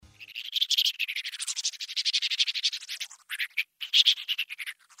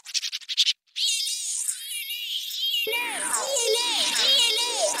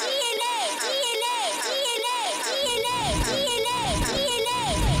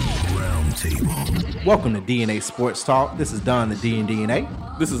table. Welcome to DNA Sports Talk. This is Don, the D and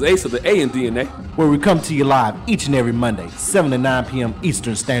DNA. This is Ace of the A in DNA. Where we come to you live each and every Monday, 7 to 9 p.m.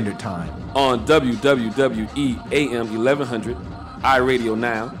 Eastern Standard Time. On WWWE AM 1100, iRadio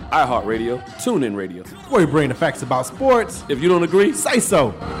Now, iHeartRadio, TuneIn Radio. Where we bring the facts about sports. If you don't agree, say so.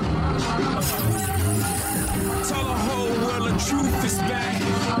 Tell the whole world the truth is back.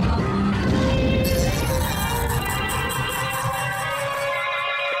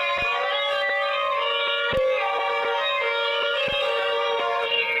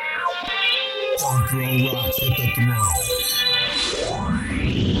 Punk rock rocks at the throne.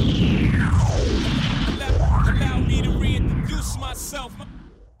 Allow me to reintroduce myself.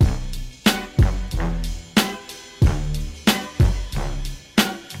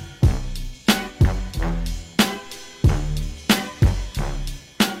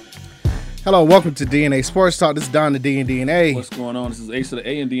 Hello, welcome to DNA Sports Talk. This is Don, the D and DNA. What's going on? This is Ace of the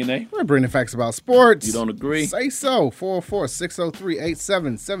A in DNA. We're bringing the facts about sports. You don't agree? Say so.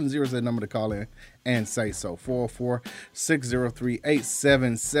 404-603-8770 is the number to call in and say so.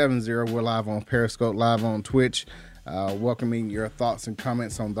 404-603-8770. We're live on Periscope, live on Twitch. Welcoming your thoughts and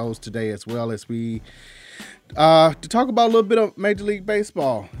comments on those today, as well as we to talk about a little bit of Major League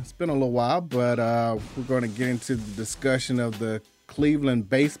Baseball. It's been a little while, but we're going to get into the discussion of the Cleveland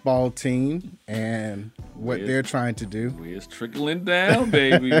baseball team and what they're trying to do. It's trickling down,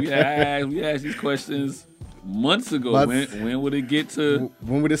 baby. we asked these questions months ago. When would it get to?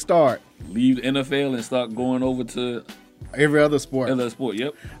 When would it start? Leave the NFL and start going over to every other sport.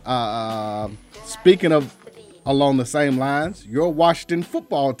 Yep. Speaking of along the same lines, your Washington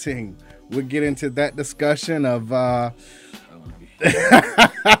football team. We'll get into that discussion of.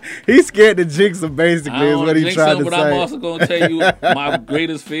 He's scared to jinx him, basically, is what he's trying to say. But I'm also going to tell you my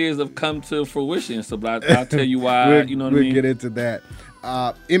greatest fears have come to fruition. So I'll tell you why, you know what I mean? We'll get into that.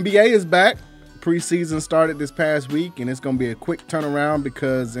 NBA is back. Preseason started this past week, and it's going to be a quick turnaround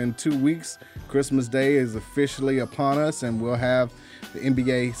because in 2 weeks, Christmas Day is officially upon us, and we'll have the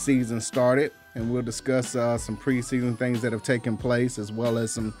NBA season started. And we'll discuss some preseason things that have taken place, as well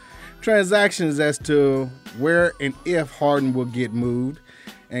as some transactions as to where and if Harden will get moved.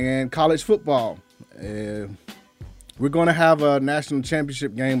 And college football. We're going to have a national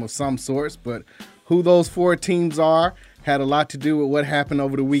championship game of some sorts, but who those four teams are had a lot to do with what happened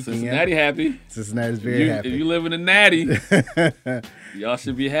over the weekend. Cincinnati happy. Cincinnati's very happy. If you live in the Natty, y'all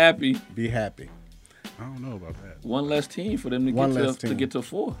should be happy. Be happy. I don't know about that. One less team for them to get to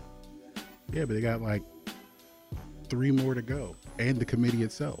 4. Yeah, but they got like 3 more to go, and the committee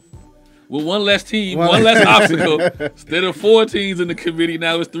itself. Well, one less team, one less obstacle. Instead of 4 teams in the committee,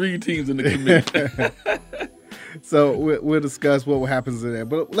 now it's 3 teams in the committee. So we'll discuss what happens in there.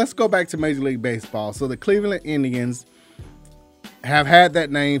 But let's go back to Major League Baseball. So the Cleveland Indians have had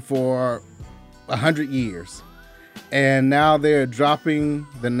that name for 100 years. And now they're dropping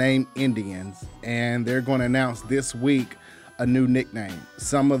the name Indians. And they're going to announce this week a new nickname.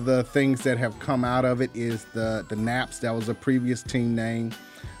 Some of the things that have come out of it is the Naps. That was a previous team name.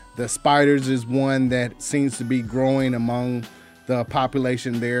 The Spiders is one that seems to be growing among the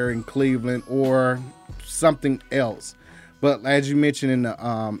population there in Cleveland, or something else. But as you mentioned in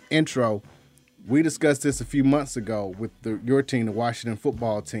the intro, we discussed this a few months ago with your team, the Washington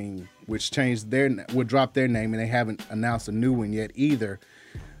football team, which would drop their name, and they haven't announced a new one yet either.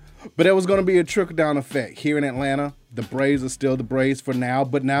 But it was going to be a trickle-down effect. Here in Atlanta, the Braves are still the Braves for now,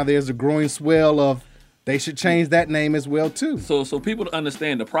 but now there's a growing swell of they should change that name as well too. So people to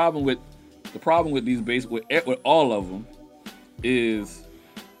understand the problem with these with all of them is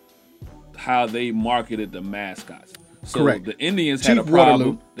how they marketed the mascots. So correct. The Indians had a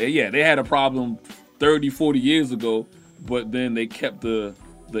problem. They had a problem 30, 40 years ago, but then they kept the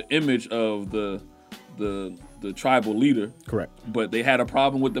image of the tribal leader. Correct. But they had a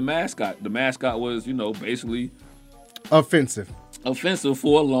problem with the mascot. The mascot was, basically offensive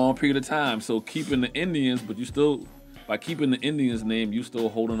for a long period of time. So keeping the Indians, but by keeping the Indians name, you still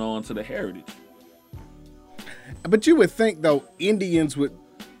holding on to the heritage. But you would think, though, Indians would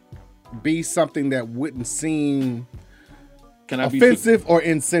be something that wouldn't seem offensive or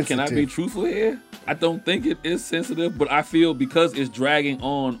insensitive. Can I be truthful here? I don't think it is sensitive, but I feel because it's dragging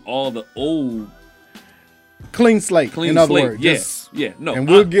on all the old clean slate. In other words, yes, no. And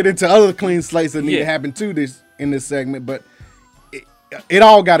we'll get into other clean slates that need to happen too in this segment, but it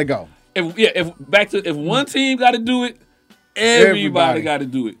all got to go. If one team got to do it, everybody got to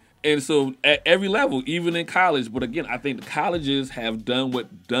do it. And so at every level, even in college, but again, I think the colleges have done what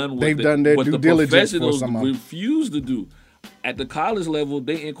they've done their due diligence professionals refuse to do. At the college level,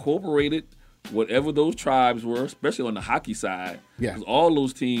 they incorporated whatever those tribes were, especially on the hockey side. Yeah. 'Cause all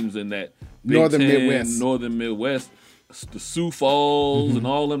those teams in that Big Northern Ten, Midwest. Northern Midwest, the Sioux Falls and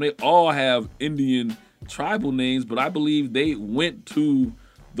all of them, they all have Indian tribal names, but I believe they went to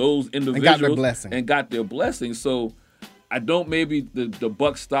those individuals blessing. and got their blessing. So I don't maybe the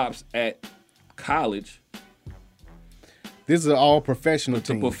buck stops at college. These are all professional The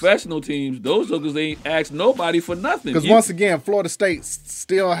teams. professional teams, those jokers ain't asked nobody for nothing. Because once again, Florida State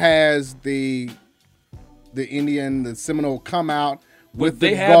still has the Indian, the Seminole come out with they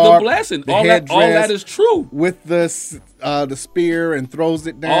the have garb, the blessing. the All headdress, that is true. with the spear and throws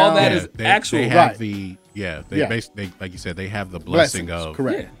it down. All that is they, actual. They have Right. they Yeah. basically, like you said, they have the blessing Blessings, of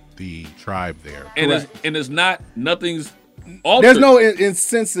correct. the tribe there. And it's not nothing's altered. There's no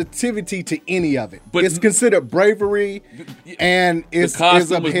insensitivity to any of it. But- it's considered bravery, and it's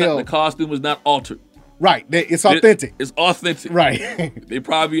is upheld. the costume is not altered. Right, it's authentic. It's authentic. Right. They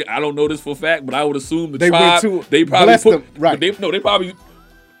probably, I don't know this for a fact, but I would assume the They tribe, went to they probably bless put, them, right. They probably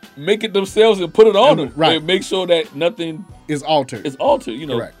make it themselves and put it on them. Right. And make sure that nothing It's altered. is altered,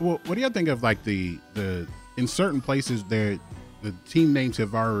 Correct. Well, what do you think of like the in certain places there, the team names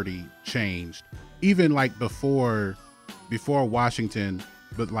have already changed, even like before Washington,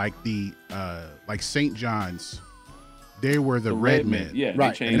 but like the like St. John's, they were the Redmen, Yeah,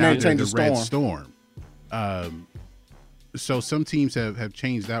 Right. they changed And now it. they they're changed the to Red Storm. Storm. So some teams have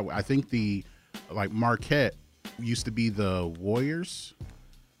changed that way. I think the like Marquette used to be the Warriors,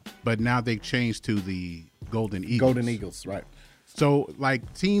 but now they've changed to the Golden Eagles. Golden Eagles, right. So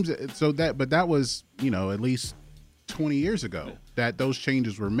like teams, but that was at least 20 years ago that those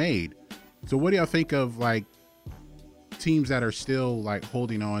changes were made. So what do y'all think of like teams that are still like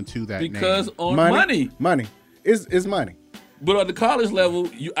holding on to that Because name? on money. Money. It's money. But at the college level,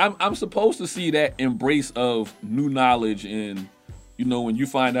 I'm supposed to see that embrace of new knowledge, and when you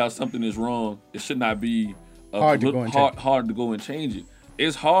find out something is wrong, it should not be Hard to go and change. hard to go and change it.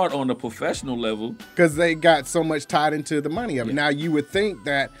 It's hard on the professional level. Because they got so much tied into the money of it. Now, you would think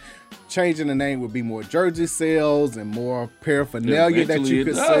that changing the name would be more jersey sales and more paraphernalia that Eventually you it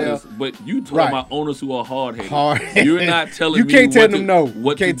could does, sell. But you talking Right. about owners who are hard-headed. Hard. You're not telling You me can't tell what them to- no.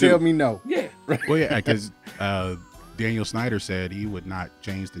 what You can't to tell do. me no. Yeah. Well, yeah, because Daniel Snyder said he would not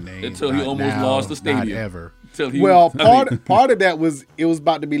change the name Until he not almost now, lost the stadium. Not ever. Until he- Well, I mean, part of that was it was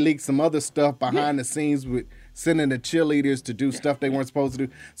about to be leaked. Some other stuff behind the scenes with sending the cheerleaders to do stuff they weren't supposed to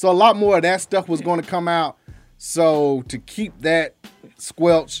do. So a lot more of that stuff was going to come out. So to keep that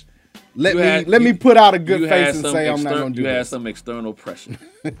squelch, let me put out a good you had face and some say I'm not going to do You had this. some external pressure.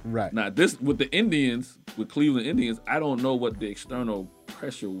 Right. Now, this with the Indians, with Cleveland Indians, I don't know what the external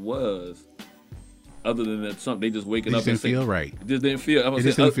pressure was, other than that something they just waking It up just and didn't saying, feel right. It just didn't feel. It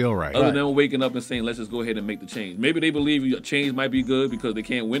just didn't feel right. Other Right. than waking up and saying, "Let's just go ahead and make the change." Maybe they believe a change might be good because they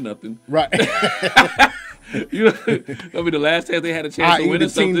can't win nothing. Right. I mean, the last time they had a chance to I.e. win the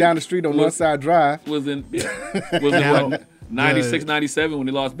something team down the street on was- Northside Drive. was in Now, what, 96, 97 when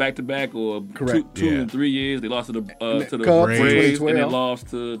they lost back to back, or Correct. two Yeah. and 3 years they lost to the Cubs in Braves, and they 2012. lost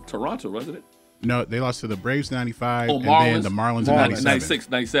to Toronto, wasn't it? No, they lost to the Braves 95 Oh, and then Marlins? the Marlins in Marlins. 97. 96,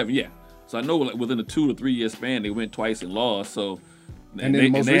 97, yeah. So I know like within a 2 to 3 year span they went twice and lost. So And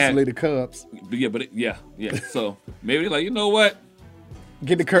then most recently the Cubs. yeah. So maybe they're like, you know what?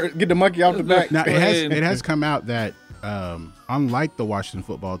 Get the monkey off the back. Now Go ahead. it has come out that unlike the Washington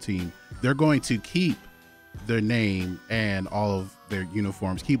football team, they're going to keep their name and all of their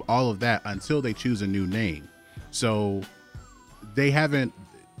uniforms, keep all of that until they choose a new name. So they haven't.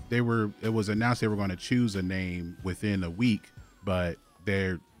 It was announced they were going to choose a name within a week, but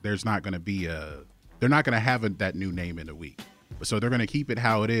there's not going to be they're not going to have that new name in a week. So they're going to keep it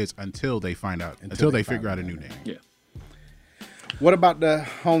how it is until they find out until they figure out a new name. Yeah. What about the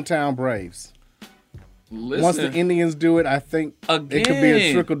hometown Braves? Listen, Once the Indians do it, I think it could be a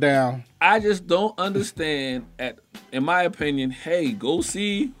Again. trickle down. I just don't understand. In my opinion, hey, go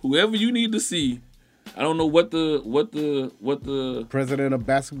see whoever you need to see. I don't know what the President of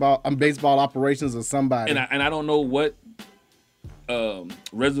baseball operations or somebody. and I don't know what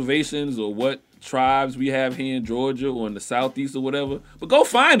reservations or what tribes we have here in Georgia or in the Southeast or whatever. But go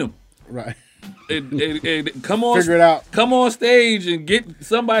find them. Right. And come on, Figure it out. Come on stage and get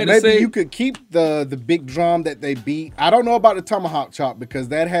somebody to Maybe say you could keep the big drum that they beat. I don't know about the tomahawk chop because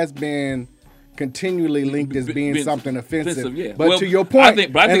that has been continually linked as being been something offensive. Yeah. But Well, to your point, I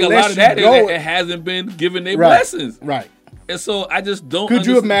think a lot unless of that you is go- that it hasn't been given their right, blessings. Right. And so I just don't. Could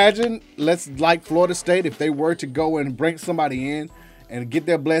you understand- imagine, like Florida State, if they were to go and bring somebody in and get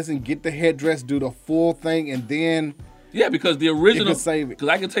their blessing, get the headdress, do the full thing, and then Yeah, because the original. could save it. Because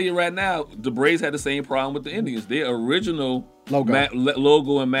I can tell you right now, the Braves had the same problem with the Indians. Their original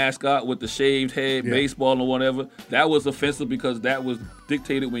logo and mascot with the shaved head, baseball and whatever. That was offensive because that was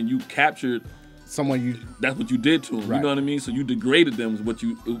dictated when you captured someone. That's what you did to them. Right. You know what I mean? So you degraded them. Is what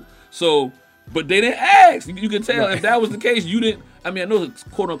you. So, but they didn't ask. You can tell if that was the case. You didn't. I mean, I know it's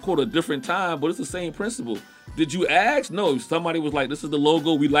quote unquote a different time, but it's the same principle. Did you ask? No. Somebody was like, "This is the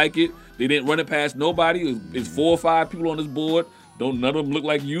logo. We like it." They didn't run it past nobody. It's 4 or 5 people on this board. Don't none of them look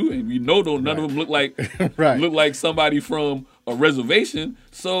like you, and we know none of them look like look like somebody from a reservation.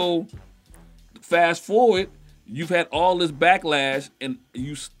 So fast forward, you've had all this backlash, and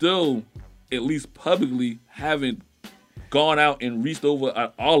you still, at least publicly, haven't gone out and reached over an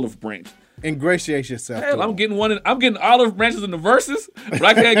olive branch. Ingratiate yourself. Hell, I'm getting I'm getting olive branches in the verses, but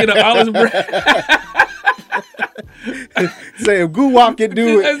I can't get an olive branch. Say if Guwap can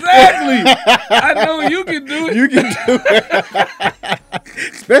do it. Exactly. I know you can do it. You can do it.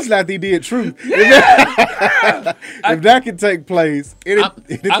 Especially after he did Truth. Yeah. If that can take place,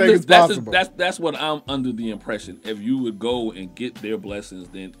 anything is possible. That's what I'm under the impression. If you would go and get their blessings,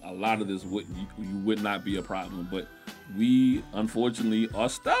 then a lot of this you would not be a problem. But we, unfortunately, are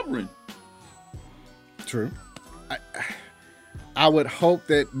stubborn. True. I would hope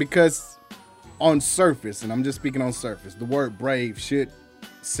that because on surface, and I'm just speaking on surface, the word brave should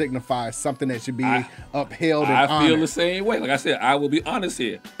signify something that should be upheld and honored. I feel the same way. Like I said, I will be honest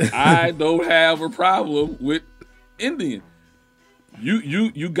here. I don't have a problem with Indian.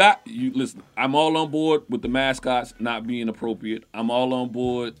 Listen, I'm all on board with the mascots not being appropriate. I'm all on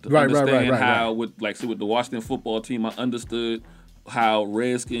board to understand how with the Washington football team, I understood how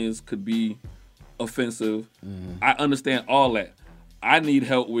Redskins could be offensive. I understand all that. I need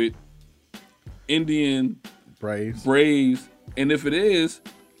help with Indian Braves, and if it is,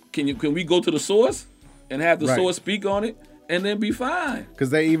 can we go to the source and have the source speak on it, and then be fine? Because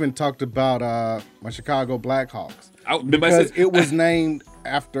they even talked about my Chicago Blackhawks because it was named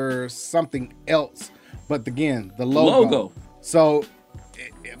after something else, but again, the logo. So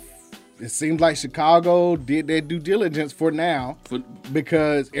it seems like Chicago did their due diligence for now,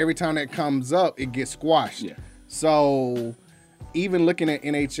 because every time that comes up, it gets squashed. Yeah. So even looking at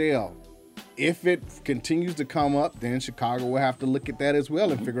NHL, if it continues to come up, then Chicago will have to look at that as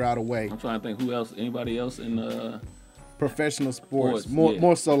well and figure out a way. I'm trying to think who else, anybody else in professional sports.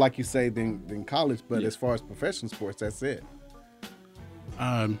 More so, like you say, than college. But as far as professional sports, that's it.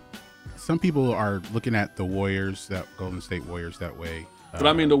 Some people are looking at the Warriors, that Golden State Warriors, that way. But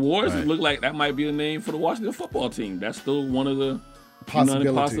I mean, the Warriors look like that might be the name for the Washington football team. That's still one of the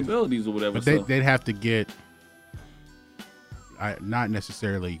possibilities or whatever. But they'd have to get not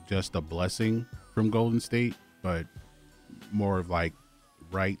necessarily just a blessing from Golden State, but more of like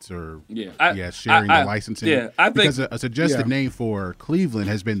rights or sharing the licensing. Yeah, I think because a suggested name for Cleveland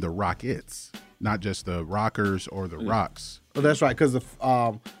has been the Rockets, not just the Rockers or the Rocks. Oh, that's right, because the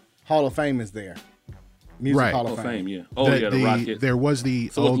Hall of Fame is there. Music Hall of Fame. Yeah. Oh, the Rockets. There was the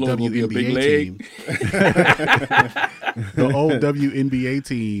old WNBA team. The old WNBA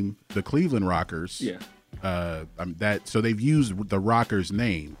team, the Cleveland Rockers. Yeah. So they've used the Rockers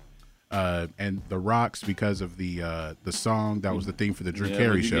name, and the Rocks because of the song that was the thing for the Drew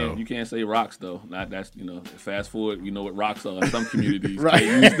Carey show. You can't say rocks though. Fast forward, you know what rocks are in some communities. Right.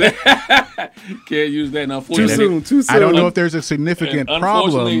 Can't use that. Now, too soon. I don't know if there's a significant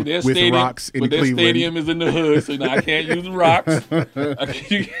problem with rocks in Cleveland. Their stadium is in the hood, so I can't use the rocks.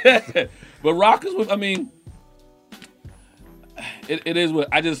 But Rockers, I mean, it is what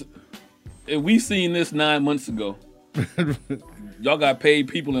I just. If we seen this 9 months ago, y'all got paid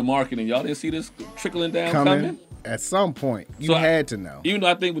people in marketing. Y'all didn't see this trickling down coming? At some point. You had to know. Even though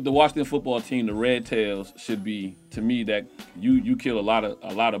I think with the Washington football team, the Red Tails should be, to me, that you kill a lot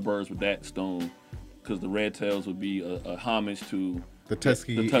of birds with that stone, because the Red Tails would be a homage to the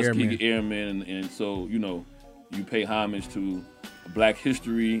Tuskegee Airmen, and so you pay homage to Black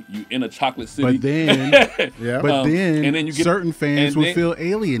history. You in a chocolate city, but then, and then you get, certain fans will feel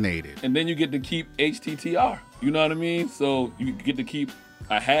alienated, and then you get to keep HTTR. You know what I mean? So you get to keep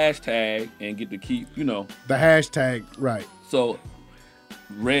a hashtag and get to keep, the hashtag, right? So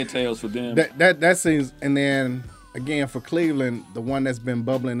Red Tails for them. That seems, and then again for Cleveland, the one that's been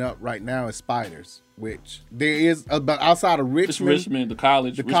bubbling up right now is Spiders, which there is about outside of Richmond, the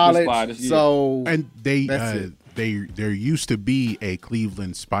college, Spiders. Yeah. So and there used to be a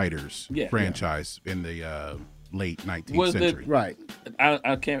Cleveland Spiders franchise in the late 19th century. Right.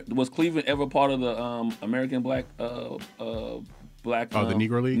 I can't. Was Cleveland ever part of the American Black the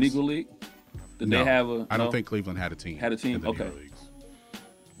Negro Leagues? Negro League? Did no, they have a? I don't think Cleveland had a team. Had a team. In the Okay. Negro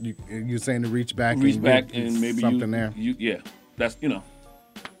Leagues. You're saying to reach back and maybe something there. That's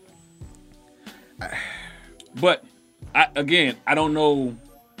But I don't know.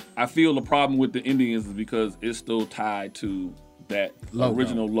 I feel the problem with the Indians is because it's still tied to that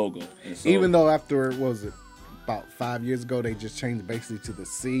original logo. And so, Even though after, what was it, about 5 years ago, they just changed basically to the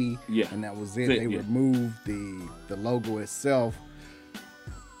C, and that was it. They removed the logo itself,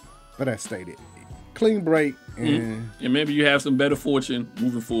 but I stated clean break, and maybe you have some better fortune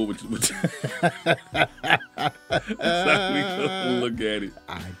moving forward. That's how we gonna look at it.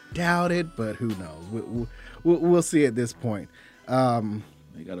 I doubt it, but who knows? We'll see at this point.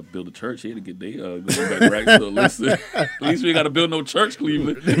 They got to build a church here to get they going back right. So listen, at least we ain't got to build no church,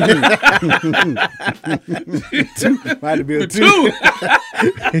 Cleveland. Might have been two.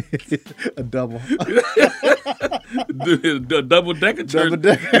 A double. A double-decker church.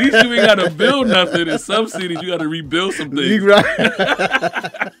 At least you ain't got to build nothing. In some cities, you got to rebuild some things.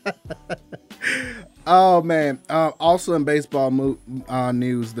 Right. Oh, man. Also in baseball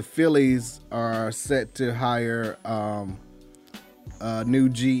news, the Phillies are set to hire new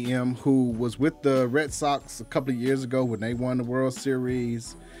GM who was with the Red Sox a couple of years ago when they won the World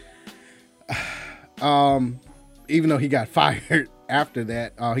Series. Even though he got fired after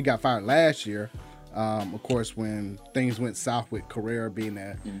that, he got fired last year. Of course, when things went south with Carrera being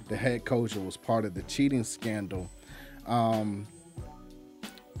the head coach, it was part of the cheating scandal.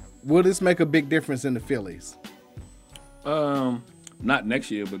 Will this make a big difference in the Phillies? Not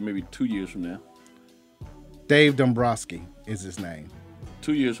next year, but maybe 2 years from now. Dave Dombrowski is his name.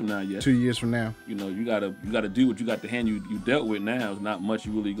 2 years from now, yes. 2 years from now. You know, you gotta do what you got the hand you dealt with now. It's not much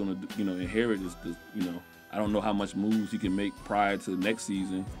you really gonna inherit. Is I don't know how much moves he can make prior to next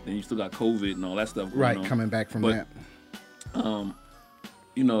season. Then you still got COVID and all that stuff going on. Coming back from that.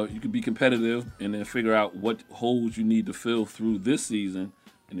 You can be competitive and then figure out what holes you need to fill through this season,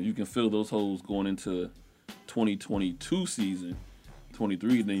 and if you can fill those holes going into 2022 season,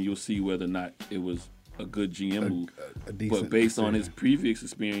 23, then you'll see whether or not it was a good GM move. But based on his previous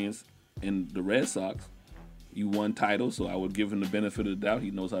experience in the Red Sox, he won titles, so I would give him the benefit of the doubt.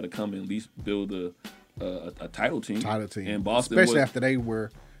 He knows how to come and at least build a title team. And Boston, especially after they were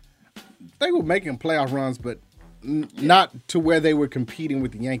making playoff runs, but not to where they were competing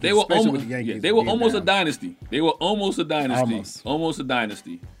with the Yankees. They were almost a dynasty. Almost a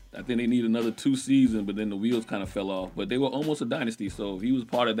dynasty. I think they need another 2 seasons, but then the wheels kind of fell off. But they were almost a dynasty. So if he was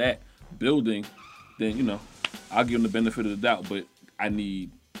part of that building, then I'll give him the benefit of the doubt. But I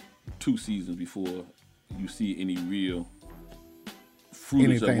need 2 seasons before you see any real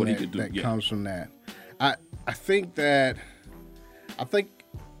fruits of what he could do. That comes from that. I think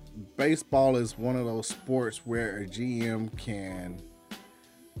baseball is one of those sports where a GM can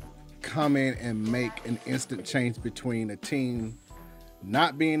come in and make an instant change between a team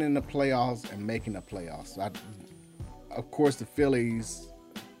not being in the playoffs and making the playoffs. Of course, the Phillies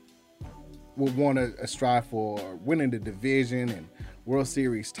would want to strive for winning the division and World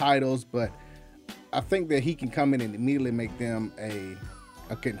Series titles, but I think that he can come in and immediately make them a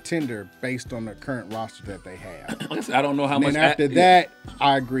contender based on the current roster that they have. I don't know how much. And after that,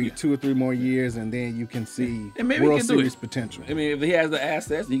 I agree, 2 or 3 more years, and then you can see World Series potential. I mean, if he has the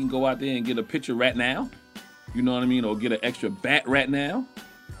assets, he can go out there and get a pitcher right now. You know what I mean? Or get an extra bat right now.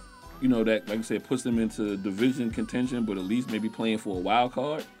 That, like I said, puts them into division contention, but at least maybe playing for a wild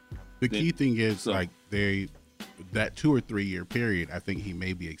card. The key thing is, that 2 or 3 year period, I think he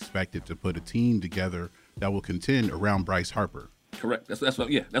may be expected to put a team together that will contend around Bryce Harper. Correct. That's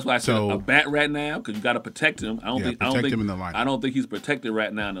why I said a bat right now, because you got to protect him. I don't think him in the lineup. I don't think he's protected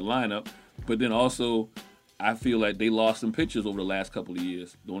right now in the lineup. But then also, I feel like they lost some pitchers over the last couple of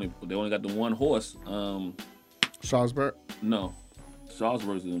years. They only got the one horse. Strasburg? No,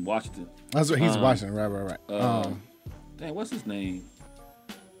 Strasburg's in Washington. That's what he's Washington. Right. Dang, what's his name?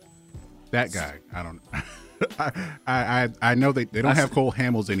 That guy. I don't know. I know they don't have Cole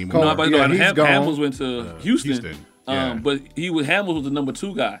Hamels anymore. No, but Hamels went to Houston. Yeah. But Hamels was the number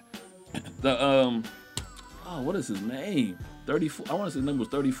 2 guy. What is his name? 34. I want to say the number was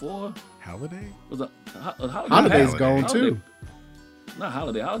 34. Holiday? Holiday's gone too. Not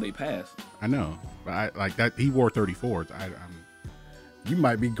Holiday. Holiday passed. I know, but I like that he wore 34. You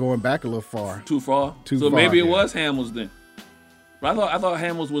might be going back a little far. Too far. So maybe it was Hamels then. But I thought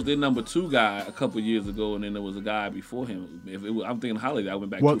Hamels was their number 2 guy a couple years ago, and then there was a guy before him. I'm thinking Holiday. I went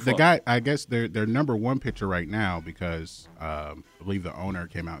back too far. Well, the guy, I guess their number 1 pitcher right now, because I believe the owner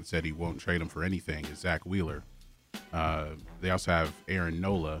came out and said he won't trade him for anything, is Zach Wheeler. They also have Aaron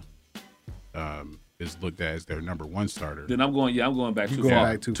Nola, is looked at as their number 1 starter. Then I'm going back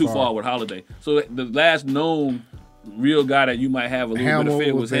too far with Holiday. So the last known real guy that you might have a little bit of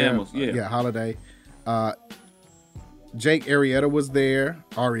fear was Hamels. Yeah, Holiday. Jake Arrieta was there.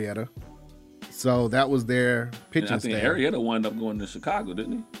 So that was their And pitching I think staff. Arrieta wound up going to Chicago,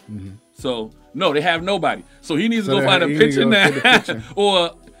 didn't he? So no, they have nobody. So he needs to So go find a he needs pitcher to go now, get a pitcher.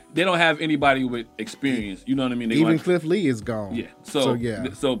 or they don't have anybody with experience. You know what I mean? They Even gonna- Cliff Lee is gone. yeah. So yeah.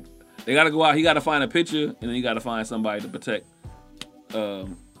 So they got to go out. He got to find a pitcher, and then he got to find somebody to protect to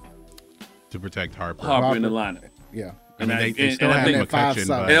protect Harper. Harper in the lineup. Yeah. I mean, And they and still I have think- that five McCutcheon,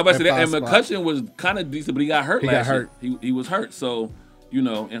 spot. And, but everybody said that, At and five spot. McCutcheon was kind of decent, but he got hurt He got last hurt. year. He was hurt, so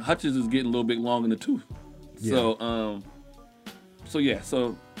and Hutchins is getting a little bit long in the tooth. So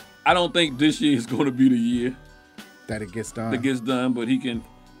so I don't think this year is going to be the year That it gets done. that gets done, but he can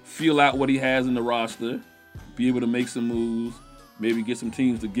feel out what he has in the roster, be able to make some moves, maybe get some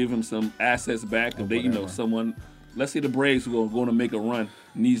teams to give him some assets back. If they, someone, let's say the Braves who are going to make a run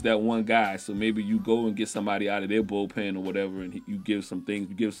needs that one guy, so maybe you go and get somebody out of their bullpen or whatever, and you give some things,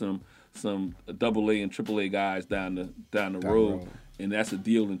 you give some AA and AAA guys down the road, and that's a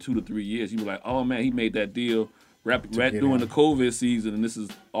deal in 2 to 3 years. You be like, oh man, he made that deal right get during him. the COVID season, and this is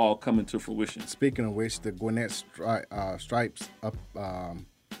all coming to fruition. Speaking of which, the Gwinnett Stripes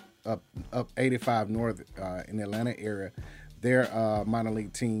up 85 North in the Atlanta area, their minor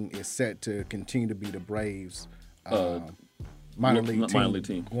league team is set to continue to be the Braves minor league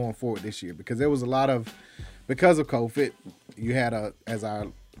team going forward this year, because there was a lot of, because of COVID, you had as I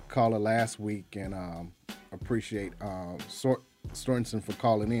called it last week, and appreciate Sorensen for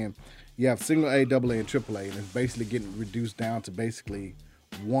calling in. You have single A, double A, and triple A, and it's basically getting reduced down to basically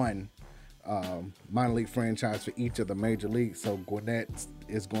one minor league franchise for each of the major leagues. So Gwinnett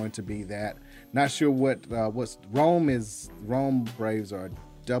is going to be that. Not sure what's Rome Braves are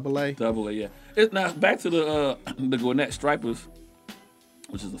double A. Double A, yeah. It's now back to the Gwinnett Stripers,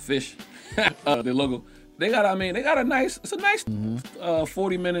 which is a fish. Their logo. They got a nice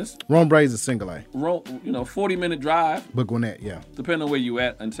 40 minutes. Rome Braves is single A. 40-minute drive, But Gwinnett, yeah. depending on where you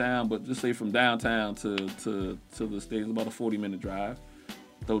at in town, but just say from downtown to the state, it's about a 40-minute drive.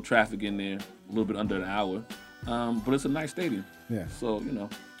 Throw traffic in there, a little bit under an hour. But it's a nice stadium. Yeah. So,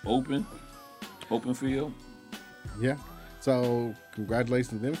 open field. Yeah. So congratulations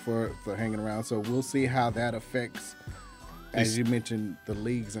to them for hanging around. So we'll see how that affects, as you mentioned, the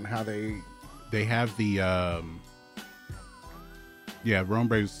leagues and how they have the Rome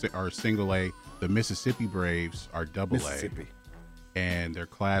Braves are single A. The Mississippi Braves are double Mississippi. A, and they're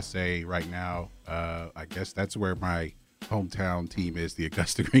Class A right now. I guess that's where my hometown team is. The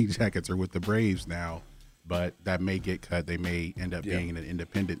Augusta Green Jackets are with the Braves now, but that may get cut. They may end up being an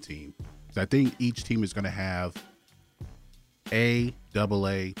independent team. So I think each team is going to have A, double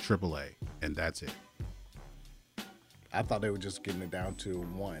A, triple A, and that's it. I thought they were just getting it down to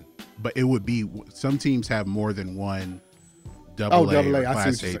one. But it would be, some teams have more than one double A double A. or I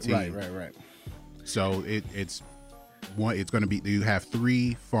Class see A what team. you're saying. Right. So it's going to be, you have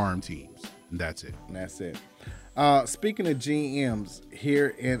 3 farm teams, and that's it. And that's it. Speaking of GMs,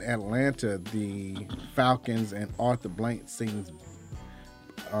 here in Atlanta, the Falcons and Arthur Blank seems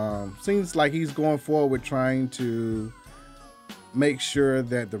like he's going forward with trying to make sure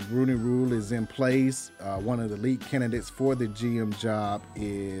that the Rooney Rule is in place. One of the lead candidates for the GM job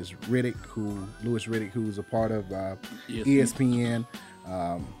is Louis Riddick, who's a part of ESPN,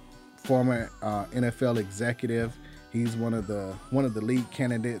 former NFL executive. He's one of the lead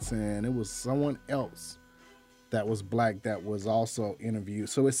candidates, and it was someone else that was black that was also interviewed.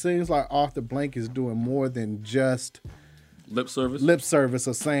 So it seems like Arthur Blank is doing more than just Lip service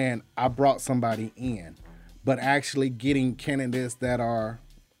of saying, I brought somebody in, but actually getting candidates that are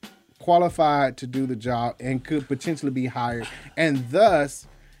qualified to do the job and could potentially be hired, and thus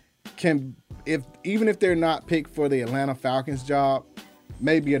can, even if they're not picked for the Atlanta Falcons job,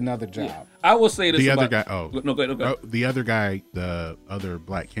 maybe another job. Yeah. I will say this The other about, guy, no, go ahead. the other guy, the other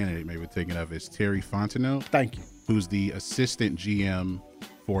black candidate maybe thinking of is Terry Fontenot. Thank you. Who's the assistant GM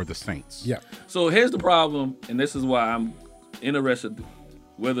for the Saints. Yeah. So here's the problem, and this is why I'm interested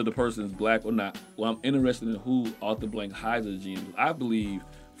whether the person is black or not. Well, I'm interested in who Arthur Blank hires as GM. I believe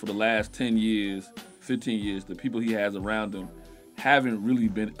for the last 10 years, 15 years, the people he has around him haven't really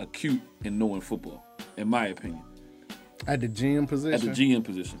been acute in knowing football, in my opinion. At the GM position? At the GM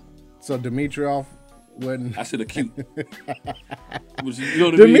position. So Dimitroff wasn't... I said acute. Which, you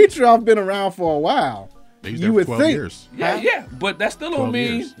know what I mean? Dimitroff been around for a while. He's You there would for 12 think. years. Yeah, but that still don't 12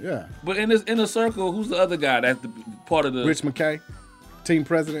 mean... years. Yeah. But in this inner circle, who's the other guy that's the part of the... Rich McKay, team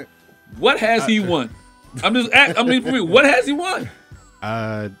president. What has he won? For real, what has he won?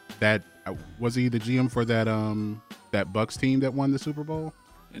 That was he the GM for that Bucks team that won the Super Bowl?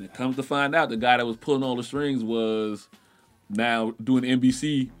 And it comes to find out, the guy that was pulling all the strings was now doing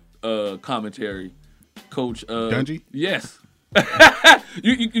NBC commentary. Coach Dungy? Yes.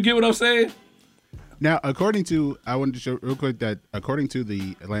 You get what I'm saying? Now, I wanted to show real quick that according to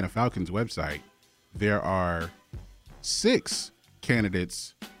the Atlanta Falcons website, there are 6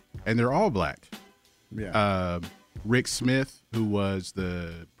 candidates, and they're all black. Yeah. Rick Smith, who was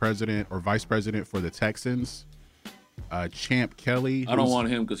the president or vice president for the Texans. Champ Kelly. I don't want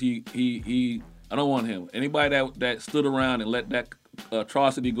him because I don't want him. Anybody that stood around and let that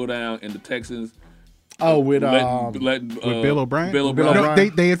atrocity go down in the Texans. Oh, with Bill O'Brien. Bill O'Brien. No,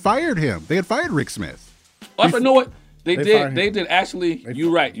 they had fired him. They had fired Rick Smith. Oh, you know what? They fired did. him. They did actually.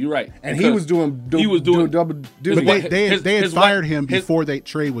 You're right. And he was doing double duty. But they had fired him his- before that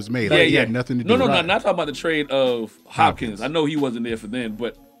trade was made. Yeah, Like, he yeah. had nothing to do No, with it. not talking about the trade of Hopkins. I know he wasn't there for then,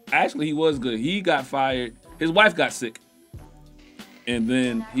 but actually he was good. He got fired. His wife got sick, and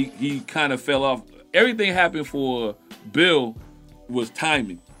then he kind of fell off. Everything happened for Bill was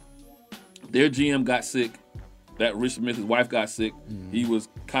timing. Their GM got sick. That Rich Smith, his wife got sick. He was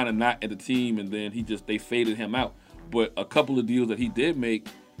kind of not at the team, and then they faded him out. But a couple of deals that he did make,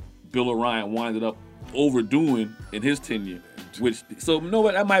 Bill O'Brien winded up overdoing in his tenure. So you know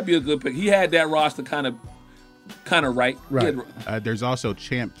what? That might be a good pick. He had that roster kind of right. Right. There's also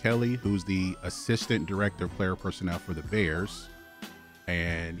Champ Kelly, who's the assistant director of player personnel for the Bears,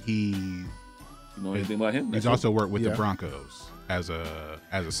 and You know anything about him? he's also worked with the Yeah. Broncos as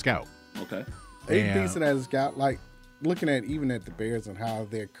a scout. Okay. He's Yeah. decent as a scout. Like looking at even at the Bears and how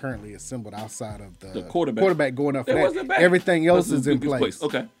they're currently assembled outside of the quarterback. going up for It that. wasn't bad. Everything else That's is a in good place.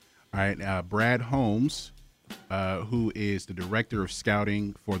 Okay. All right, Brad Holmes, who is the director of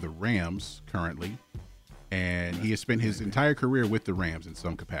scouting for the Rams currently, and he has spent his entire career with the Rams in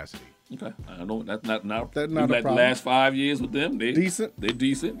some capacity. Okay. I don't know. That's not That's not a the problem. last 5 years with them. Decent. They're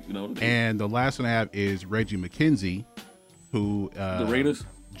decent. You know. And the last one I have is Reggie McKenzie, who the Raiders.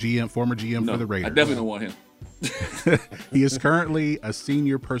 former GM No, for the Raiders. I definitely don't want him. He is currently a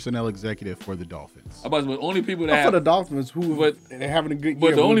senior personnel executive for the Dolphins. About the only people that But for have the Dolphins, who But- they're having a good year. But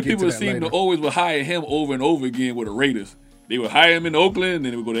the we'll only get people that that seem to later. always would hire him over and over again were the Raiders. They would hire him in Oakland, and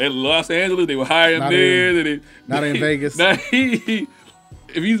then they would go to Los Angeles. They would hire him Not there. in- then they, not in Vegas. Now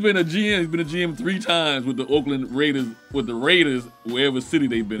if he's been a GM, he's been a GM 3 times with the Oakland Raiders, wherever city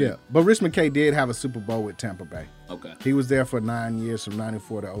they've been Yeah, but Rich McKay did have a Super Bowl with Tampa Bay. in. Okay. He was there for 9 years, from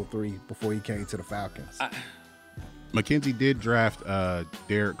 '94 to '03, before he came to the Falcons. McKenzie did draft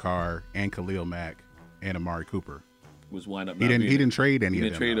Derek Carr and Khalil Mack and Amari Cooper. Was wind up. He didn't trade any He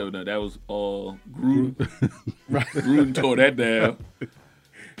of didn't them. trade though. over. That was all Gruden. Gruden tore that down.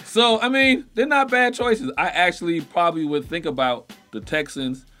 So I mean, they're not bad choices. I actually probably would think about the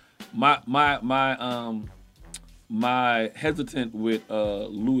Texans. My hesitant with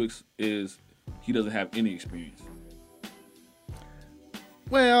Lewis is he doesn't have any experience.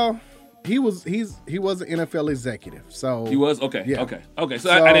 Well, he was an NFL executive, so He was okay. Yeah. Okay. So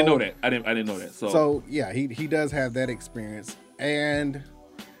I didn't know that. I didn't know that. So yeah, he does have that experience, and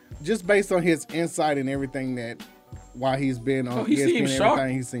just based on his insight and everything that while he's been on he ESPN seems and sharp.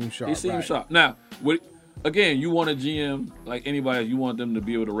 everything, he seems sharp. He seems right. sharp. Now, again, you want a GM like anybody. You want them to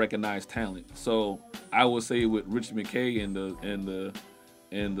be able to recognize talent. So I would say with Rich McKay and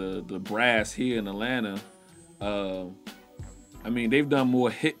the brass here in Atlanta, I mean they've done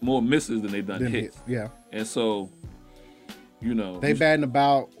more misses than they've done Then hits. Yeah, And so, you know, they batting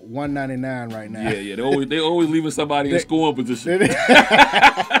about 199 right now. yeah. They always leaving somebody in scoring position.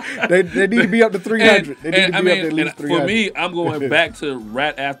 they need to be up to 300. They need to be up to at least and 300. for me, I'm going back to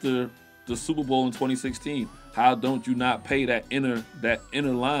right after the Super Bowl in 2016. How don't you not pay that inner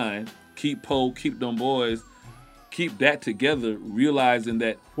line? Keep Poe, keep them boys, keep that together, realizing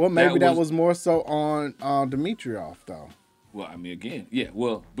that. well, maybe that was more so on Dimitrov though. Well, I mean, again, yeah.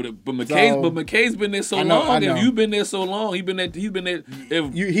 Well, but McKay's been there so I know, long. I know. If you've been there so long, he's been there.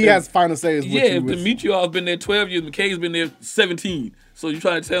 He has final say. Is Yeah, what if you would- Dimitriov been there 12 years, McKay's been there 17. So you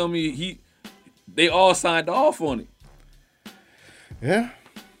trying to tell me they all signed off on it? Yeah.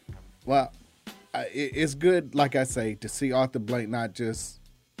 Well, it's good, like I say, to see Arthur Blank not just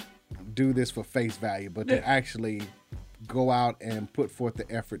do this for face value, but to actually go out and put forth the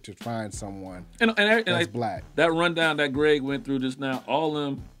effort to find someone that's black. That rundown that Greg went through just now, all of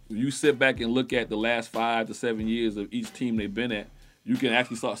them, you sit back and look at the last 5 to 7 years of each team they've been at, you can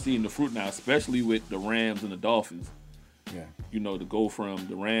actually start seeing the fruit now, especially with the Rams and the Dolphins. Yeah. You know, to go from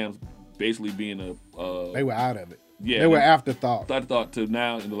the Rams basically being They were out of it. Yeah, They were they- afterthought. I thought to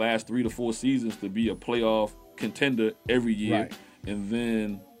now in the last 3 to 4 seasons to be a playoff contender every year, Right. and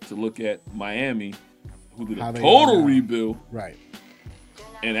then to look at Miami, who did How a they total are now. rebuild, Right.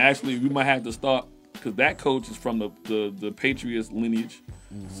 and actually we might have to start because that coach is from the Patriots lineage.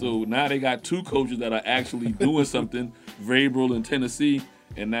 Mm-hmm. So now they got 2 coaches that are actually doing something. Vrabel in Tennessee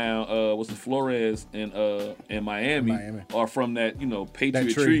and now what's the Flores in Miami are from that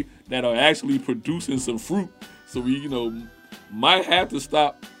Patriot tree that are actually producing some fruit. So we might have to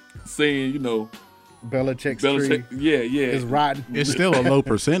stop saying Belichick's tree is rotten. It's still a low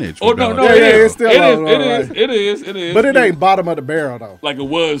percentage. Oh no, Belichick. it's still low. It is. But it ain't bottom of the barrel though. Like it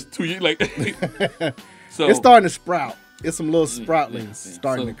was 2 years. Like so, it's starting to sprout. It's some little sproutlings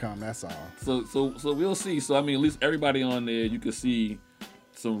starting to come. That's all. So we'll see. So I mean, at least everybody on there, you can see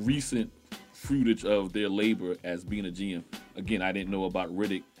some recent fruitage of their labor as being a GM. Again, I didn't know about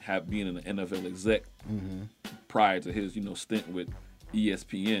Riddick being an NFL exec prior to his stint with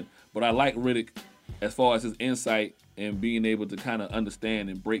ESPN. But I like Riddick as far as his insight and being able to kind of understand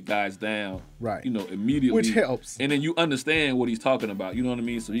and break guys down, right? Immediately, which helps. And then you understand what he's talking about. You know what I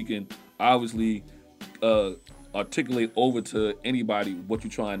mean? So he can obviously articulate over to anybody what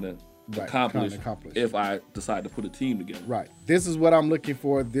you're trying to accomplish. If I decide to put a team together, right? This is what I'm looking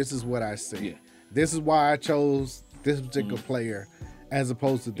for. This is what I see. Yeah. This is why I chose this particular player as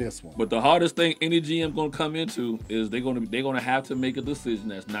opposed to this one. But the hardest thing any GM going to come into is they're going to have to make a decision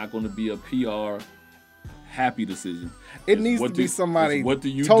that's not going to be a PR happy decision. It needs to be somebody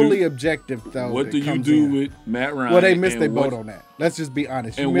totally objective, though. What do you do with Matt Ryan? Well, they missed their boat on that. Let's just be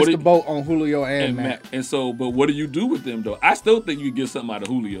honest. You missed the boat on Julio and Matt. And so, but what do you do with them, though? I still think you get something out of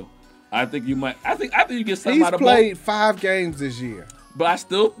Julio. I think you might. I think you get something out of both. He's played 5 games this year. But I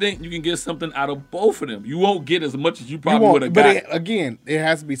still think you can get something out of both of them. You won't get as much as you probably would have got. But again, it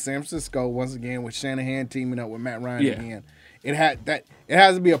has to be San Francisco once again with Shanahan teaming up with Matt Ryan again. It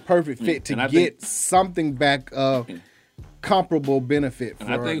has to be a perfect fit to get something back of comparable benefit for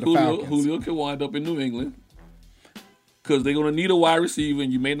I think the Falcons. Julio can wind up in New England because they're going to need a wide receiver,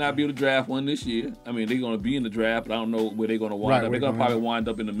 and you may not be able to draft one this year. I mean, they're going to be in the draft, but I don't know where they're going to wind up. They're going to probably wind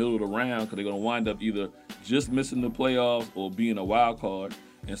up in the middle of the round because they're going to wind up either just missing the playoffs or being a wild card,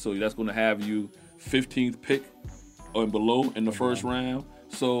 and so that's going to have you 15th pick or below in the first round.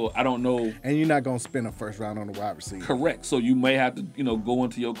 So I don't know. And you're not going to spend a first round on a wide receiver. Correct. So you may have to, go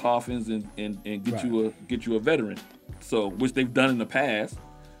into your coffins and get you a veteran. So which they've done in the past,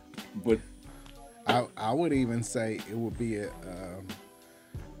 but I would even say it would be a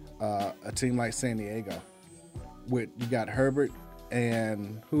team like San Diego. You got Herbert,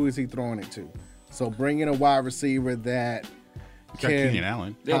 and who is he throwing it to? So bring in a wide receiver that got Keenan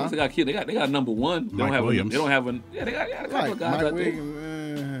Allen. They got number one. They Mike Williams. They don't have a. Yeah, they got a couple of guys out there.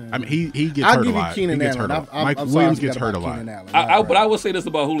 I mean, he gets hurt a lot. I'll give you Keenan Allen. Mike Williams gets hurt a lot. But I will say this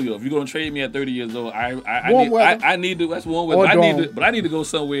about Julio: if you're going to trade me at 30 years old, I need to. That's one way. I need to go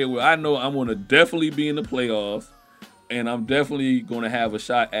somewhere where I know I'm going to definitely be in the playoffs, and I'm definitely going to have a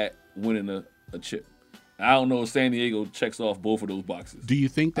shot at winning a chip. I don't know if San Diego checks off both of those boxes. Do you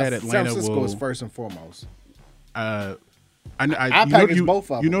think that Atlanta San Francisco will? is first and foremost. You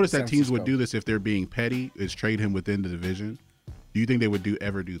notice that teams would do this if they're being petty, is trade him within the division. Do you think they would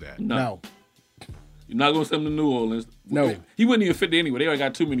ever do that? No. You're not going to send him to New Orleans. No. He wouldn't even fit there anyway. They already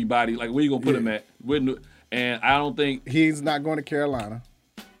got too many bodies. Like, where you going to put him at? And I don't think... He's not going to Carolina.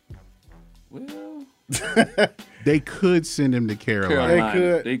 Well... They could send him to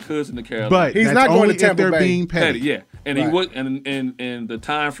Carolina. They could send him to Carolina. But he's not going to Tampa Bay. Being petty. Yeah. And he would, and the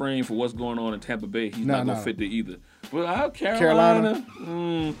time frame for what's going on in Tampa Bay, he's not going to fit there either. But Carolina.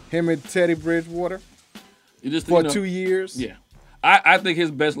 Him and Teddy Bridgewater just, for 2 years. Yeah. I think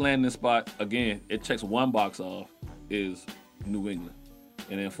his best landing spot, again, it checks one box off, is New England.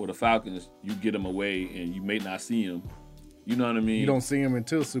 And then for the Falcons, you get him away and you may not see him. You know what I mean? You don't see him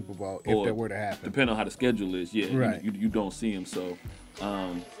until Super Bowl if that were to happen. Depending on how the schedule is, yeah. Right. You don't see him. So,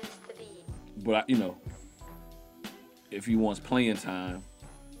 but if he wants playing time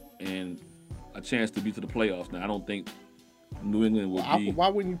and a chance to be to the playoffs, now I don't think New England will be. Why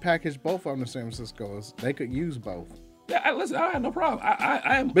wouldn't you package both of them to San Francisco? They could use both. Yeah, listen, I have no problem.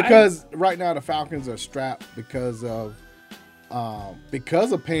 Right now the Falcons are strapped because of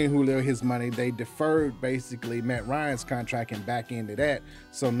paying Julio his money. They deferred basically Matt Ryan's contract and back into that.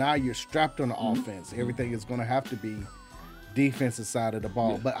 So now you're strapped on the offense. Everything is going to have to be defensive side of the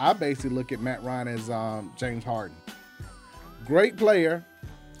ball. Yeah. But I basically look at Matt Ryan as James Harden. Great player,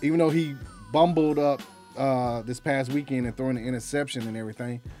 even though he bumbled up this past weekend and throwing the interception and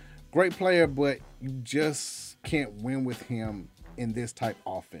everything. Great player, but you just can't win with him in this type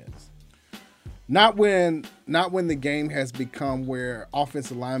offense. Not when the game has become where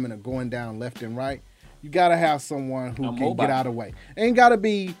offensive linemen are going down left and right. You got to have someone who can get out of the way. Ain't got to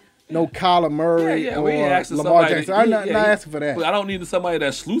be no Kyler Murray or Lamar Jackson. I'm not asking for that. But I don't need somebody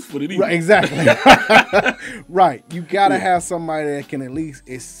that's sleuth-footed either. Right, exactly. Right. You got to have somebody that can at least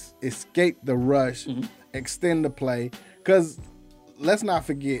escape the rush, extend the play. Because let's not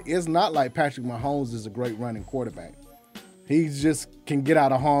forget, it's not like Patrick Mahomes is a great running quarterback. He just can get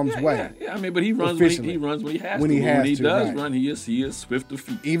out of harm's way. Yeah. I mean, but he runs when he has to. When he does run, he is swift of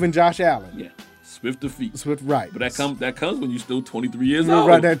feet. Even Josh Allen. Yeah. Swift of feet. Right. But that comes when you're still 23 years old.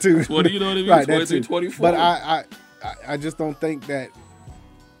 Right, that too. 20, you know what I mean? Right, 23, 24. But I just don't think that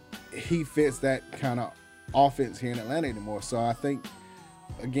he fits that kind of offense here in Atlanta anymore. So I think,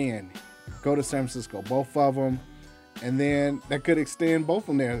 again, go to San Francisco, both of them, and then that could extend both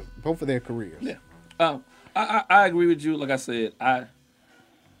of their careers. Yeah. I agree with you. Like I said,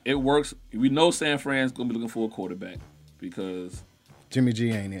 it works. We know San Fran's gonna be looking for a quarterback because Jimmy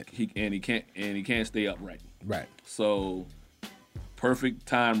G ain't it. He can't stay upright. Right. So perfect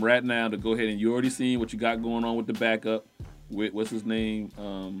time right now to go ahead, and you already seen what you got going on with the backup. With what's his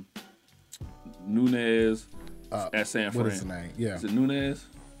name? Nunez at San Fran. What is his name? Yeah. Is it Nunez?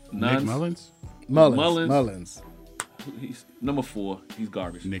 Nick Mullins? Mullins. He's number 4. He's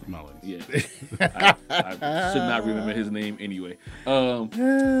garbage. Nick Mullins. Yeah. I should not remember his name anyway.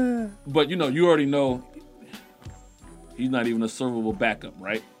 But you already know he's not even a servable backup,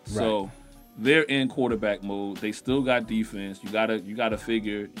 right? So they're in quarterback mode. They still got defense. You gotta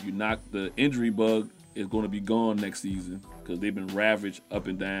figure the injury bug is going to be gone next season because they've been ravaged up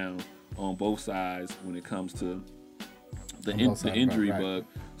and down on both sides when it comes to the injury bug.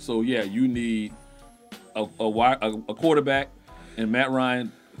 So yeah, you need a quarterback, and Matt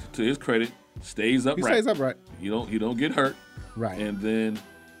Ryan, to his credit, stays upright. He stays upright. He don't get hurt. Right. And then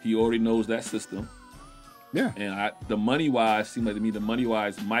he already knows that system. Yeah. And the money wise seems like to me the money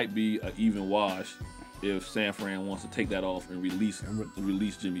wise might be an even wash if San Fran wants to take that off and release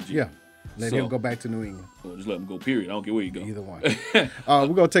Jimmy G. Yeah. Let him go back to New England. Or just let him go, period. I don't care where you go. Either one.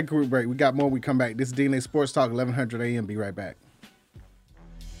 We're going to take a quick break. We got more when we come back. This is DNA Sports Talk, 1100 AM. Be right back.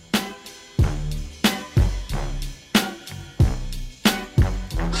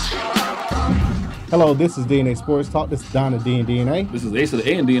 Hello, this is DNA Sports Talk. This is Donna D and DNA. This is Ace of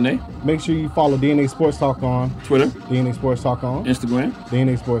the A and DNA. Make sure you follow DNA Sports Talk on Twitter, DNA Sports Talk on Instagram,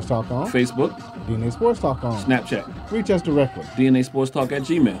 DNA Sports Talk on Facebook, DNA Sports Talk on Snapchat. Reach us directly. DNA Sports Talk at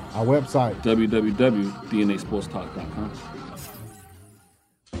Gmail. Our website, www.dnasportstalk.com.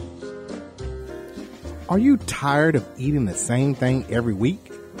 Are you tired of eating the same thing every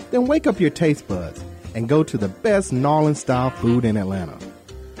week? Then wake up your taste buds and go to the best New Orleans-style food in Atlanta.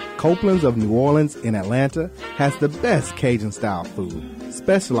 Copeland's of New Orleans in Atlanta has the best Cajun-style food,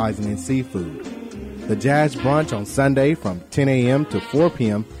 specializing in seafood. The Jazz Brunch on Sunday from 10 a.m. to 4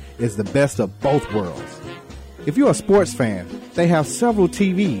 p.m. is the best of both worlds. If you're a sports fan, they have several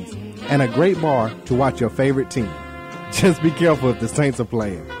TVs and a great bar to watch your favorite team. Just be careful if the Saints are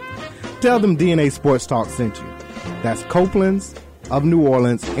playing. Tell them DNA Sports Talk sent you. That's Copeland's of New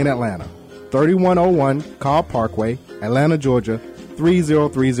Orleans in Atlanta. 3101 Carl Parkway, Atlanta, Georgia,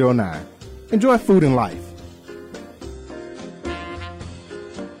 30309. Enjoy food and life.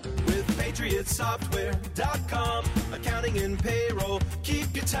 With PatriotSoftware.com, accounting and payroll,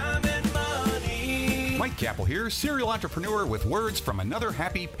 keep your time and money. Mike Capel here, serial entrepreneur with words from another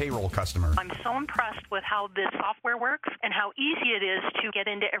happy payroll customer. I'm so impressed with how this software works and how easy it is to get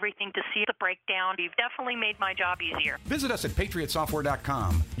into everything to see the breakdown. You've definitely made my job easier. Visit us at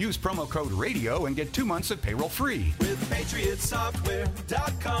PatriotSoftware.com. Use promo code RADIO and get 2 months of payroll free. With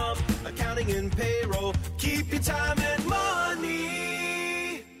PatriotSoftware.com, accounting and payroll, keep your time and money.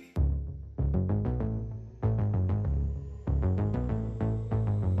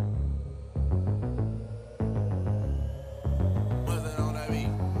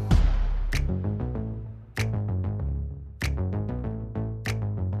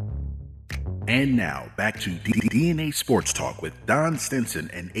 And now, back to DNA Sports Talk with Don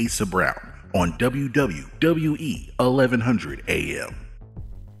Stinson and Asa Brown on WWE 1100 AM.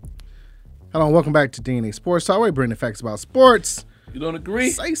 Hello and welcome back to DNA Sports Talk. We're bringing the facts about sports. You don't agree?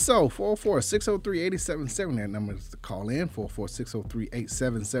 Say so. 44603-8770. That number is to call in.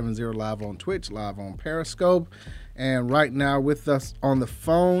 44603-8770. Live on Twitch, live on Periscope. And right now with us on the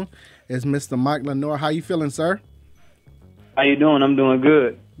phone is Mr. Mike Lenore. How you feeling, sir? How you doing? I'm doing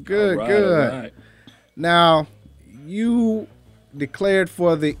good. Good, all good. right. Now, you declared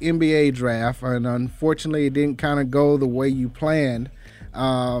for the NBA draft, and unfortunately it didn't kind of go the way you planned.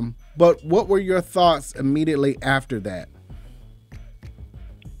 But what were your thoughts immediately after that?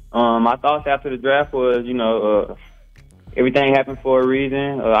 My thoughts after the draft was, everything happened for a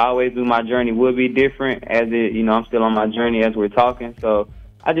reason. I always knew my journey would be different as it, I'm still on my journey as we're talking. So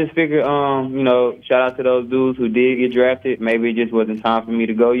I just figured, shout out to those dudes who did get drafted. Maybe it just wasn't time for me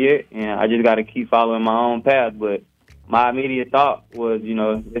to go yet, and I just got to keep following my own path. But my immediate thought was,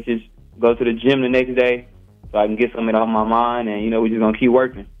 let's just go to the gym the next day, so I can get some of it off my mind, and we're just gonna keep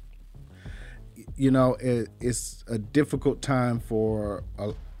working. It's a difficult time for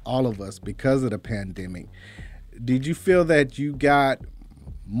all of us because of the pandemic. Did you feel that you got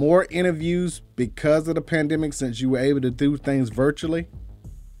more interviews because of the pandemic since you were able to do things virtually?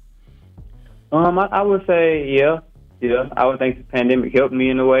 I would say, yeah. I would think the pandemic helped me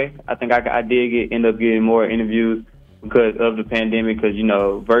in a way. I think I did end up getting more interviews because of the pandemic. Because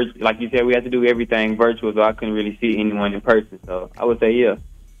like you said, we had to do everything virtual, so I couldn't really see anyone in person. So I would say, yeah.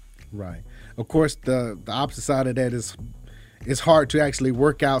 Right. Of course, the opposite side of that is it's hard to actually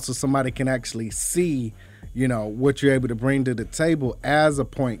work out so somebody can actually see, what you're able to bring to the table as a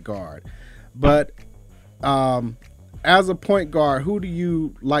point guard. But as a point guard, who do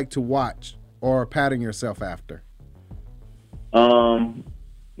you like to watch or pattern yourself after?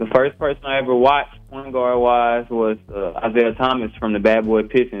 The first person I ever watched point guard wise was Isaiah Thomas from the Bad Boy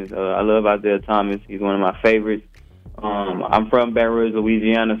Pistons. I love Isaiah Thomas. He's one of my favorites. I'm from Baton Rouge,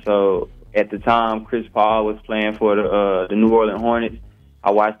 Louisiana, so at the time Chris Paul was playing for the New Orleans Hornets.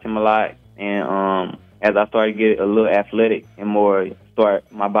 I watched him a lot, and as I started to get a little athletic and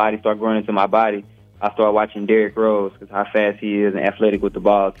my body started growing into my body, I started watching Derrick Rose because how fast he is and athletic with the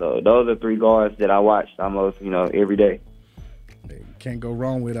ball. So those are 3 guards that I watched almost, every day. Can't go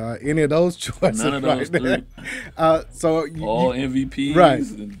wrong with any of those choices. None of those three. So all MVPs, right?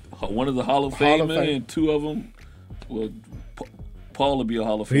 And one is a Hall of Famer, and 2 of them. Well, Paul will be a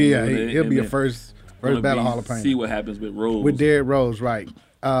Hall of Famer. Yeah, he'll be a first ballot Hall of Famer. See what happens with Rose. With Derrick Rose, right?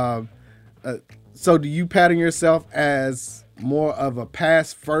 So do you pattern yourself as more of a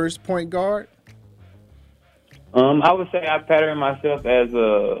pass first point guard? I would say I pattern myself as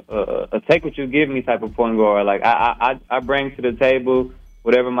a take what you give me type of point guard. Like I bring to the table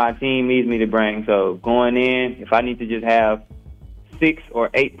whatever my team needs me to bring. So going in, if I need to just have 6 or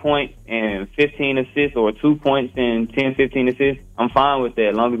 8 points and 15 assists, or 2 points and 10, 15 assists, I'm fine with that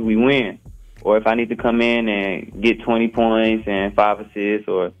as long as we win. Or if I need to come in and get 20 points and 5 assists,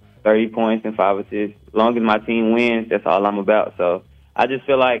 or 30 points and 5 assists, as long as my team wins, that's all I'm about. So I just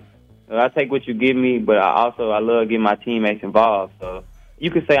feel like I take what you give me, but I love getting my teammates involved. So you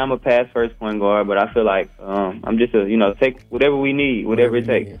could say I'm a pass first point guard, but I feel like I'm just take whatever we need, whatever it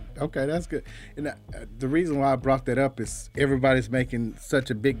takes. Okay, that's good. And the reason why I brought that up is everybody's making such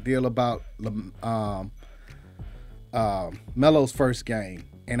a big deal about Melo's first game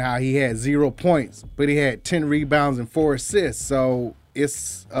and how he had 0 points, but he had 10 rebounds and 4 assists. So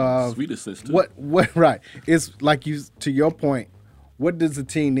it's sweet assist too. What right? It's like to your point. What does the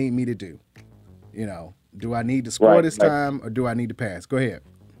team need me to do? Do I need to score this time, or do I need to pass? Go ahead.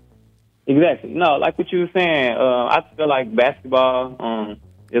 Exactly. No, like what you were saying, I feel like basketball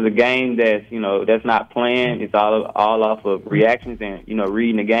is a game that's not planned. It's all off of reactions and,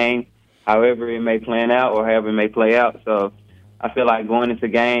 reading the game, however it may plan out or however it may play out. So I feel like going into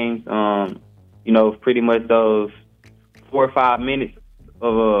games, pretty much those 4 or 5 minutes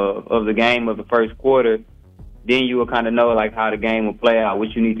of the game of the first quarter, then you will kind of know like how the game will play out, what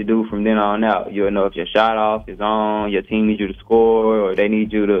you need to do from then on out. You'll know if your shot off is on, your team needs you to score, or they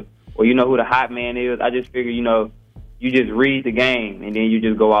need you to, or you know who the hot man is. I just figure, you just read the game and then you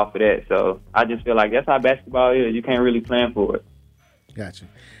just go off of that. So I just feel like that's how basketball is. You can't really plan for it. Gotcha.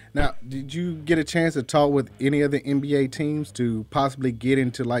 Now, did you get a chance to talk with any of the NBA teams to possibly get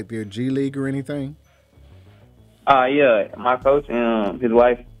into like their G League or anything? Yeah, my coach and his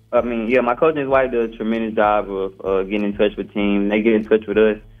wife. My coach and his wife do a tremendous job of getting in touch with teams. They get in touch with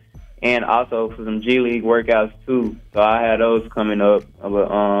us, and also for some G League workouts too. So I had those coming up.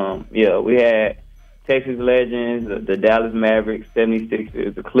 But we had Texas Legends, the Dallas Mavericks,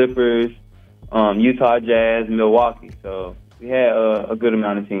 76ers, the Clippers, Utah Jazz, Milwaukee. So we had a good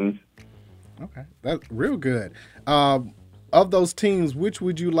amount of teams. Okay, that's real good. Of those teams, which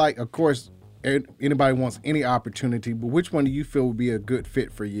would you like? Of course, anybody wants any opportunity, but which one do you feel would be a good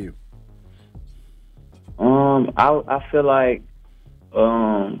fit for you? I feel like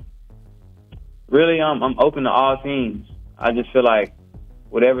really I'm open to all teams. I just feel like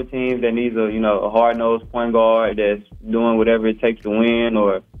whatever team that needs a hard-nosed point guard that's doing whatever it takes to win,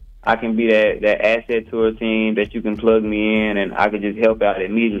 or I can be that asset to a team that you can plug me in and I can just help out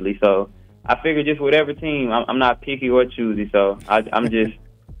immediately. So I figure just whatever team. I'm not picky or choosy, so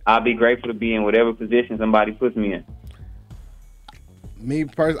I'll be grateful to be in whatever position somebody puts me in. Me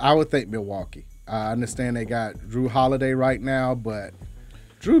personally, I would think Milwaukee. I understand they got Drew Holiday right now, but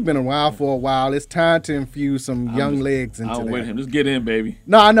Drew's been around for a while. It's time to infuse some young legs into that. I'm with him. Just get in, baby.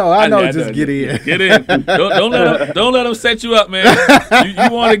 No, I know. Just get in. Get in. Don't let him set you up, man.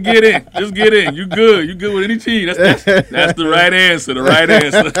 You want to get in. Just get in. You good. You good with any team. That's the right answer. The right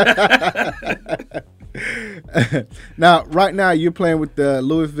answer. Now, right now, you're playing with the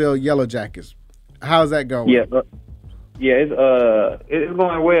Louisville Yellow Jackets. How's that going? Yeah, it's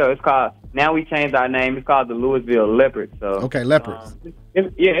going well. It's called, now we changed our name. It's called the Louisville Leopards. So Okay, Leopards.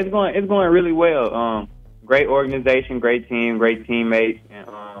 it's going really well. Great organization, great team, great teammates, and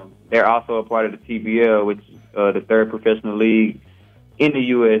they're also a part of the TBL, which is the third professional league in the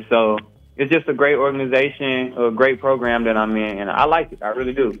U.S. So it's just a great organization, a great program that I'm in, and I like it. I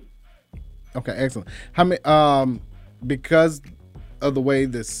really do. Okay, excellent. How many? Because of the way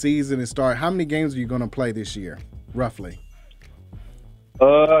the season is started, how many games are you going to play this year, roughly?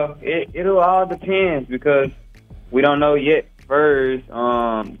 It'll all depend because we don't know yet. First,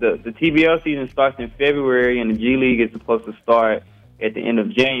 the TBL season starts in February, and the G League is supposed to start at the end of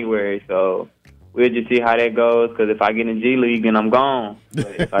January. So we'll just see how that goes. Because if I get in G League, then I'm gone.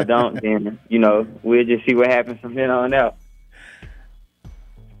 But if I don't, then we'll just see what happens from then on out.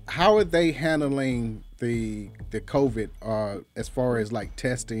 How are they handling the COVID as far as like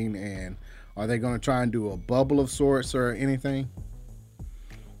testing, and are they going to try and do a bubble of sorts or anything?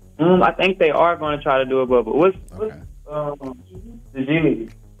 I think they are going to try to do a bubble. What's the G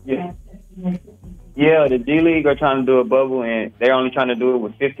League? Yeah, the G League are trying to do a bubble, and they're only trying to do it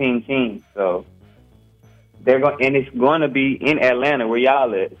with 15 teams. So and it's going to be in Atlanta where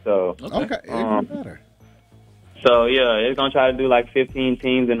y'all at. So okay, even better. So, yeah, it's going to try to do like 15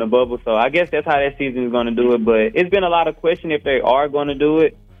 teams in the bubble. So I guess that's how that season is going to do it. But it's been a lot of question if they are going to do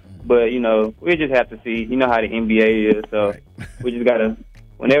it. But, we just have to see. You know how the NBA is. So we just got to,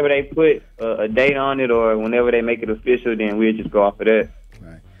 whenever they put a date on it or whenever they make it official, then we'll just go off of that.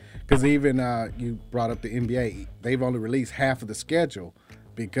 Right. Because even you brought up the NBA. They've only released half of the schedule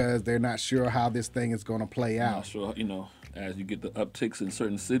because they're not sure how this thing is going to play out. Not sure, as you get the upticks in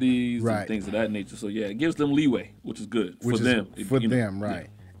certain cities right. and things of that nature. So, yeah, it gives them leeway, which is good for them. For them, right.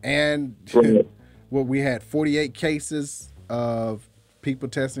 Yeah. And we had 48 cases of people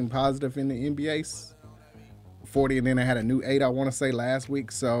testing positive in the NBA's 40, and then they had a new 8, I want to say, last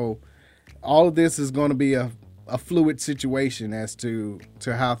week. So all of this is going to be a fluid situation as to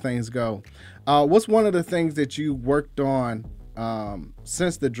how things go. What's one of the things that you worked on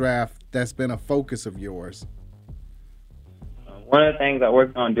since the draft that's been a focus of yours? One of the things I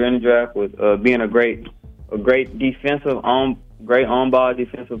worked on during the draft was being a great defensive, great on-ball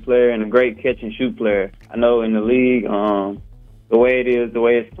defensive player and a great catch-and-shoot player. I know in the league, the way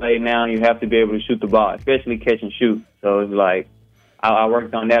it's played now, you have to be able to shoot the ball, especially catch and shoot. So it's like I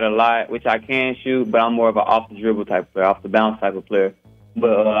worked on that a lot, which I can shoot, but I'm more of an off-the-dribble type player, off-the-bounce type of player.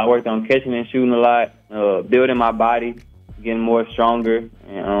 But I worked on catching and shooting a lot, building my body, getting more stronger,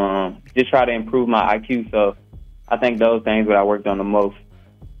 and just try to improve my IQ. So I think those things that I worked on the most.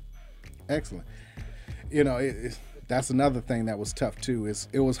 Excellent. That's another thing that was tough too.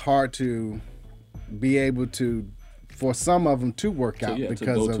 It was hard to be able to, for some of them, to work out because to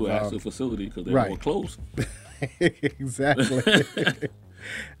go of to an actual facility because they were closed. Exactly.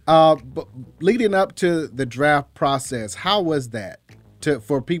 But leading up to the draft process, how was that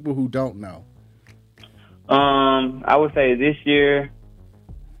for people who don't know? I would say this year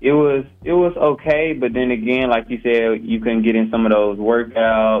it was okay, but then again, like you said, you couldn't get in some of those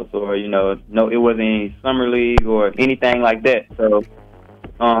workouts, or it wasn't any summer league or anything like that. So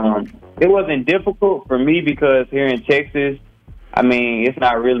it wasn't difficult for me because here in Texas, I mean, it's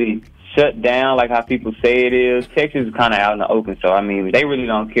not really shut down like how people say it is. Texas is kind of out in the open, so I mean, they really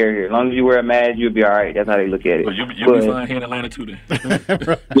don't care here. As long as you wear a mask, you'll be all right. That's how they look at it. But you'll be fine here in Atlanta too, then.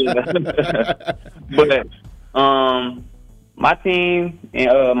 But my team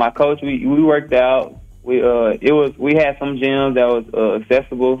and my coach, we worked out. We had some gyms that was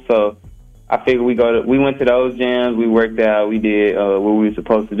accessible, so I figured we went to those gyms, we worked out, we did what we were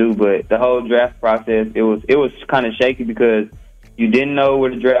supposed to do. But the whole draft process, it was kind of shaky because you didn't know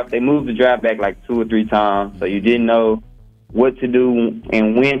where the draft. They moved the draft back like 2 or 3 times, so you didn't know what to do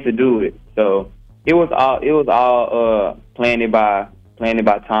and when to do it. So it was all planned by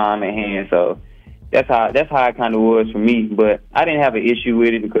time and hand. So that's how it kind of was for me. But I didn't have an issue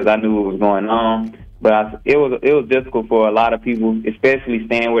with it because I knew what was going on. But it was difficult for a lot of people, especially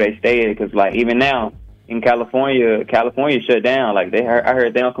staying where they stayed. Because like even now in California shut down. Like I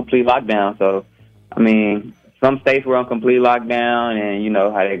heard they're on complete lockdown. So I mean, some states were on complete lockdown, and you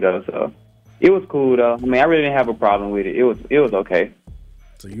know how that goes. So it was cool though. I mean, I really didn't have a problem with it. It was okay.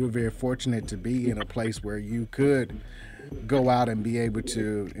 So you were very fortunate to be in a place where you could go out and be able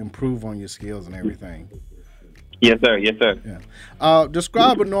to improve on your skills and everything. Yes, sir. Yes, sir. Yeah.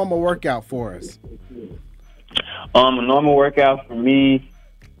 Describe a normal workout for us. A normal workout for me,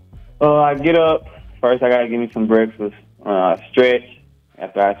 I get up. First, I got to give me some breakfast. Stretch.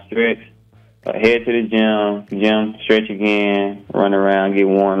 After I stretch, head to the gym, stretch again, run around, get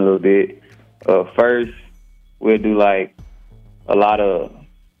warm a little bit. First, we'll do like a lot of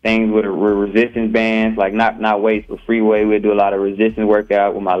things with resistance bands, like not weights, but free weight. We'll do a lot of resistance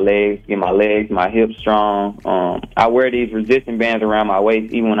workout with my legs, get my hips strong. I wear these resistance bands around my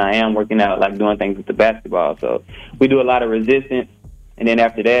waist even when I am working out, like doing things with the basketball. So we do a lot of resistance, and then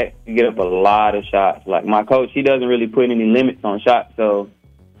after that, we get up a lot of shots. Like my coach, he doesn't really put any limits on shots, so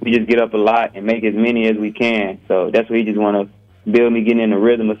we just get up a lot and make as many as we can. So that's what he just want to build me getting in the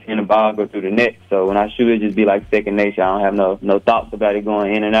rhythm of seeing the ball go through the net. So when I shoot, it just be like second nature. I don't have no thoughts about it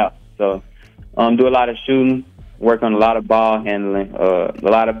going in and out. So do a lot of shooting, work on a lot of ball handling, a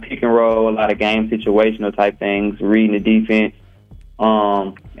lot of pick and roll, a lot of game situational type things, reading the defense.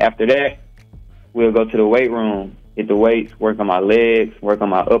 After that, we'll go to the weight room, hit the weights, work on my legs, work on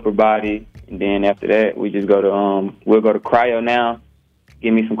my upper body, and then after that, we just go to we'll go to cryo now,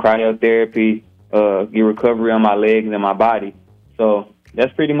 give me some cryotherapy, get recovery on my legs and my body. So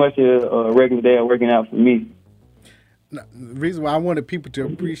that's pretty much a regular day of working out for me. The reason why I wanted people to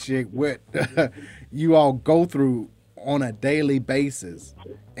appreciate what you all go through on a daily basis,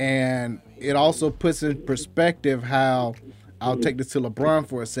 and it also puts in perspective how, I'll take this to LeBron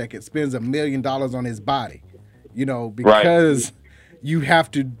for a second, spends $1 million on his body, because you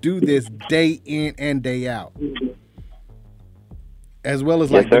have to do this day in and day out, as well as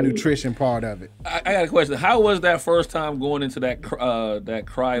like the nutrition part of it. I got a question. How was that first time going into that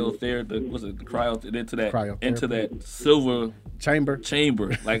cryotherapy? Was it the into that silver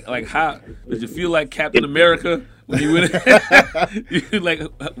chamber? Like how did you feel like Captain America when you went? Like,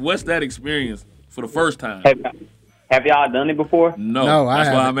 what's that experience for the first time? Have y'all done it before? No, that's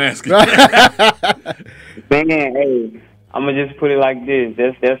why I'm asking. Man, hey, I'm gonna just put it like this.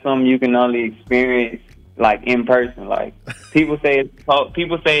 That's something you can only experience like in person. Like people say it's cold.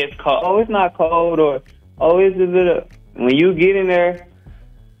 People say it's cold. Oh, it's not cold, or oh, it's a little. When you get in there,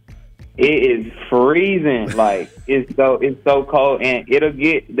 it is freezing. Like it's so cold, and it'll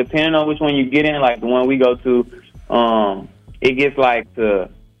get, depending on which one you get in. Like the one we go to, it gets like to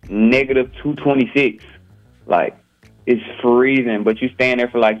negative 226. Like it's freezing, but you stand there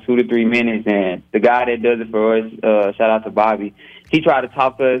for like 2 to 3 minutes, and the guy that does it for us, shout out to Bobby, he tried to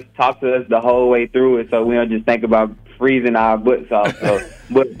talk to us the whole way through it, so we don't just think about freezing our butts off. So,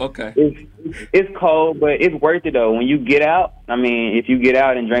 but okay, it's cold, but it's worth it though. When you get out, I mean, if you get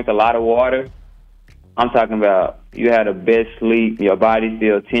out and drink a lot of water, I'm talking about you had the best sleep, your body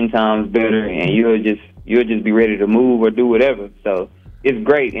feels 10 times better, and you'll just be ready to move or do whatever. So it's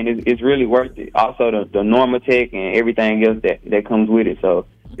great, and it's really worth it. Also, the Normatec and everything else that comes with it. So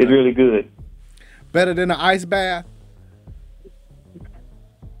it's really good. Better than an ice bath?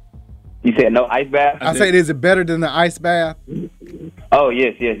 You said no ice bath? I said, is it better than the ice bath? Oh,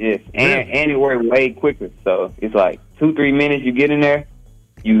 yes. And it works way quicker. So it's like 2-3 minutes you get in there,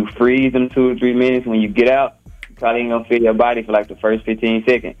 you freeze them 2 or 3 minutes. When you get out, you probably ain't going to feel your body for like the first 15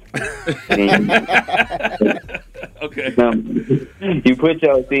 seconds. Okay. You put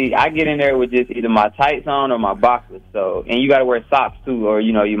I get in there with just either my tights on or my boxers. So, and you got to wear socks too, or,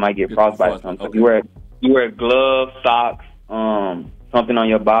 you might get frostbite or something. Okay. So you wear gloves, socks, something on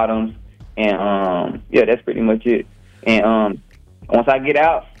your bottoms. And, that's pretty much it. And once I get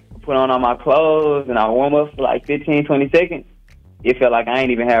out, I put on all my clothes, and I warm up for like 15, 20 seconds. It felt like I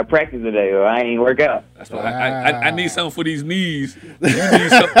ain't even had practice today, or I ain't work out. That's why I need something for these knees.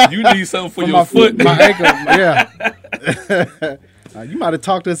 You need something for your foot. My ankle, yeah. You might have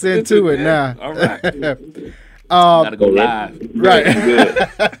talked us into it now. All right. Gotta go live.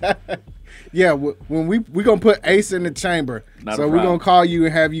 Right. Yeah, when we gonna put Ace in the chamber, so we're gonna call you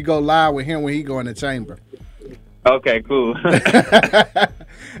and have you go live with him when he go in the chamber. Okay, cool.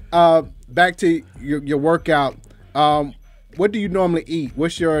 Back to your workout. What do you normally eat?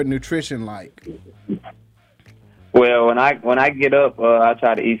 What's your nutrition like? Well, when I get up, I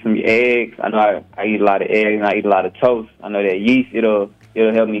try to eat some eggs. I know I eat a lot of eggs, and I eat a lot of toast. I know that yeast it'll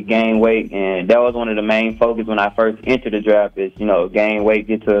help me gain weight, and that was one of the main focus when I first entered the draft is, gain weight,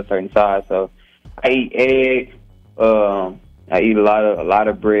 get to a certain size. So I eat eggs. I eat a lot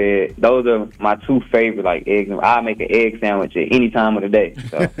of bread. Those are my 2 favorite, like eggs. I make an egg sandwich at any time of the day.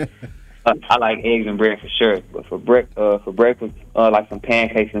 So I like eggs and bread for sure. But for breakfast, like some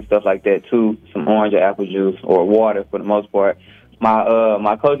pancakes and stuff like that too. Some orange or apple juice or water for the most part.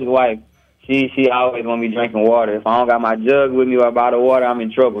 My coach's wife, she always want me drinking water. If I don't got my jug with me or a bottle of water, I'm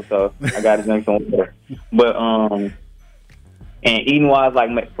in trouble. So I got to drink some water. But and eating wise,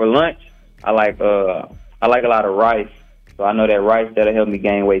 like for lunch, I like a lot of rice. So I know that rice that'll help me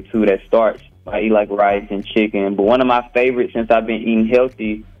gain weight too. That starch. I eat like rice and chicken. But one of my favorites since I've been eating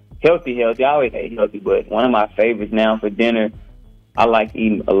healthy healthy. I always ate healthy, but one of my favorites now for dinner, I like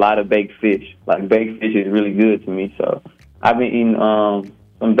eating a lot of baked fish. Like, baked fish is really good to me. So I've been eating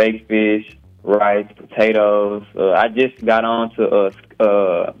some baked fish, rice, potatoes. I just got on to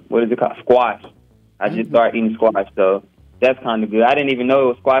what is it called? Squash. I just started eating squash, so that's kind of good. I didn't even know it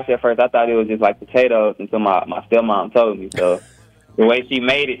was squash at first. I thought it was just like potatoes until my stepmom told me. So the way she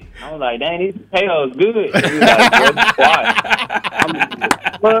made it, I was like, dang, these potatoes good. She was like, what's squash? I'm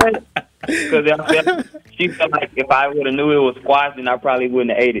like, what? Because she felt like if I would have knew it was squash, then I probably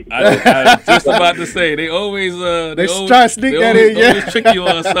wouldn't have ate it. I was just about to say, they always try to sneak that in, yeah. Always trick you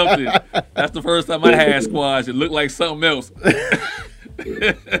on something. That's the first time I had squash. It looked like something else.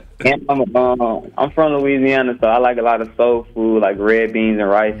 And I'm from Louisiana, so I like a lot of soul food, like red beans and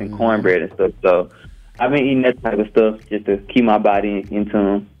rice and cornbread and stuff. So I've been eating that type of stuff just to keep my body in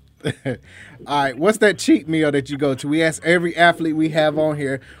tune. All right, what's that cheat meal that you go to? We ask every athlete we have on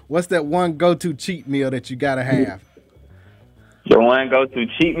here, what's that one go-to cheat meal that you got to have? The one go-to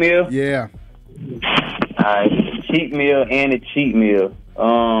cheat meal? Yeah. All right, cheat meal and a cheat meal.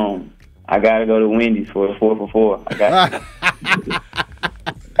 I got to go to Wendy's for the 4 for 4. I got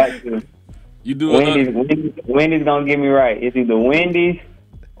to. You do Wendy's going to get me right. It's either Wendy's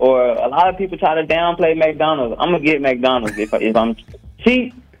or a lot of people try to downplay McDonald's. I'm going to get McDonald's. If I'm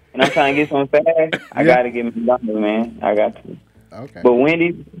cheap and I'm trying to get something fast, I got to get McDonald's, man. I got to. Okay. But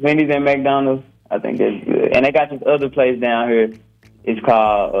Wendy's and McDonald's, I think that's good. And they got this other place down here. It's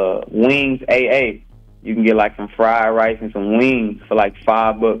called Wings AA. You can get like some fried rice and some wings for like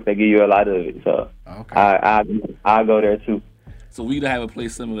 $5. They give you a lot of it. So okay. I'll go there too. So we have a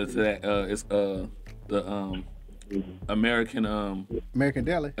place similar to that. It's the American Deli. American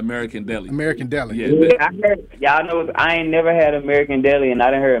Deli. American Deli. Yeah, y'all know I ain't never had American Deli, and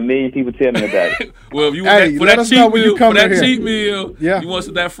I done heard a million people tell me about it. Well, if you want for that cheap meal, yeah. You want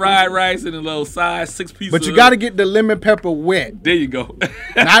some that fried rice and a little size 6 pieces. But you got to get the lemon pepper wet. There you go.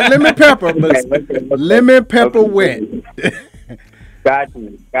 Not lemon pepper, but lemon pepper wet. Got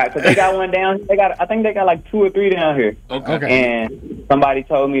you. Because they got one down. I think they got like 2 or 3 down here. Okay. And somebody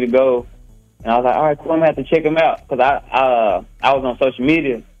told me to go. And I was like, all right, cool, I'm going to have to check them out. Because I was on social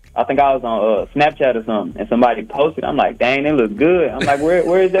media. I think I was on Snapchat or something. And somebody posted. I'm like, dang, they look good. I'm like,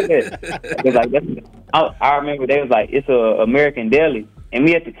 where is that at? They was like, I remember they was like, it's a American Deli. And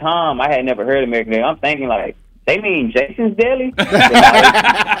me at the time, I had never heard of American Deli. I'm thinking like, they mean Jason's Deli?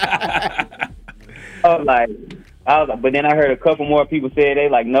 I was like, but then I heard a couple more people say they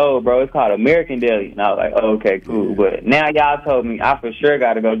like, no, bro, it's called American Deli. And I was like, oh, okay, cool. But now y'all told me I for sure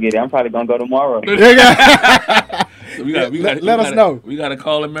got to go get it. I'm probably going to go tomorrow. So let us know. We got to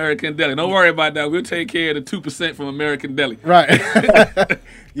call American Deli. Don't worry about that. We'll take care of the 2% from American Deli. Right.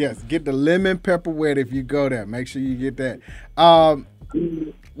 Yes, get the lemon pepper wet if you go there. Make sure you get that.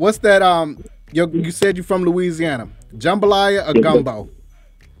 What's that? You said you're from Louisiana. Jambalaya or gumbo?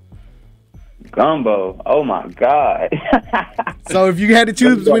 Gumbo. Oh, my God. So if you had to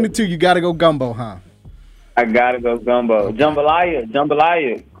choose between the two, you got to go gumbo, huh? I got to go gumbo. Okay.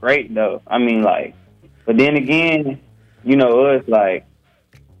 Jambalaya, great, though. I mean, like, but then again, you know, us, like,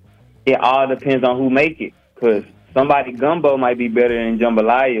 it all depends on who make it. Because somebody gumbo might be better than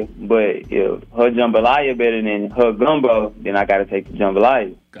jambalaya, but if her jambalaya better than her gumbo, then I got to take the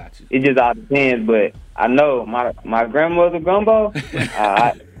jambalaya. Gotcha. It just all depends, but I know my grandmother gumbo,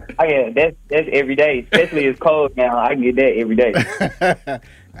 that's every day, especially it's cold now. I can get that every day.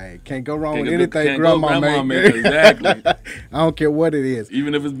 Hey, can't go wrong with anything grandma make. Exactly. I don't care what it is.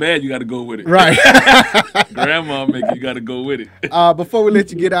 Even if it's bad, you got to go with it. Right. Grandma make it, you got to go with it. Before we let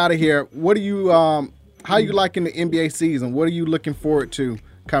you get out of here, what do you how you liking the NBA season? What are you looking forward to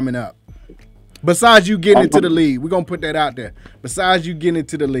coming up? Besides you getting into the league, we're gonna put that out there. Besides you getting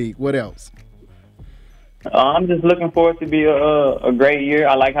into the league, what else? I'm just looking forward to be a great year.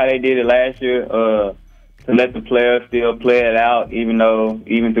 I like how they did it last year, to let the players still play it out, even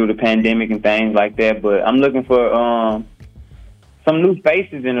through the pandemic and things like that. But I'm looking for some new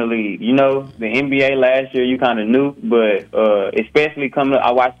faces in the league. You know, the NBA last year you kind of knew, but especially coming up,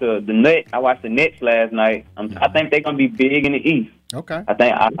 I watched the Nets last night. I think they're gonna be big in the East. Okay. I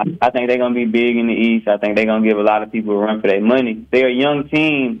think they're gonna be big in the East. I think they're gonna give a lot of people a run for their money. They're a young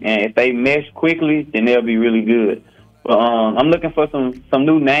team, and if they mesh quickly, then they'll be really good. But I'm looking for some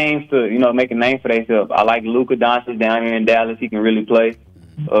new names to make a name for themselves. I like Luka Doncic down here in Dallas. He can really play.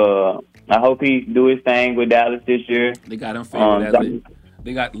 I hope he do his thing with Dallas this year. They got him favored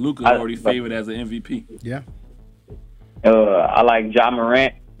they got Luka already favored as an MVP. Yeah. I like Ja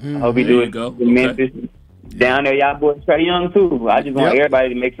Morant. I hope he do it with Memphis. Down there, y'all boys Trae Young too. I just want everybody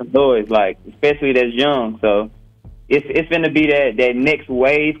to make some noise, like especially that's young. So it's going to be that next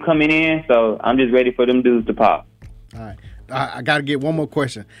wave coming in. So I'm just ready for them dudes to pop. All right. I got to get one more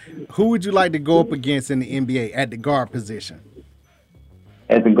question. Who would you like to go up against in the NBA at the guard position?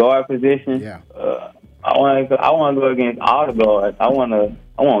 At the guard position? Yeah. I want to go against all the guards. I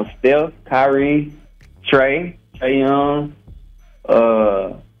want Steph, Kyrie, Trey Young,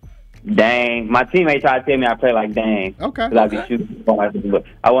 Dame. My teammates try to tell me I play like Dame. Okay. Because I can shoot bars, but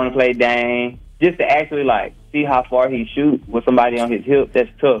I want to play Dame just to actually see how far he shoots with somebody on his hip. That's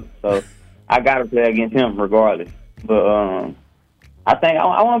tough. So I got to play against him regardless. But I think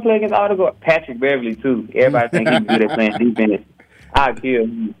I want to play against all the guards. Patrick Beverly too. Everybody think he's good at playing defense. I'll kill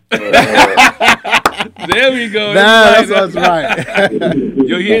him. There we go. That's right.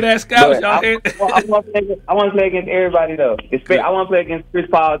 You hear that, scouts? Y'all hear? I want to play against everybody though. I want to play against Chris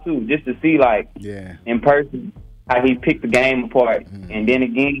Paul too, just to see in person how he picked the game apart. And then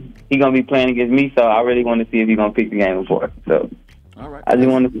again, he gonna be playing against me, so I really want to see if he gonna pick the game apart. So, all right. I just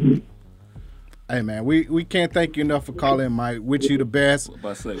want to. Hey, man, we can't thank you enough for calling, Mike. Wish you the best.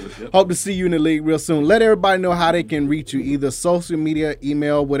 Hope to see you in the league real soon. Let everybody know how they can reach you, either social media,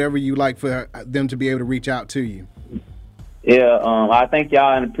 email, whatever you like for them to be able to reach out to you. Yeah, I thank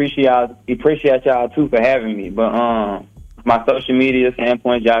y'all and appreciate y'all too for having me. But my social media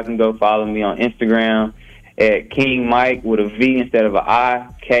standpoint, y'all can go follow me on Instagram at King Mike with a V instead of an I,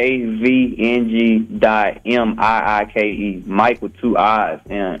 KVNG.MIIKE, Mike with 2 I's.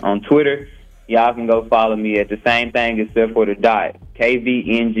 And on Twitter, y'all can go follow me at the same thing except for the dot,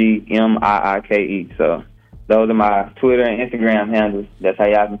 KVNGMIIKE. So those are my Twitter and Instagram handles. That's how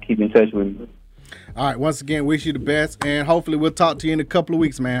y'all can keep in touch with me. All right. Once again, wish you the best, and hopefully we'll talk to you in a couple of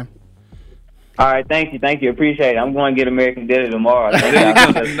weeks, man. All right. Thank you. Appreciate it. I'm going to get American Deli tomorrow. You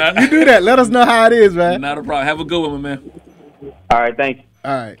do that. Let us know how it is, man. Not a problem. Have a good one, man. All right. Thank you.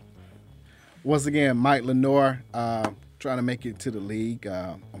 All right. Once again, Mike Lenoir, trying to make it to the league.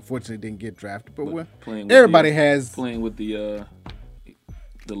 Unfortunately, didn't get drafted, but everybody has playing with the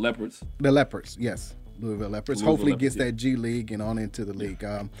Leopards. The Leopards, yes, Louisville Leopards. Hopefully, gets that G League and on into the league.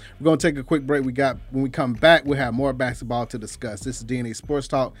 We're gonna take a quick break. When we come back, we'll have more basketball to discuss. This is DNA Sports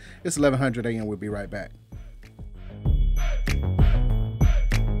Talk. It's 1100 AM. We'll be right back. You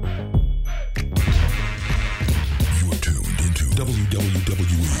are tuned into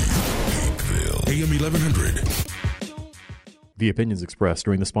WWE AM 1100. The opinions expressed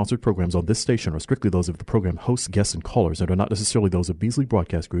during the sponsored programs on this station are strictly those of the program hosts, guests, and callers and are not necessarily those of Beasley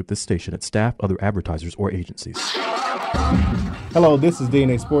Broadcast Group, this station, its staff, other advertisers, or agencies. Hello, this is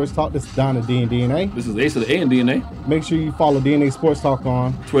DNA Sports Talk. This is Donna D and DNA. This is Ace of the A and DNA. Make sure you follow DNA Sports Talk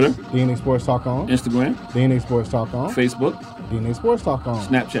on Twitter, DNA Sports Talk on Instagram, DNA Sports Talk on Facebook, DNA Sports Talk on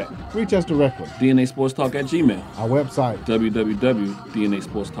Snapchat. Reach us directly. DNA Sports Talk at Gmail. Our website,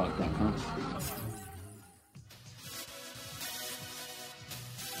 www.dnasportstalk.com.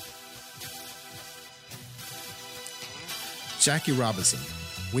 Jackie Robinson.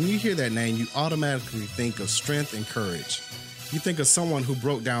 When you hear that name, you automatically think of strength and courage. You think of someone who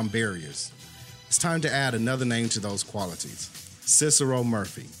broke down barriers. It's time to add another name to those qualities. Cicero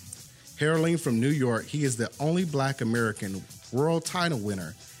Murphy. Hailing from New York, he is the only Black American world title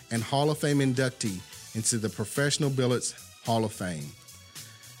winner and Hall of Fame inductee into the Professional Billiards Hall of Fame.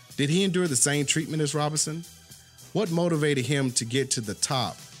 Did he endure the same treatment as Robinson? What motivated him to get to the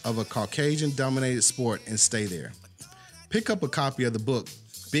top of a Caucasian-dominated sport and stay there? Pick up a copy of the book,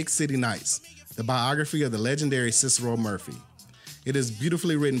 Big City Nights, the biography of the legendary Cicero Murphy. It is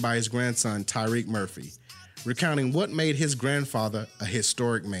beautifully written by his grandson, Tyreek Murphy, recounting what made his grandfather a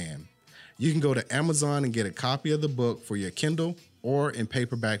historic man. You can go to Amazon and get a copy of the book for your Kindle or in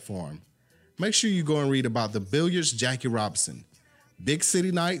paperback form. Make sure you go and read about the billiards Jackie Robinson. Big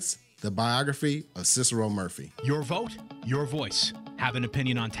City Nights, the biography of Cicero Murphy. Your vote, your voice. Have an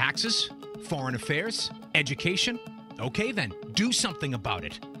opinion on taxes, foreign affairs, education? Okay then, do something about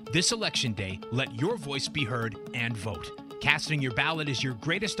it. This election day, let your voice be heard and vote. Casting your ballot is your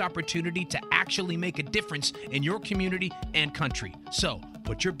greatest opportunity to actually make a difference in your community and country. So,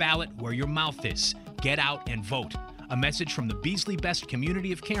 put your ballot where your mouth is. Get out and vote. A message from the Beasley Best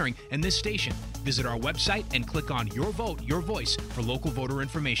Community of Caring and this station. Visit our website and click on Your Vote, Your Voice for local voter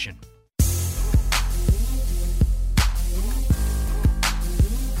information.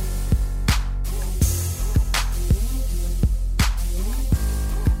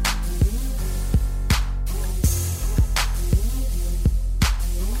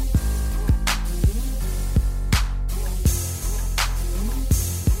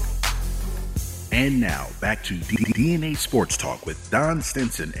 And now, back to DNA Sports Talk with Don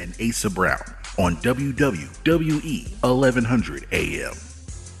Stinson and Asa Brown on WWE 1100 AM.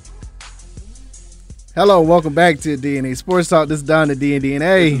 Hello, welcome back to DNA Sports Talk. This is Don the DNA.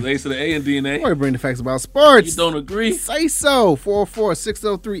 This is Ace of the A and DNA. We bring the facts about sports. You don't agree? Say so.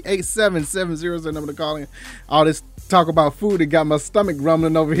 44603-8770 is the number to call in. All this talk about food, it got my stomach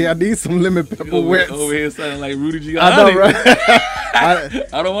rumbling over here. I need some lemon pepper wets. Over here sounding like Rudy Giuliani. I know, right?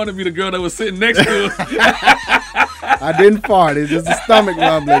 I don't want to be the girl that was sitting next to her. I didn't fart. It's just a stomach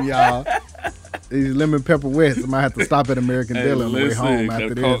rumbling, y'all. These lemon pepper wets. I might have to stop at American Deli on the way home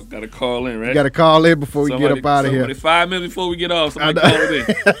after this. Got to call in, right? You got to call in before we get up out of here. 5 minutes before we get off, somebody call it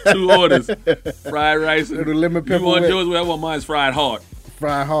in. 2 orders. Fried rice. And the lemon pepper you want wet. yours? I want mine's fried hard.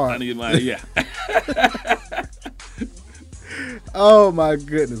 Fried hard. I need mine, yeah. Oh, my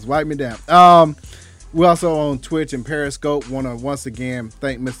goodness. Wipe me down. We're also on Twitch and Periscope. Want to once again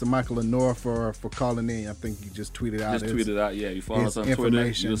thank Mr. Michael Lenore for calling in. I think he just tweeted out. Yeah. You follow us on Twitter,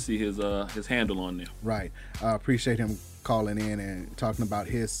 you'll see his handle on there. Right. Appreciate him calling in and talking about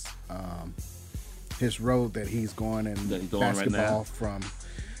his road that he's going in basketball right from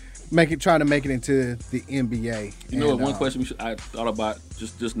trying to make it into the NBA. You know what? One question I thought about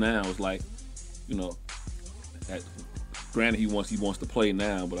just now was like, you know, granted he wants to play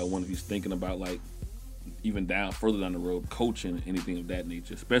now, but I wonder if he's thinking about like, even further down the road, coaching, anything of that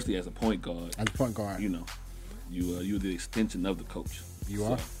nature, especially as a point guard. As a point guard. You know, you're the extension of the coach. You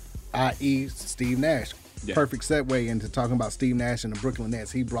are. I.e. Steve Nash. Yeah. Perfect segue into talking about Steve Nash and the Brooklyn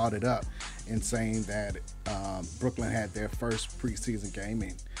Nets. He brought it up in saying that Brooklyn had their first preseason game,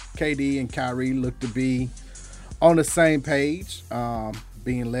 and KD and Kyrie looked to be on the same page,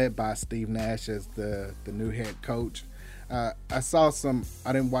 being led by Steve Nash as the new head coach. I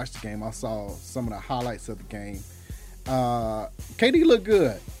didn't watch the game. I saw some of the highlights of the game. KD looked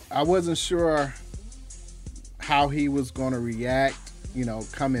good. I wasn't sure how he was going to react, you know,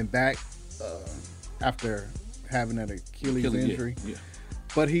 coming back after having an Achilles injury. Yeah.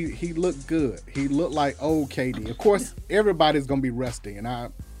 But he looked good. He looked like old KD. Of course, everybody's going to be rusty, and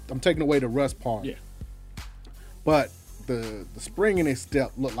I'm taking away the rust part. Yeah. But the spring in his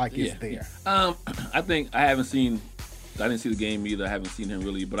step looked like it's there. I think I didn't see the game either. I haven't seen him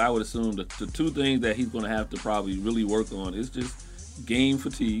really, but I would assume the 2 things that he's going to have to probably really work on is just game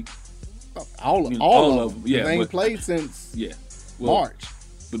fatigue. All of them. Yeah, they ain't played since March.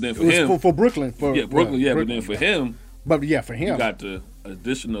 But then for him, for Brooklyn, Brooklyn. But then for him, you got the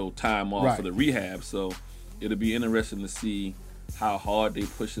additional time off for the rehab. So it'll be interesting to see how hard they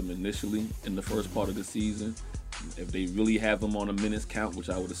push him initially in the first part of the season. If they really have him on a minutes count, which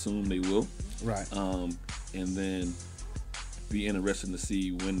I would assume they will. Right. And then be interesting to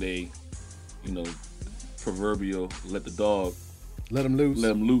see when they, you know, proverbial let him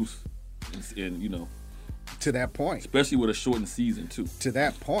loose, and you know, to that point, especially with a shortened season too. To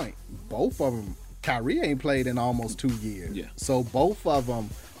that point, both of them, Kyrie ain't played in almost 2 years. Yeah. So both of them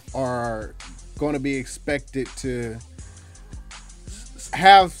are going to be expected to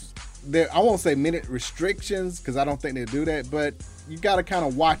have I won't say minute restrictions because I don't think they'll do that, but you got to kind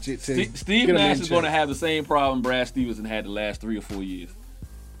of watch it. Steve Nash is going to have the same problem Brad Stevenson had the last 3 or 4 years.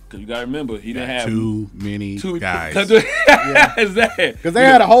 Because you got to remember, he didn't have too many guys. Exactly. Because they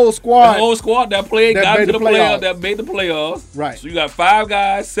had a whole squad. That played, got to the playoffs, that made the playoffs. Right. So you got 5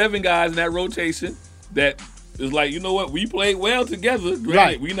 guys, 7 guys in that rotation that is like, you know what, we played well together. Granted,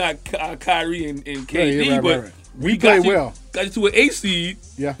 right. We not Kyrie and KD, but we got you to an 8 seed.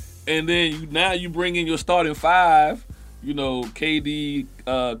 Yeah. And then now you bring in your starting 5, you know, KD, Kyrie.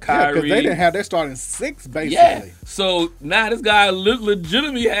 Yeah, because they didn't have their starting 6, basically. Yeah. So now this guy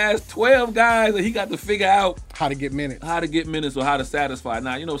legitimately has 12 guys that he got to figure out how to get minutes or how to satisfy.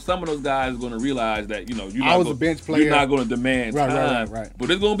 Now, you know, some of those guys are going to realize that, you know, a bench player. You're not going to demand time. Right. But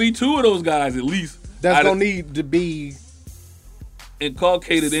there's going to be 2 of those guys at least. That's going to need to be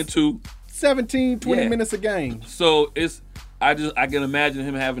inculcated into 17, 20 minutes a game. So I can imagine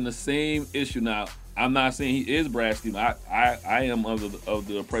him having the same issue. Now, I'm not saying he is Brad Stevenson. I am of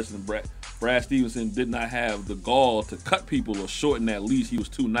the impression that Brad Stevenson did not have the gall to cut people or shorten that leash. He was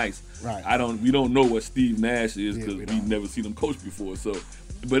too nice. Right. We don't know what Steve Nash is because we've never seen him coach before. So,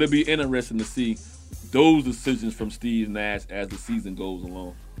 but it'll be interesting to see those decisions from Steve Nash as the season goes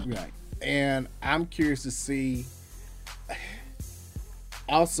along. Right. And I'm curious to see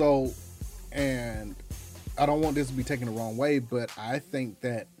also, and I don't want this to be taken the wrong way, but I think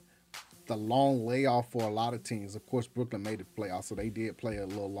that the long layoff for a lot of teams, of course, Brooklyn made the playoffs, so they did play a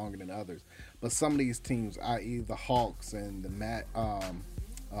little longer than others. But some of these teams, i.e. the Hawks and the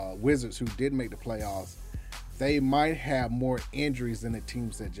Wizards, who did make the playoffs, they might have more injuries than the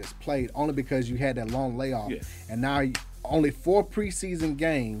teams that just played, only because you had that long layoff. Yeah. And now only 4 preseason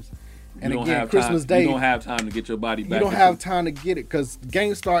games, And don't again, have Christmas time, Day, you don't have time to get your body back. You don't have time to get it because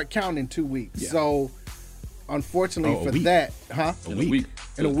games start counting in 2 weeks. Yeah. So, unfortunately a for week. that, In a week.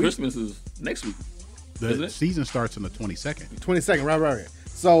 In a week. Christmas is next week. The season starts on the 22nd. 22nd, right.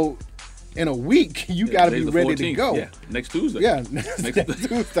 So, in a week, you got to be today's the ready to 14th. go. Yeah, next Tuesday. Yeah, Next next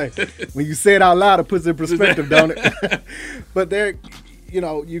Tuesday. When you say it out loud, it puts it in perspective, don't it? But there,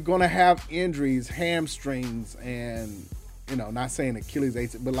 you're going to have injuries, hamstrings, and, not saying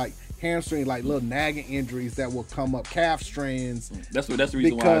Achilles, but like hamstring, like little nagging injuries that will come up, calf strains. That's the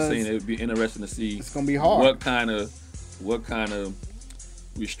reason why I was saying it would be interesting to see. It's going to be hard. What kind of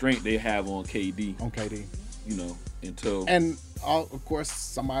restraint they have on KD. Until and of course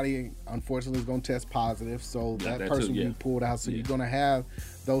somebody unfortunately is going to test positive, so that person will be pulled out. So you're going to have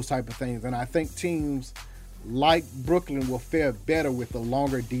those type of things, and I think teams like Brooklyn will fare better with a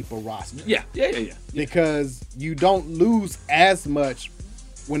longer, deeper roster. Yeah. Because you don't lose as much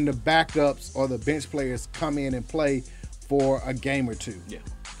when the backups or the bench players come in and play for a game or two. Yeah.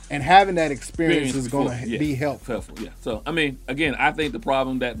 And having that experience is going to be helpful. Yeah. So, I mean, again, I think the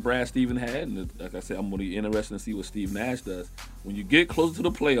problem that Brad Stevens had, and like I said, I'm going to be interested to see what Steve Nash does. When you get closer to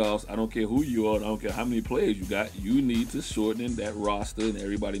the playoffs, I don't care who you are, I don't care how many players you got, you need to shorten that roster, and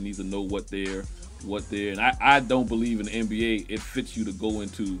everybody needs to know what they're. And I don't believe in the NBA. It fits you to go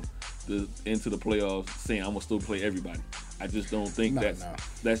into the playoffs saying I'm gonna still play everybody. I just don't think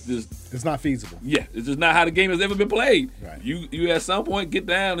that's just. It's not feasible. Yeah, it's just not how the game has ever been played. Right. You at some point get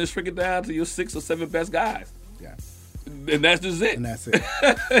down and shrink it down to your 6 or 7 best guys. Yeah. And that's just it. And that's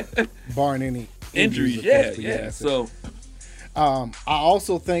it. Barring any injuries. Yeah. So. I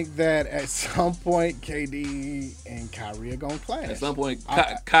also think that at some point KD and Kyrie are gonna clash. At some point,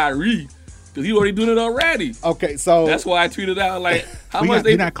 Kyrie. Because he already doing it already. Okay, so that's why I tweeted out like how much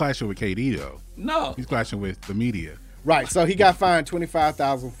He's not clashing with KD though. No, he's clashing with the media. Right. So he got fined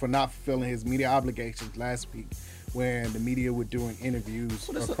 $25,000 for not fulfilling his media obligations last week when the media were doing interviews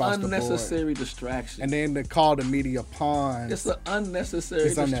across the board. It's an unnecessary distraction. And then they called the media pawns. It's an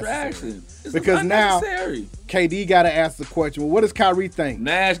unnecessary distraction. It's because now KD got to ask the question. Well, what does Kyrie think?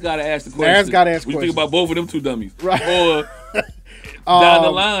 Nash got to ask the question. Nash got to ask the question. We think about both of them two dummies, right? Or down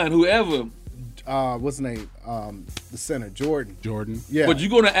the line, whoever. What's his name? The center, Jordan. Yeah. But you're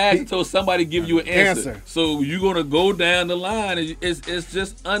gonna ask until somebody give you an answer. So you're gonna go down the line. It's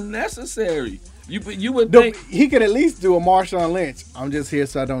just unnecessary. You would think he could at least do a Marshawn Lynch. I'm just here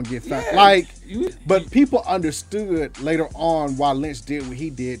so I don't get found. But people understood later on why Lynch did what he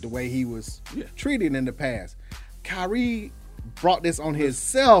did, the way he was treated in the past. Kyrie brought this on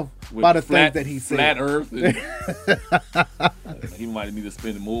himself by the things that he said. Flat Earth. He might need to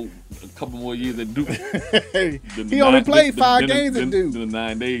spend a couple more years at Duke. He only played 5 games at Duke. The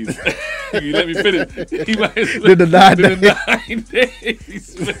 9 days. You let me finish. He might did the 9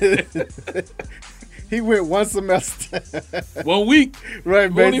 days. He went one semester. 1 week.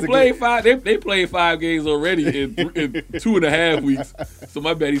 Right, basically. Only played 5. They played 5 games already in 2.5 weeks. So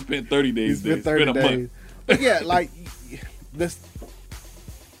my bad he spent 30 days. He spent 30 days. But yeah, like this.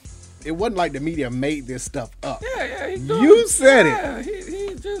 It wasn't like the media made this stuff up. Yeah, you said it.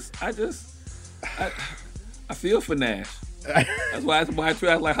 I feel for Nash. That's why I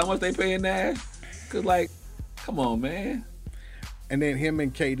tried. Like, how much they paying Nash? Cause like, come on, man. And then him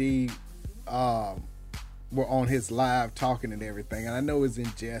and KD were on his live talking and everything. And I know it's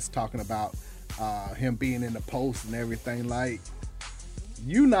in jest talking about him being in the post and everything. Like,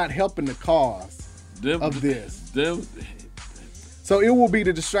 you not helping the cause of this. So it will be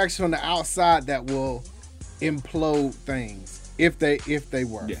the distraction on the outside that will implode things if they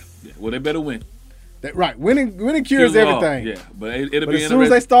were. Yeah. Well, they better win. Right. Winning cures everything. Yeah, but it'll be as soon as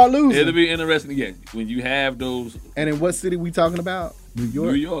they start losing, it'll be interesting. Yeah, when you have those. And in what city we talking about? New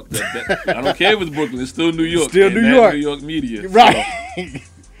York. New York. I don't care if it's Brooklyn. It's still New York. Still New York. New York media. Right. So.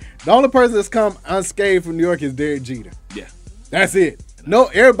 The only person that's come unscathed from New York is Derek Jeter. Yeah. That's it. No,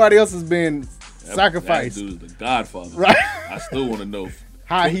 everybody else has been sacrificed. That dude is the Godfather. Right. I still want to know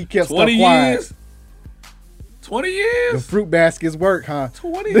how he kept 20 stuff quiet. years. 20 years. The fruit baskets work, huh?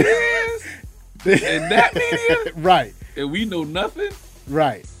 20 years. And that media. Right. And we know nothing.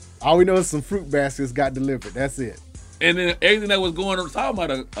 Right. All we know is some fruit baskets got delivered. That's it. And then everything that was going on, talking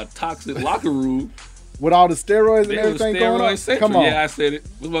about a toxic locker room. With all the steroids and everything going on? Central. Come on. Yeah, I said it.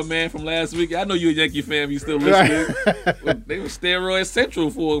 With my man from last week. I know you're a Yankee fan. You still listening. They were steroid central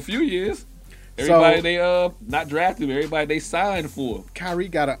for a few years. Everybody they not drafted, but everybody they signed for. Kyrie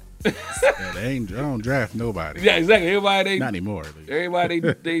got a. They don't draft nobody. Yeah, exactly. Everybody not anymore. Everybody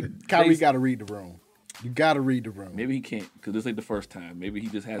they Kyrie got to read the room. You got to read the room. Maybe he can't because this ain't the first time. Maybe he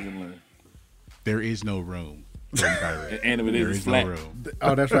just hasn't learned. There is no room. from Kyrie. And if it There is is flat, no room.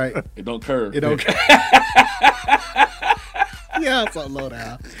 Oh, that's right. It don't curve. It don't. Yeah, so low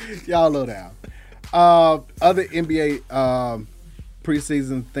down. Y'all low down. Other NBA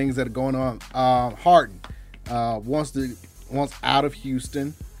preseason things that are going on. Harden wants out of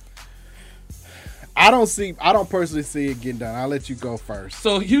Houston. I don't personally see it getting done. I'll let you go first.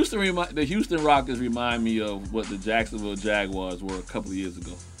 So the Houston Rockets remind me of what the Jacksonville Jaguars were a couple of years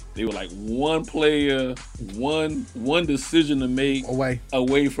ago. They were like one player, one decision to make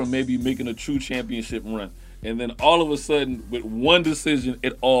away from maybe making a true championship run. And then all of a sudden, with one decision,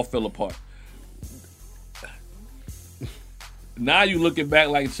 it all fell apart. Now you looking back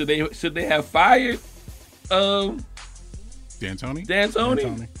like should they have fired D'Antoni?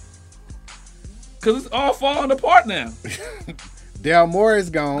 D'Antoni? Because it's all falling apart now. Daryl Morey is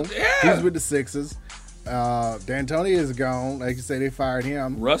gone. Yeah. He's with the Sixers. D'Antoni is gone. Like you say, they fired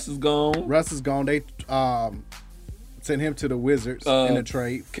him. Russ is gone. They sent him to the Wizards in a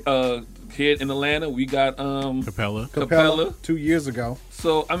trade. Here in Atlanta, we got Capella 2 years ago.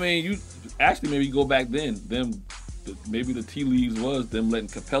 So I mean, you maybe go back then. Maybe the tea leaves was them letting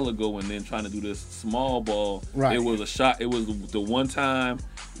Capella go and then trying to do this small ball. Right. It was a shot. It was the one time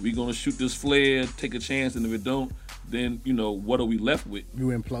we gonna shoot this flare, take a chance, and if it don't, then what are we left with? You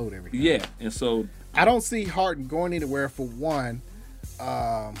implode everything. Yeah, and so I don't see Harden going anywhere. For one,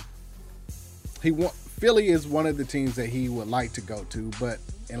 Philly is one of the teams that he would like to go to, but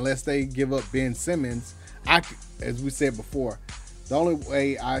unless they give up Ben Simmons, as we said before, the only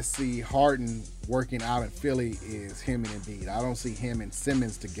way I see Harden working out in Philly is him and Embiid. I don't see him and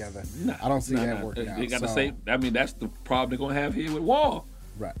Simmons together. I don't see that working out. They gotta say. I mean, that's the problem they're gonna have here with Wall.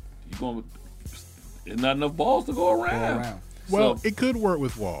 Right. There's not enough balls to go around. Well, it could work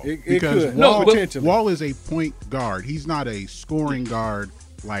with Wall. It could. Wall is a point guard. He's not a scoring guard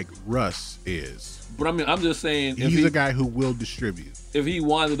like Russ is. But I mean, I'm just saying, he's a guy who will distribute. If he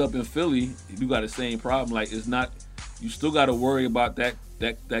winded up in Philly, you got the same problem. Like, it's not. You still got to worry about that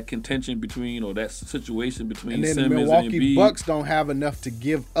contention between, or that situation between and then Simmons the Milwaukee and Embiid. Bucks don't have enough to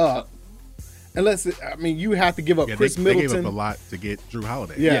give up. Unless, you have to give up Chris Middleton. They gave up a lot to get Drew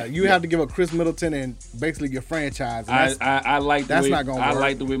Holiday. Yeah, you have to give up Chris Middleton and basically your franchise. I like the way, not going to work. I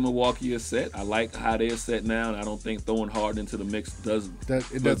like the way Milwaukee is set. I like how they're set now, and I don't think throwing Harden into the mix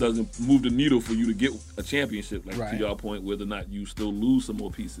doesn't move the needle for you to get a championship. Like, to your point, whether or not you still lose some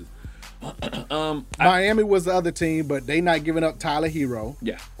more pieces. Miami was the other team, but they not giving up Tyler Hero.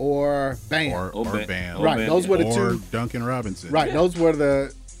 Yeah. Or Bam. Or Bam. Right, those were the two. Or Duncan Robinson. Right, those were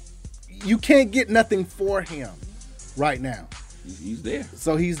the. You can't get nothing for him right now. He's there.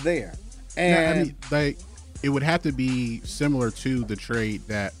 So he's there. And it would have to be similar to the trade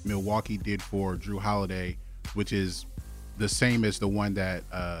that Milwaukee did for Drew Holiday, which is the same as the one that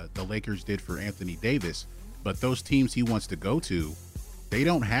the Lakers did for Anthony Davis. But those teams he wants to go to, they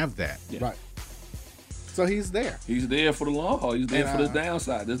don't have that. Yeah. Right. So he's there. He's there for the long haul. He's there for this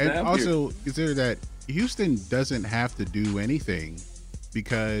downside. And also consider that Houston doesn't have to do anything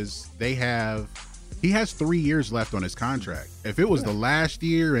because he has 3 years left on his contract. If it was the last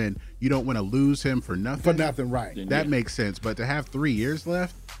year and you don't want to lose him for nothing. Right. That makes sense. But to have 3 years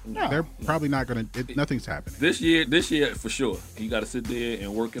left, they're probably not going to. Nothing's happening. This year for sure. You got to sit there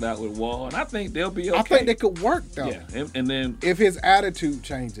and work it out with Wall, and I think they'll be okay. I think they could work though. Yeah, and then if his attitude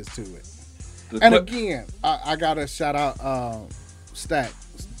changes to it. And again, I got to shout out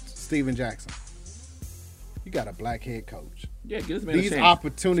Steven Jackson. You got a black head coach. Yeah, give this man These a chance.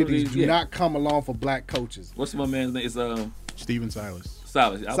 opportunities do not come along for black coaches. What's my man's name? It's Steven Silas.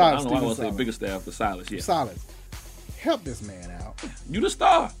 Silas. I don't know why I want to say bigger staff for Silas. Yeah. Silas. Help this man out. You the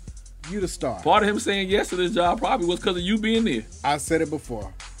star. You the star. Part of him saying yes to this job probably was because of you being there. I said it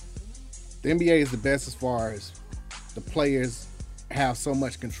before. The NBA is the best as far as the players have so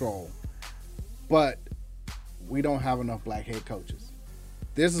much control. But we don't have enough black head coaches.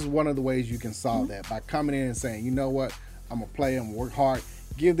 This is one of the ways you can solve that, by coming in and saying, you know what, I'm going to play, I'm going to work hard.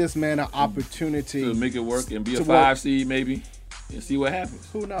 Give this man an opportunity to make it work and be a 5 seed maybe and see what happens.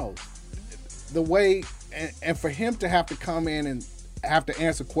 Who knows? The way, and for him to have to come in and have to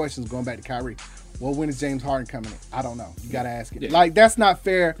answer questions going back to Kyrie. Well, when is James Harden coming in? I don't know. You got to ask it. Yeah. Like, that's not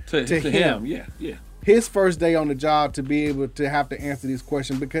fair to him. Yeah. His first day on the job to be able to have to answer these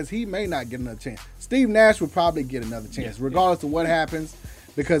questions, because he may not get another chance. Steve Nash would probably get another chance, regardless of what happens,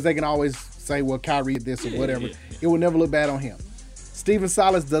 because they can always say, well, Kyrie did this or whatever. It will never look bad on him. Steven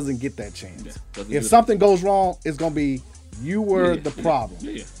Silas doesn't get that chance. If something goes wrong, it's going to be you were the problem.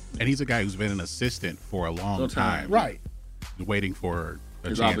 And he's a guy who's been an assistant for a long time. Right. Waiting for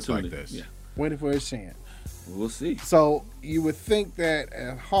a chance like this. Waiting for his chance. We'll see. So you would think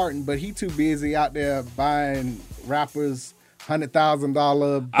that Harden, but he too busy out there buying rappers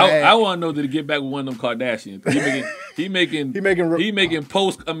 $100,000 bag. I want to know, did he get back with one of them Kardashians? He making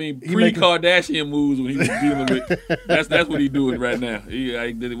pre-Kardashian moves when he was dealing with. That's what he doing right now.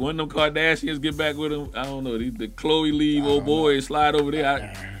 Did one of them Kardashians get back with him? I don't know. The Chloe leave old boy and slide over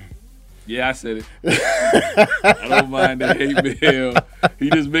there. I said it. I don't mind that hate mail.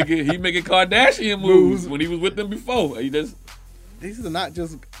 He making Kardashian moves when he was with them before. These are not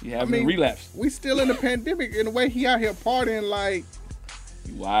just. Having a relapse. We still in the pandemic. In a way, he out here partying like.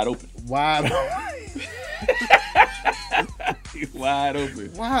 He wide open. Wide open. He's wide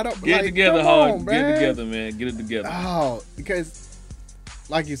open. Wide open. Get it together, Hard. Get it together, man. Get it together. Oh, because,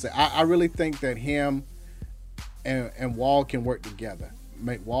 like you said, I really think that him and Wall can work together.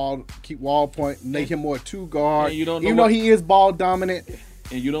 Keep Wall point, make him more two guard. Even though he is ball dominant.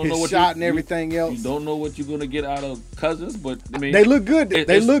 And you don't know what shot and everything else. You don't know what you're gonna get out of Cousins, but I mean they look good.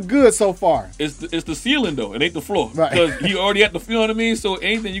 They look good so far. It's the ceiling though, it ain't the floor. Right. Because he already at the field. You know what I mean? So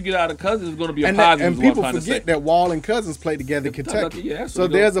anything you get out of Cousins is gonna be a positive. And people forget that Wall and Cousins played together in Kentucky. So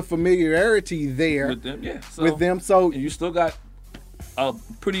there's a familiarity there with them. Yeah. So and you still got a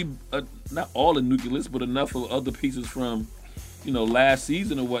pretty not all the nucleus, but enough of other pieces from last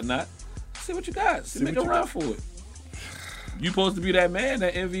season or whatnot. See what you got. Make a run for it. You supposed to be that man,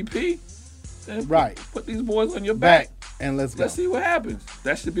 that MVP. Right. Put these boys on your back. And let's go. Let's see what happens.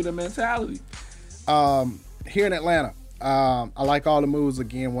 That should be the mentality. Here in Atlanta, I like all the moves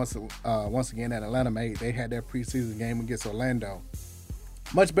again. Once again that Atlanta made. They had their preseason game against Orlando.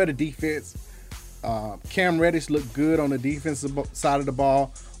 Much better defense. Cam Reddish looked good on the defensive side of the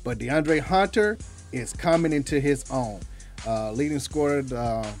ball, but DeAndre Hunter is coming into his own. Leading scorer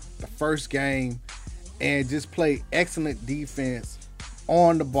the first game. And just play excellent defense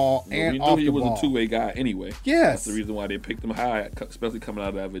on the ball and off the ball. He was a two-way guy anyway. Yes. That's the reason why they picked him high, especially coming out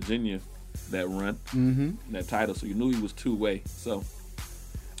of that Virginia, that run, that title. So you knew he was two-way. So,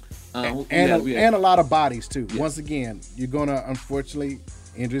 and a lot of bodies too. Yes. Once again, you're gonna, unfortunately,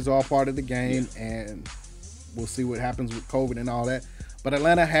 injuries are all part of the game, and we'll see what happens with COVID and all that. But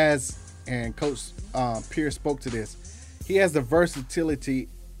Atlanta has, and Coach Pierce spoke to this, he has the versatility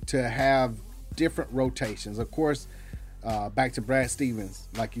to have different rotations. Of course, back to Brad Stevens,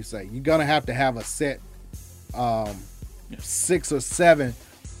 like you say, you're gonna have to have a set 6 or 7,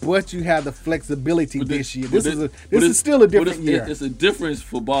 but you have the flexibility this year. This is still a different year. It's a difference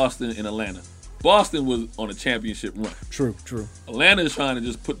for Boston and Atlanta. Boston was on a championship run. True. Atlanta is trying to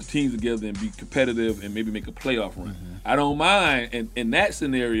just put the teams together and be competitive and maybe make a playoff run. I don't mind. And in that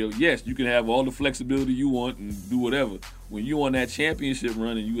scenario, yes, you can have all the flexibility you want and do whatever. When you're on that championship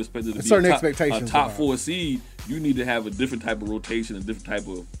run and you expect it to be a top 4 seed, you need to have a different type of rotation, a different type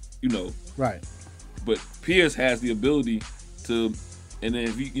of, Right. But Pierce has the ability to, and then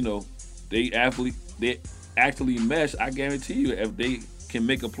if they actually mesh, I guarantee you, if they can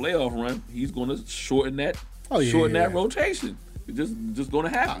make a playoff run, he's going to shorten that rotation. It's just going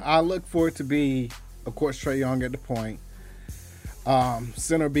to happen. I look for it to be, of course, Trae Young at the point,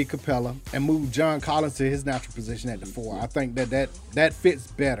 center be Capella, and move John Collins to his natural position at the 4. I think that fits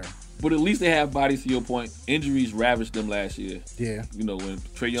better. But at least they have bodies. To your point, injuries ravaged them last year. Yeah, when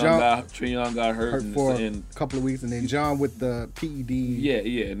Trae Young got hurt for a couple of weeks, and then John with the PED.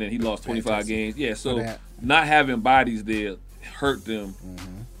 Yeah, and then he lost 25 games. Yeah, so not having bodies there hurt them.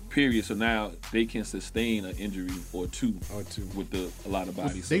 Period. So now they can sustain an injury or two with a lot of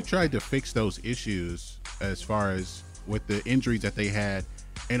bodies. They tried to fix those issues as far as with the injuries that they had,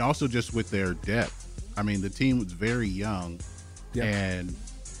 and also just with their depth. I mean, the team was very young, and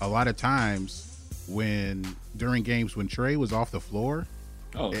a lot of times during games when Trae was off the floor,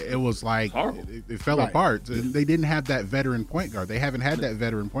 it was like it fell apart. They didn't have that veteran point guard. They haven't had that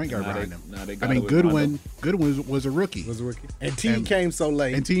veteran point guard behind them. I mean, Goodwin was a rookie. And T came so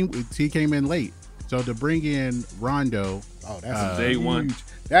late. And T came in late. So to bring in Rondo, that's day one.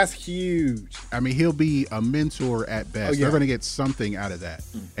 That's huge. I mean, he'll be a mentor at best. They're going to get something out of that.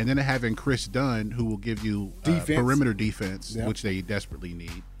 And then having Chris Dunn, who will give you perimeter defense, which they desperately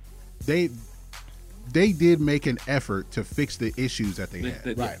need. They did make an effort to fix the issues that they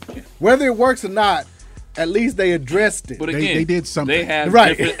had. Right. Whether it works or not, at least they addressed it. But again, they did something. They have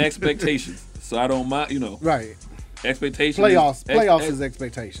different expectations. So I don't mind, Right. Expectations. Playoffs is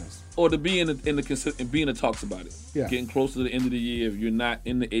expectations. Or to be in the talks about it. Yeah. Getting close to the end of the year, if you're not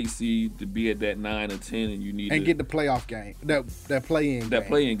in the AC, to be at that 9 or 10, and you need get the playoff game, that play-in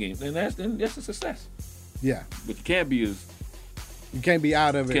game, then that's a success. Yeah. But you can't be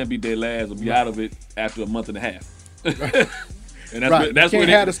out of it. You can't be dead last or be out of it after a month and a half. And that's Right. where, that's You where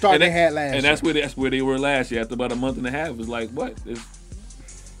can't have the start they had last and that's where they were last year. After about a month and a half, it was like, what?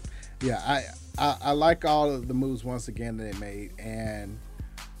 Yeah, I like all of the moves once again that they made, and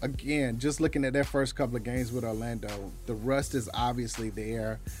again, just looking at their first couple of games with Orlando, the rust is obviously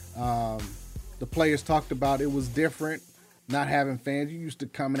there. The players talked about it was different, not having fans. You used to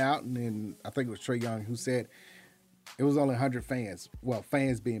coming out, and then I think it was Trae Young who said it was only 100 fans. Well,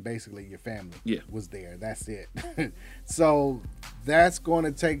 fans being basically your family was there. That's it. So that's going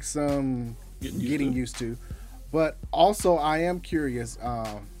to take some getting used to. But also, I am curious.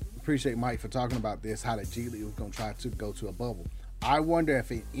 Appreciate Mike for talking about this, how the G League was going to try to go to a bubble. I wonder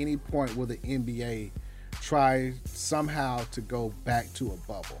if at any point will the NBA try somehow to go back to a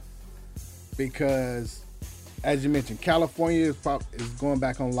bubble. Because, as you mentioned, California is going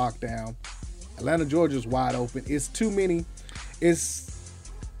back on lockdown. Atlanta, Georgia is wide open. It's too many. It's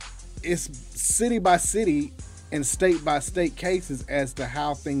city by city and state by state cases as to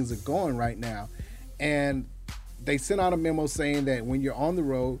how things are going right now. And they sent out a memo saying that when you're on the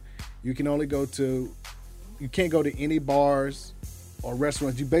road, you can't go to any bars or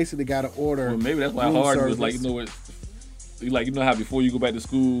restaurants. You basically got to order. Well, maybe that's why Harden was like, you know what? Like, you know how before you go back to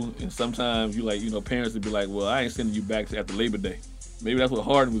school, and sometimes you like, you know, parents would be like, well, I ain't sending you back after Labor Day. Maybe that's what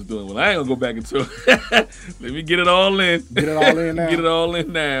Harden was doing. Well, I ain't gonna go back until let me get it all in. Get it all in now. Get it all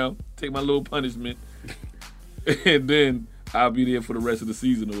in now. Take my little punishment, and then I'll be there for the rest of the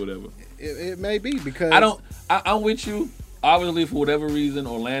season or whatever. It may be because I'm with you. Obviously, for whatever reason,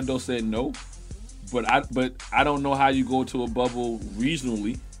 Orlando said no, but I don't know how you go to a bubble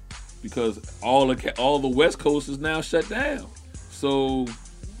regionally because all the West Coast is now shut down. So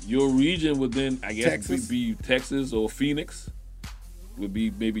your region would then, I guess, be Texas or Phoenix. Would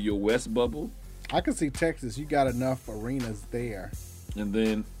be maybe your West bubble. I can see Texas. You got enough arenas there. And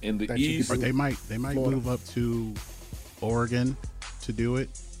then in the East, or they might Florida. move up to Oregon to do it,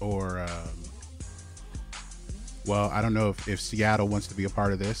 or well, I don't know if Seattle wants to be a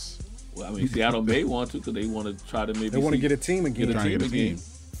part of this. Well, I mean, Seattle may want to because they want to try to maybe they want to get a team again. Get a team.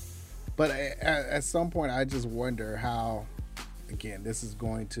 But at some point, I just wonder how, again, this is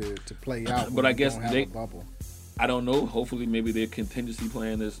going to play out. But I guess don't have a bubble. I don't know. Hopefully, maybe their contingency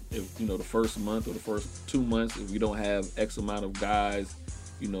plan is if, you know, the first month or the first 2 months, if we don't have X amount of guys,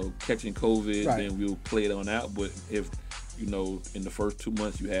 you know, catching COVID, then we'll play it on out. But if, you know, in the first 2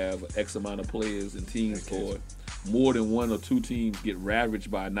 months you have X amount of players and teams, or more than one or two teams get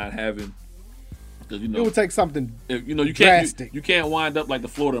ravaged by not having, because, you know, it would take something. You know, you drastic. you can't wind up like the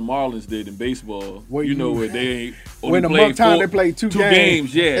Florida Marlins did in baseball. Where where they ain't when a month time they played two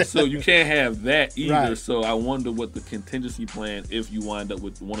games. Yeah, so you can't have that either. Right. So I wonder what the contingency plan if you wind up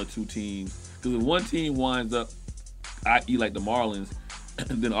with one or two teams. Because if one team winds up, i.e. like the Marlins,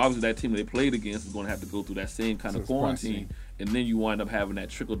 then obviously that team they played against is going to have to go through that same kind of quarantine, and then you wind up having that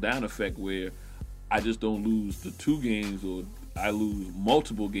trickle down effect where I just don't lose the 2 games or I lose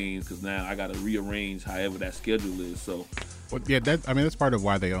multiple games because now I got to rearrange however that schedule is. So, well, yeah, that's part of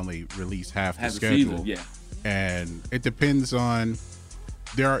why they only release half the schedule. Season, yeah, and it depends on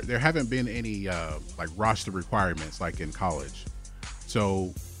there haven't been any like roster requirements like in college.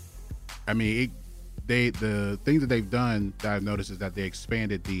 So, I mean, the thing that they've done that I've noticed is that they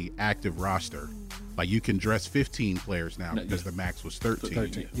expanded the active roster. Like you can dress 15 players now because the max was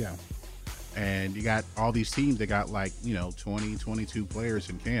 13. Yeah. And you got all these teams that got like, you know, 20, 22 players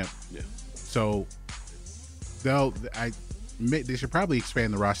in camp. Yeah. So they should probably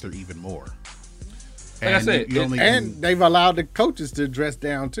expand the roster even more. Like I said, they've allowed the coaches to dress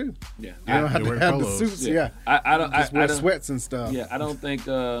down too. Yeah, you don't have to have the suits. Yeah, I don't. Just wear sweats and stuff. Yeah, I don't think.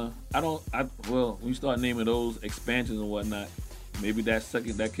 Well, when you start naming those expansions and whatnot, maybe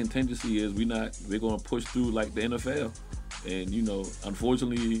that contingency is we're going to push through like the NFL. And, you know,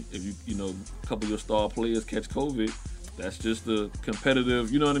 unfortunately, if you know, a couple of your star players catch COVID, that's just the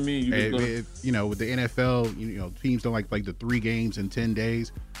competitive, you know what I mean? You know, with the NFL, you know, teams don't like the 3 games in 10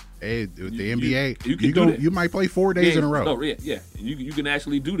 days. With the NBA, you might play 4 days in a row. No, yeah. You can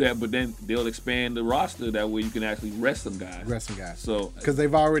actually do that, but then they'll expand the roster. That way you can actually rest some guys. So because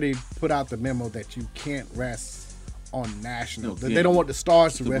they've already put out the memo that you can't rest on national. They don't want the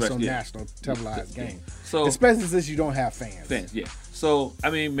stars to rest on national televised games. So especially since you don't have fans. Yeah. So I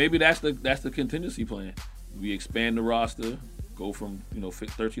mean, maybe that's the contingency plan. We expand the roster, go from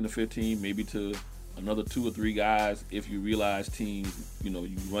 13 to 15, maybe to another 2 or 3 guys. If you realize teams,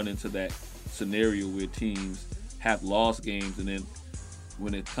 you run into that scenario where teams have lost games, and then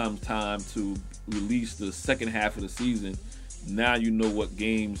when it comes time to release the second half of the season, now you know what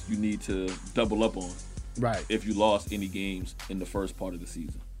games you need to double up on. Right. If you lost any games in the first part of the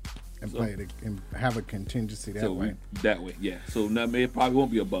season. and play it and have a contingency that way. Yeah. So now it probably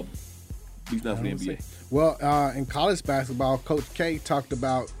won't be a bubble. At least not for the NBA. Well, in college basketball, Coach K talked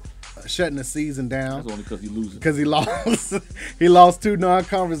about shutting the season down. That's only because he losing. Because he lost. He lost 2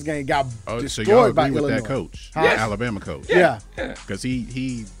 non-conference games. Got destroyed so y'all by agree with Illinois. that coach, Yes. Alabama coach? Yeah. Because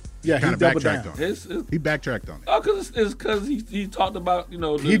he Yeah, kind he of doubled backtracked down. on it. He backtracked on it. Oh, because he talked about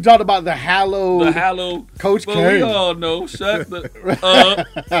He talked about the hallowed Coach But K. we all know. Shut the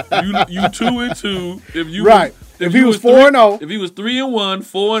you 2-2. If you Right. If he was 4-0. if he was 3-1,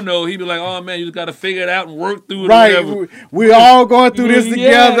 4-0, he'd be like, "Oh man, you just got to figure it out and work through it." Right. Or whatever. We all going through this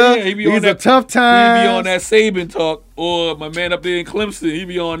together. Yeah. He be These on that are tough times. He'd be on that Saban talk, or my man up there in Clemson, he'd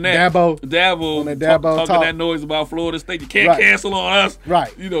be on that Dabo. on that Dabo talking talk. that noise about Florida State. You can't Right. cancel on us.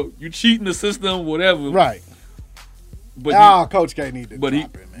 Right. You cheating the system, whatever. Right. But Coach K need to But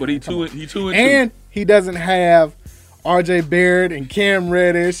drop he 2-2. And he doesn't have R.J. Barrett and Cam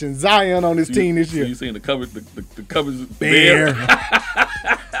Reddish and Zion on his team this year. So you saying the covers Bear.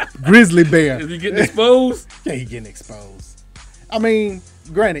 Grizzly Bear. Is he getting exposed? Yeah, he getting exposed. I mean,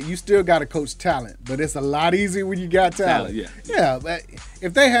 granted, you still got to coach talent, but it's a lot easier when you got talent. Yeah, but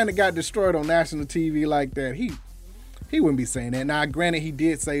if they hadn't got destroyed on national TV like that, he wouldn't be saying that. Now, granted, he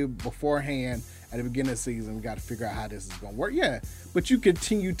did say beforehand at the beginning of the season, we got to figure out how this is going to work. Yeah, but you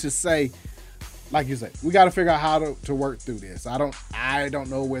continue to say, like you said, we got to figure out how to work through this. I don't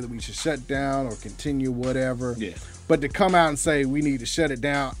know whether we should shut down or continue whatever. Yeah. But to come out and say we need to shut it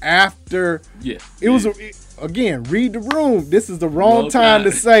down after, was again, read the room. This is the wrong time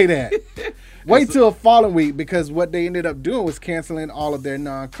to say that. Wait till the following week, because what they ended up doing was canceling all of their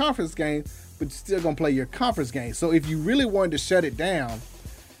non-conference games, but you're still gonna play your conference games. So if you really wanted to shut it down,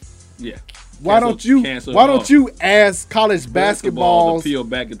 why don't you ask college basketball to peel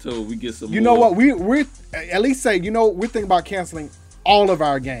back until we get some? You know what? We're at least say, we're thinking about canceling all of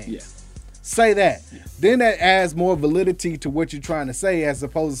our games. Yeah. Say that. Yeah. Then that adds more validity to what you're trying to say, as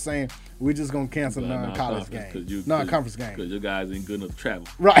opposed to saying we're just gonna cancel non-college games, non-conference games. Because your guys ain't good enough to travel.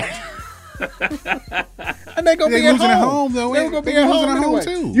 Right. And they're gonna be at home. Though. They're gonna be at home anyway.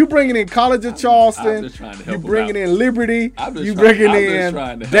 Too. You bringing in College of Charleston. You bringing in Liberty. You bringing in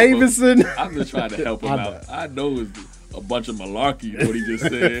Davidson. I'm just trying to help him out. I know it's a bunch of malarkey what he just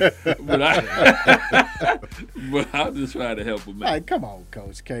said, but I'm just trying to help him out. Like, come on,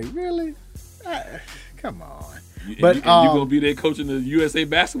 Coach K, really? Come on. But you're gonna be there coaching the USA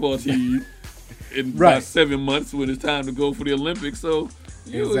basketball team in about 7 months when it's time to go for the Olympics. So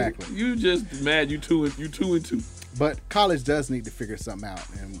you just mad you 2-2. But college does need to figure something out,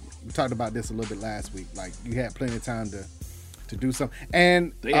 and we talked about this a little bit last week. Like, you had plenty of time to do something,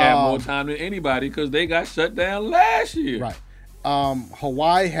 and they have more time than anybody because they got shut down last year. Right.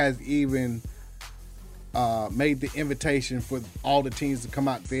 Hawaii has even made the invitation for all the teams to come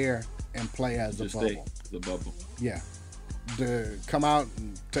out there and play as a bubble. The bubble. Yeah. To come out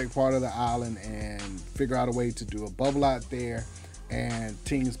and take part of the island and figure out a way to do a bubble out there and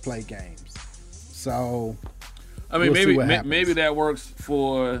teams play games. So, I mean, maybe that works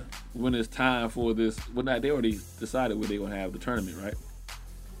for when it's time for this. Well, not, they already decided where they're going to have the tournament, right?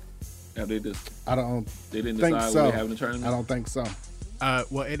 Have they just? They didn't think decide so. where they're having the tournament? I don't think so.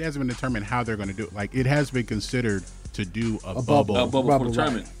 Well, it hasn't been determined how they're going to do it. Like, it has been considered to do a bubble for the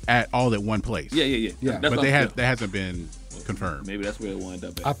tournament at all at one place. Yeah. But that hasn't been confirmed. Maybe that's where it will end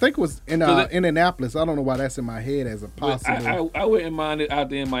up at. I think it was in Indianapolis. I don't know why that's in my head as a possible. I wouldn't mind it out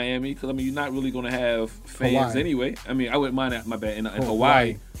there in Miami because, I mean, you're not really going to have fans anyway. I mean, I wouldn't mind it, my bad, in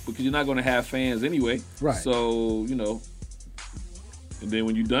Hawaii because you're not going to have fans anyway. Right. So, and then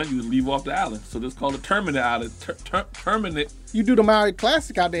when you're done, you leave off the island. So this is called a tournament island. Tournament. You do the Maui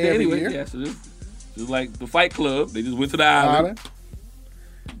Classic out there every year. Yeah, so this is like the Fight Club. They just went to the island.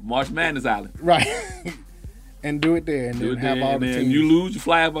 March Madness Island. Right. And do it there, and then have all the teams. You lose, you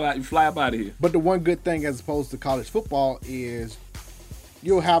fly up out of here. But the one good thing, as opposed to college football, is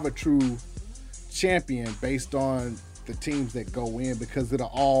you'll have a true champion based on the teams that go in, because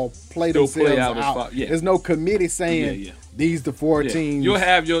it'll all play themselves out. There's no committee saying these the four teams. You'll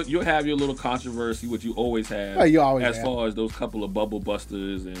have your little controversy, which you always have. Well, you always as have. far as those couple of bubble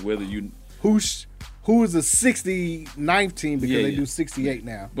busters and whether you who's the 69th team, because they do 68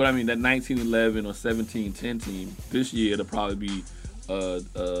 now. But I mean, that 1911 or 1710 team this year, it'll probably be a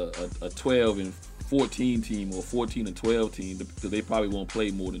 12 and 14 team or 14 and 12 team, because they probably won't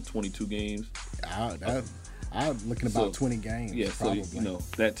play more than 22 games. I'm looking about 20 games. Yeah, probably. so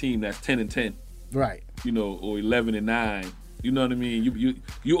that team that's 10 and 10, right? Or 11 and 9. You know what I mean?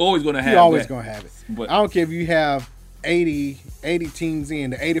 You always gonna have. You're always gonna have it. But I don't care if you have 80 teams in.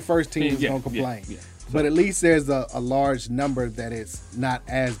 The 81st team is gonna complain. But at least there's a large number that it's not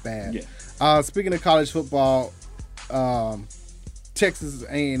as bad. Yeah. Speaking of college football, Texas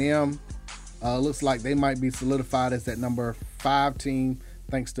A&M looks like they might be solidified as that number 5 team,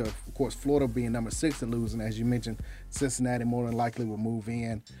 thanks to, of course, Florida being number 6 and losing. As you mentioned, Cincinnati more than likely will move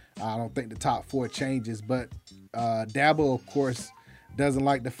in. I don't think the top 4 changes, but Dabo, of course, doesn't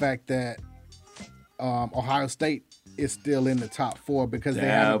like the fact that Ohio State is still in the top 4 because they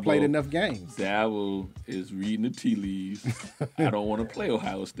haven't played enough games. Dabo is reading the tea leaves. I don't want to play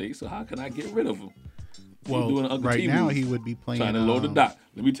Ohio State, so how can I get rid of him? Well, right now he would be playing. Trying to load the dock.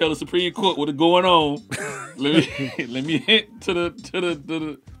 Let me tell the Supreme Court what is going on. let me hint to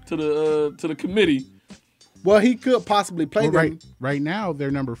the committee. Well, he could possibly play them. Right now,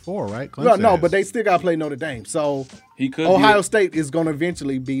 they're number 4, right? No, but they still got to play Notre Dame. So he could. Ohio State is going to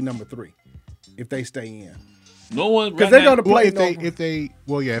eventually be number 3 if they stay in. No one because they're going to play. If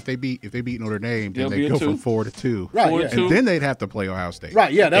they beat Notre Dame, then they go from 4 to 2. Right, and then they'd have to play Ohio State.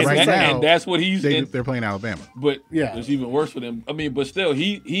 Right, yeah, that's right now. And that's what they're playing Alabama. But it's even worse for them. I mean, but still,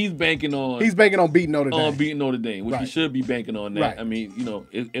 he's banking on beating Notre Dame. On beating Notre Dame, which he should be banking on that. Right. I mean,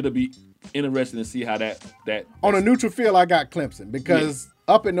 it'll be interesting to see how that on a neutral field. I got Clemson because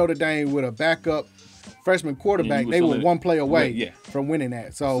up at Notre Dame with a backup freshman quarterback, they were one play away from winning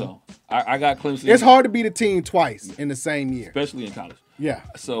that. So I got Clemson. It's hard to beat a team twice in the same year, especially in college. Yeah.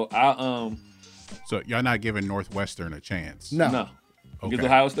 So So y'all not giving Northwestern a chance? No. Okay. Against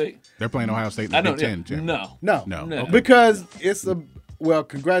Ohio State? They're playing Ohio State in the Big Ten, Jim. No. Okay. Because it's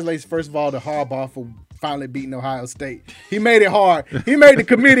congratulations first of all to Harbaugh for finally beating Ohio State. He made it hard. He made the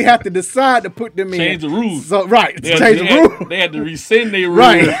committee have to decide to put them change in. The rules. So change the rules. They had to rescind their rules.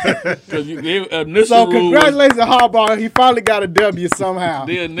 Right. So congratulations to Harbaugh. He finally got a W somehow.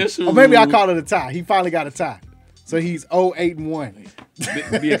 The initial or maybe I call it a tie. He finally got a tie. So he's 0-8-1.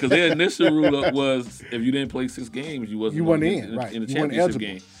 Yeah, because their initial rule was if you didn't play 6 games, you wasn't in the championship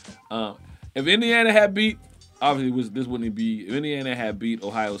game. If Indiana had beat, obviously this wouldn't be. If Indiana had beat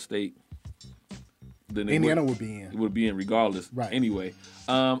Ohio State, then Indiana would be in. It would be in regardless. Right. Anyway,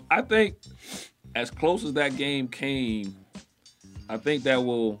 I think as close as that game came, I think that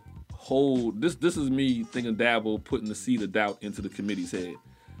will hold. This is me thinking Dabo putting the seed of doubt into the committee's head.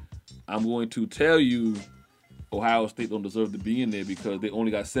 I'm going to tell you Ohio State don't deserve to be in there because they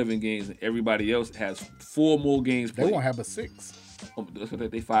only got 7 games and everybody else has 4 more games played. They won't have a 6.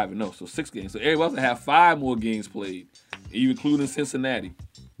 They 5-0, so 6 games. So everybody else will have 5 more games played, even including Cincinnati.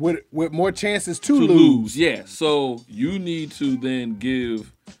 With more chances to lose. Yeah. So you need to then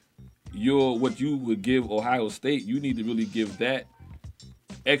give what you would give Ohio State, you need to really give that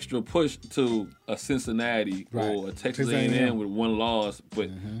extra push to a Cincinnati or a Texas A&M with 1 loss, but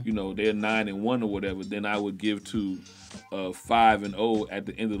they're 9-1 or whatever. Then I would give to 5-0 at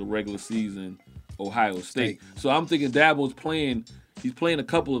the end of the regular season Ohio State. So I'm thinking Dabo's playing. He's playing a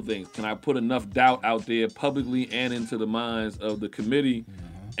couple of things. Can I put enough doubt out there publicly and into the minds of the committee?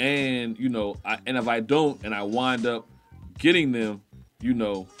 And and if I don't, and I wind up getting them,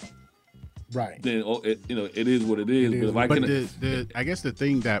 right? Then it is what it is. But if I can, I guess the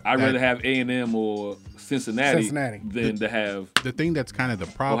thing that I'd rather have A&M or Cincinnati than to have the thing that's kind of the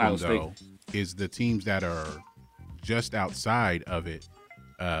problem though is the teams that are just outside of it.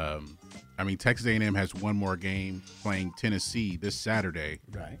 I mean, Texas A&M has 1 more game playing Tennessee this Saturday,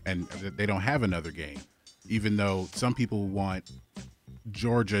 right? And they don't have another game, even though some people want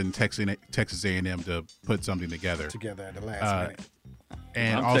Georgia and Texas A&M to put something together at the last minute.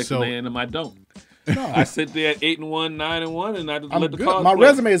 And I'm also, Texas A&M, I don't. No. I sit there at 8-1, 9-1, and I just let the cards My play.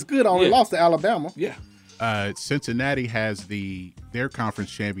 resume is good. I only lost to Alabama. Yeah. Cincinnati has their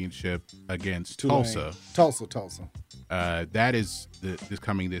conference championship against Tulsa. Tulsa. That is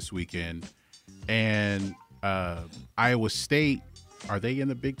coming this weekend, and Iowa State. Are they in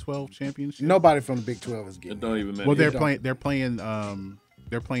the Big 12 championship? Nobody from the Big 12 is getting. It don't even matter. Well, they're playing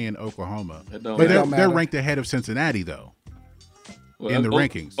Oklahoma. It don't but matter. they're ranked ahead of Cincinnati though. Well, in the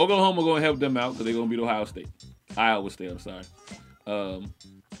rankings. Oklahoma going to help them out because they're going to beat Ohio State. Iowa State, I'm sorry.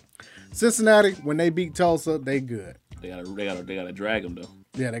 Cincinnati, when they beat Tulsa, they good. They gotta drag them though.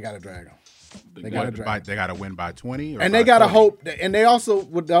 Yeah, they gotta drag them. They got to win by 20, and they got to hope. And they also,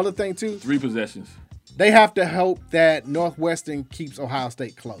 with the other thing too, 3 possessions. They have to hope that Northwestern keeps Ohio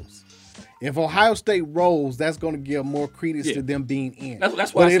State close. If Ohio State rolls, that's going to give more credence to them being in.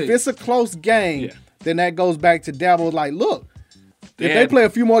 That's why. But if it's a close game, then that goes back to Dabo. Like, look, if they play a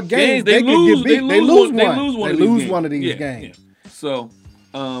few more games, they could get beat. They lose one of these games. Yeah. So,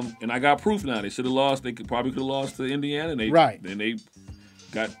 and I got proof now. They should have lost. They probably could have lost to Indiana. Then they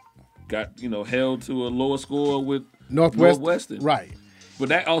got held to a lower score with Northwestern. Right. But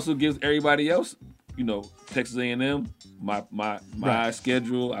that also gives everybody else, Texas A&M, my Right.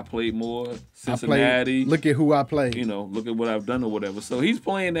 schedule. I played more. Cincinnati. Look at who I played. Look at what I've done or whatever. So he's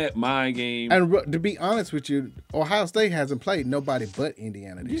playing that mind game. And to be honest with you, Ohio State hasn't played nobody but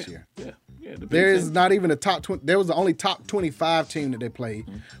Indiana this year. Yeah. The Big There is Ten. not even a top 20. There was the only top 25 team that they played.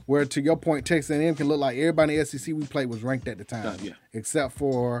 Where, to your point, Texas A&M can look like everybody in the SEC we played was ranked at the time. Yeah. Except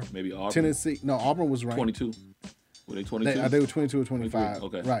for Maybe Auburn. Tennessee. No, Auburn was ranked. 22. Were they 22? They were 22 or 25.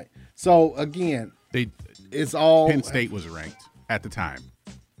 23, okay. Right. So again, They it's all Penn State was ranked at the time.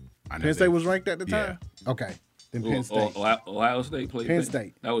 I know Penn they- State was ranked at the Yeah. time. Okay. Then Penn State. Ohio State played Penn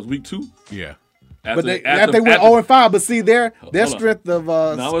State. That was week 2. Yeah. But they went 0-5. But see, their Hold on. strength of No,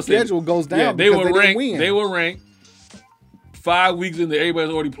 I was saying- schedule goes down Yeah, because they ranked. didn't win. They were ranked 5 weeks into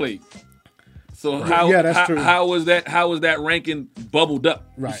everybody's already played. So That's true. how was that ranking bubbled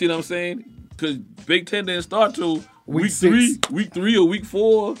up? Right. You see what I'm saying? Because Big Ten didn't start till Week week 3 or week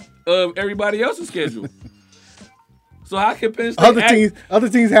 4 of everybody else's schedule. So how can Penn State Other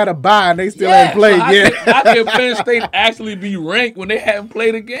teams had a bye and they still Yeah, hadn't played so how yet. How can Penn State actually be ranked when they haven't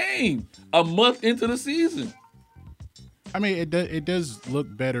played a game a month into the season? I mean, it does look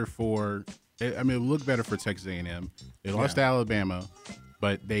better for. I mean, it looked better for Texas A&M. They lost to Alabama,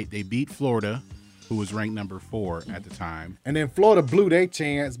 but they beat Florida, who was ranked number 4 at the time. And then Florida blew their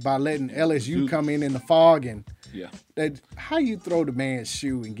chance by letting LSU come in the fog and Yeah. how you throw the man's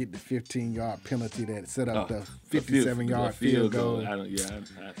shoe and get the 15-yard penalty that set up the 57-yard field goal.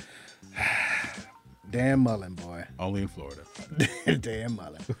 Dan Mullen, boy. Only in Florida. Dan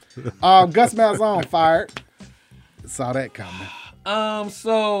Mullen. Gus Malzahn fired. Saw that coming.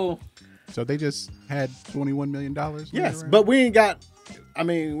 So they just had $21 million. Yes, but we ain't got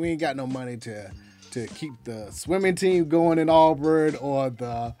no money to keep the swimming team going in Auburn or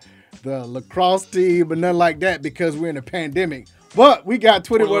the lacrosse team or nothing like that because we're in a pandemic. But we got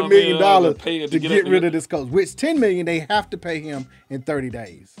 $21 million to get rid of this coach, which $10 million they have to pay him in 30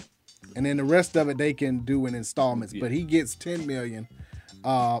 days. And then the rest of it they can do in installments. But he gets $10 million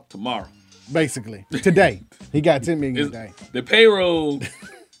tomorrow. Basically. Today. He got $10 million today. The payroll,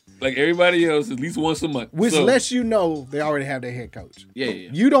 like everybody else, at least once a month. Which lets you know they already have their head coach. Yeah.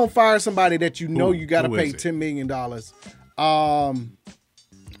 You don't fire somebody that you know you got to who pay is it? $10 million.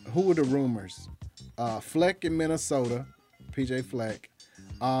 Who were the rumors? Fleck in Minnesota, PJ Fleck.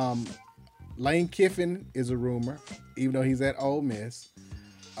 Lane Kiffin is a rumor, even though he's at Ole Miss.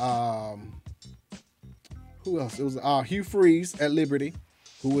 Who else? It was Hugh Freeze at Liberty,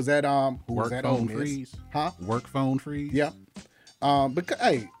 who was at Ole Miss. Freeze. Huh? Work phone freeze. Yep. Because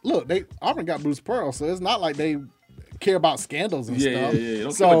hey, look, Auburn got Bruce Pearl, so it's not like they care about scandals and stuff. Yeah.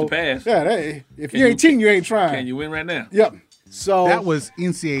 Don't care about the past. Yeah, if you ain't cheating, you ain't trying. Can you win right now? Yep. So That was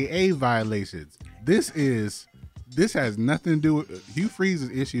NCAA violations. This has nothing to do with Hugh Freeze's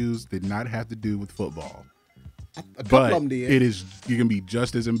issues. Did not have to do with football. a couple But of them did. you can be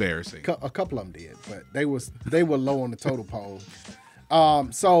just as embarrassing. A couple of them did, but they were low on the total poll.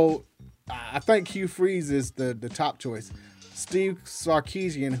 So I think Hugh Freeze is the top choice. Steve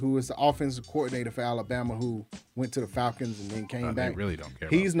Sarkisian, who is the offensive coordinator for Alabama, who went to the Falcons and then came back. They really don't care.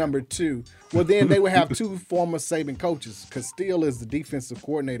 He's number 2. Well, then they would have 2 former Saban coaches, because Steele is the defensive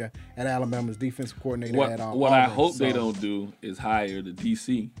coordinator at Alabama's defensive coordinator at Auburn. What I hope they don't do is hire the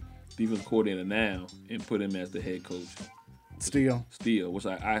DC defensive coordinator now and put him as the head coach. Steele, which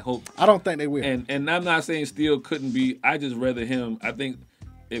I hope. I don't think they will. And I'm not saying Steele couldn't be. I just rather him. I think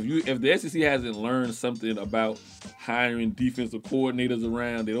if the SEC hasn't learned something about hiring defensive coordinators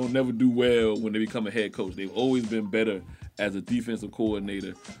around, they don't never do well when they become a head coach. They've always been better as a defensive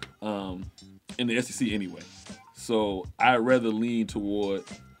coordinator in the SEC anyway. So I'd rather lean toward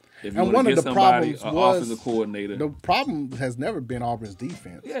if you want to get somebody, an offensive coordinator. The problem has never been Auburn's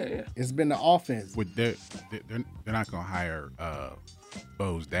defense. Yeah. It's been the offense. They're not going to hire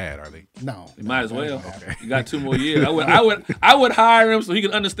Bo's dad, are they? No. You might as well. Okay. You got 2 more years. I would hire him so he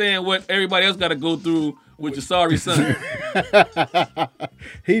can understand what everybody else got to go through with your sorry son.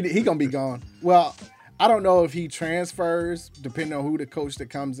 He gonna be gone. Well, I don't know if he transfers, depending on who the coach that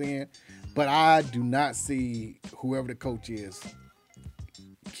comes in, but I do not see whoever the coach is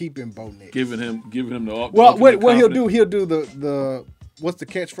keeping Bo Nix. Giving him the Well, what he'll do the what's the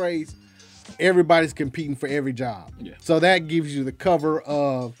catchphrase? Everybody's competing for every job. Yeah. So that gives you the cover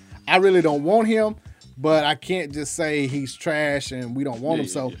of I really don't want him, but I can't just say he's trash and we don't want him.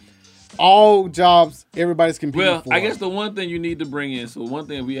 So all jobs, everybody's competing for. I guess the one thing you need to bring in, so one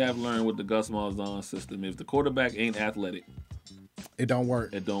thing we have learned with the Gus Malzahn system is the quarterback ain't athletic. It don't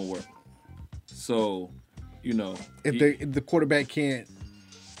work. It don't work. So, if the quarterback can't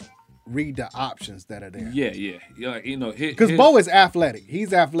read the options that are there. Yeah. Because Bo is athletic.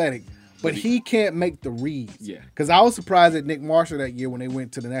 He's athletic, but he can't make the reads. Yeah. Because I was surprised at Nick Marshall that year when they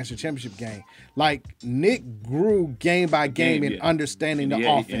went to the national championship game. Like, Nick grew game by game in understanding the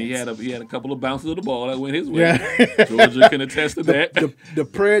offense. And he had a couple of bounces of the ball that went his way. Yeah. Georgia can attest to that. The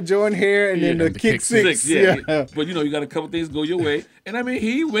prayer Jordan Hare and then the kick six. Yeah. But, you got a couple things go your way. And, I mean,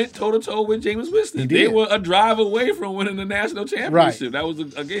 he went toe-to-toe with Jameis Winston. He They did. were a drive away from winning the national championship. Right. That was,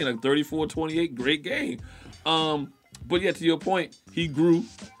 again, a 34-28 great game. But, yeah, to your point, he grew.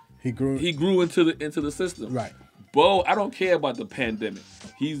 He grew into the system. Right. Bo, I don't care about the pandemic.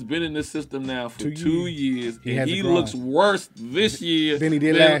 He's been in this system now for 2 years, and he looks worse this year than he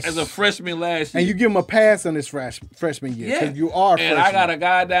did as a freshman last year. And you give him a pass on his freshman year because you are and freshman. I got a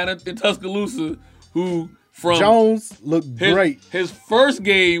guy down in Tuscaloosa who from Jones looked great. His first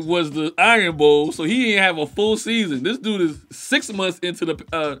game was the Iron Bowl, so he didn't have a full season. This dude is 6 months into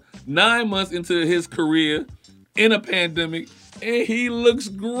 9 months into his career in a pandemic, and he looks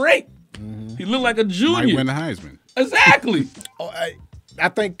great. Mm-hmm. He looked like a junior. Might win the Heisman. Exactly. I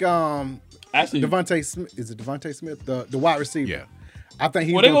think actually Devontae Smith, is it Devontae Smith, the wide receiver? Yeah. I think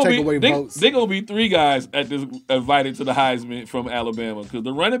he's going to take away votes. They're going to be 3 guys at this invited to the Heisman from Alabama because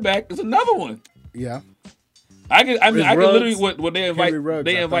the running back is another one. Yeah. I can literally what they invite. Ruggs,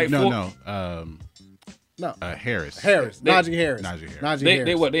 they invite Harris. Najee Harris.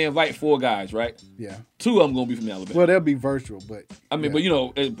 They invite 4 guys, right? Yeah. 2 of them gonna be from Alabama. Well, they'll be virtual, but I mean, but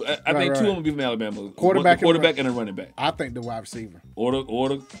I think 2 of them will be from Alabama. Quarterback and a running back. I think the wide receiver. Or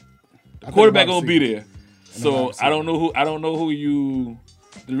the quarterback gonna be there. So I don't know who you.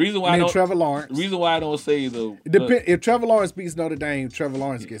 The reason why Trevor Lawrence. The reason why I don't say if Trevor Lawrence beats Notre Dame, Trevor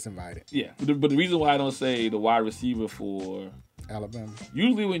Lawrence gets invited. Yeah, but the reason why I don't say the wide receiver for Alabama.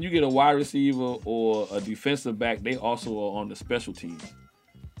 Usually when you get a wide receiver or a defensive back, they also are on the special teams.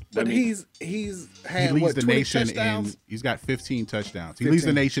 But he's had he leads what, the 20 nation touchdowns? he's got 15 touchdowns. He 15. leads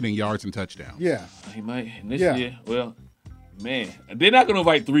the nation in yards and touchdowns. Yeah. He might this year. Well, man, they're not going to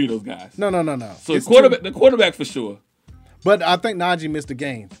invite 3 of those guys. No. So the quarterback for sure. But I think Najee missed a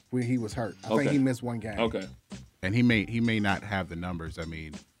game when he was hurt. I think he missed 1 game. Okay. And he may not have the numbers. I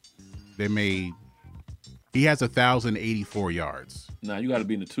mean, he has 1,084 yards. Nah, you got to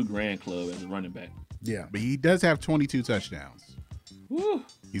be in the 2 grand club as a running back. Yeah. But he does have 22 touchdowns. Woo.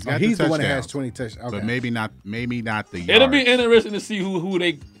 He's got he's the one that has 20 touchdowns. Okay. But maybe not the yards. It'll be interesting to see who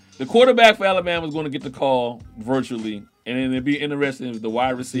the quarterback for Alabama is going to get the call virtually, and then it'll be interesting if the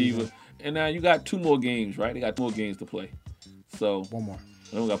wide receiver. And now you got 2 more games, right? They got 2 more games to play. So 1 more.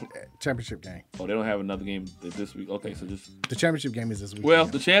 They don't got championship game. Oh, they don't have another game this week. Okay, so just the championship game is this week. Well,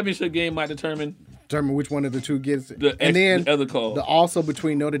 the championship game might determine which one of the 2 gets it. The other call. Also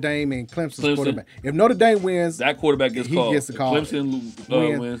between Notre Dame and Clemson's quarterback. If Notre Dame wins, that quarterback gets called. He gets the call. If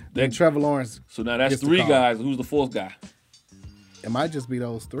Clemson wins. Then Trevor Lawrence. So now that's 3 guys. Who's the 4th guy? It might just be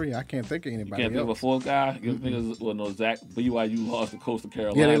those 3. I can't think of anybody. You can't think of a 4th guy. Zach BYU lost to Coastal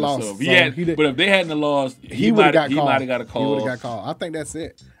Carolina. Yeah, they lost. So but if they hadn't lost, he might have got a call. He would have got called. I think that's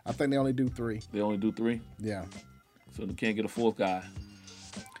it. I think they only do 3. They only do 3. Yeah. So they can't get a 4th guy.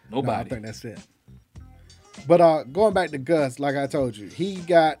 Nobody. No, I think that's it. But going back to Gus, like I told you,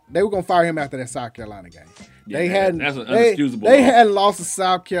 they were gonna fire him after that South Carolina game. Yeah, that's an unexcusable They loss. hadn't lost to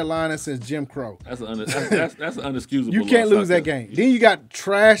South Carolina since Jim Crow. That's an unexcusable. You can't loss, lose that game. Then you got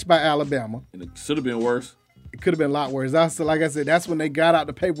trashed by Alabama. And it should have been worse. It could have been a lot worse. Like I said, that's when they got out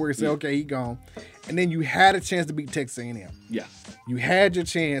the paperwork and said, okay, he gone. And then you had a chance to beat Texas A&M. Yeah. You had your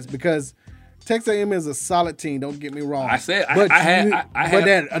chance because Texas A&M is a solid team. Don't get me wrong. I said but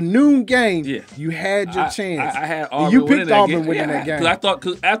at a noon game, you had your chance. I had Auburn. You picked Auburn winning that game.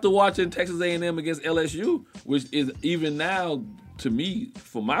 Because after watching Texas A&M against LSU, which is even now to me,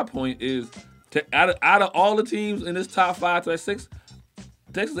 from my point, is out of all the teams in this top 5 to 6,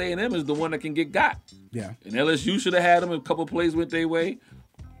 Texas A&M is the one that can get got. Yeah. And LSU should have had them. A couple plays went their way.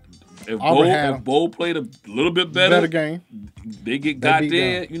 If Bo played a little bit better game, they got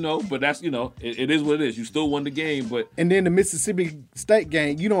there, but that's, it is what it is. You still won the game, but. And then the Mississippi State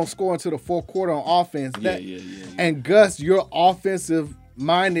game, you don't score until the 4th quarter on offense. Yeah. And Gus, your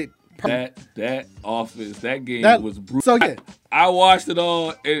offensive-minded. That offense, that game was brutal. So, yeah. I watched it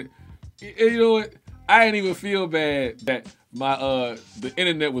all, and you know what? I didn't even feel bad that my the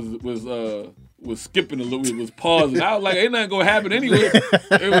internet was skipping a little, it was pausing. I was like, ain't nothing gonna happen anyway.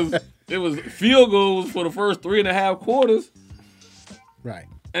 It was field goals for the first 3.5 quarters. Right.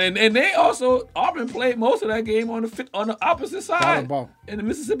 And they also Auburn played most of that game on the opposite side in the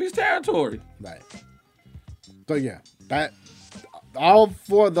Mississippi's territory. Right. So yeah, that all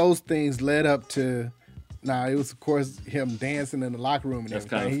 4 of those things led up to. It was of course him dancing in the locker room and That's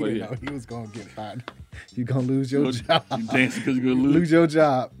everything. kind of He funny. didn't know he was gonna get fired. you're gonna lose your job. You dancing because you're gonna lose your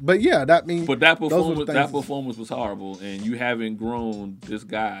job. But yeah, that means. But that performance was horrible, and you haven't grown this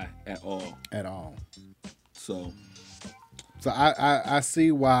guy at all. At all. So I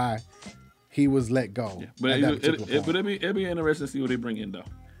see why he was let go. Yeah. But it'll be interesting to see what they bring in though.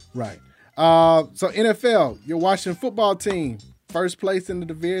 Right. So NFL, your Washington football team, first place in the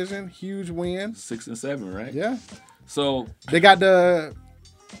division, huge win. 6-7, right? Yeah. So they got the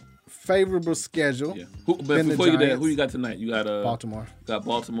favorable schedule. Yeah. But before you that, who you got tonight? You got Baltimore. Got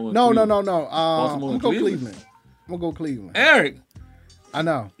Baltimore. No. Baltimore I'm gonna go Cleveland. I'm gonna go Cleveland. Eric. I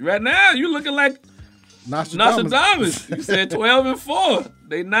know. Right now, you looking like Nostradamus. You said 12-4.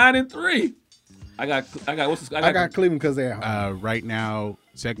 They 9-3. I got Cleveland because they're at home. Right now,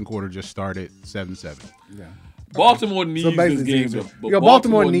 second quarter just started 7-7. Yeah. Baltimore needs this game. But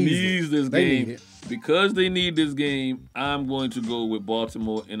Baltimore needs this game. Need because they need this game, I'm going to go with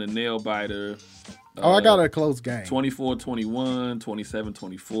Baltimore in a nail biter. I got a close game. 24-21,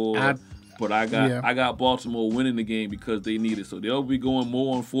 27-24. But I got Baltimore winning the game because they need it. So they'll be going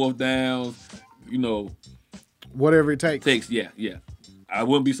more on fourth downs, whatever it takes. Yeah. I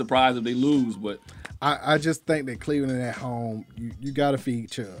wouldn't be surprised if they lose, but I just think that Cleveland at home, you got to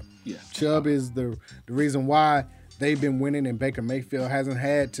feed Chubb. Yeah. Chubb is the reason why they've been winning, and Baker Mayfield hasn't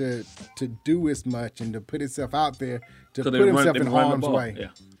had to do as much and to put himself out there to put himself in harm's way. Yeah.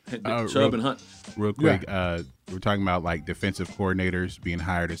 Chubb and Hunt. Real quick, we're talking about like defensive coordinators being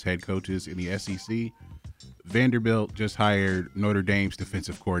hired as head coaches in the SEC. Vanderbilt just hired Notre Dame's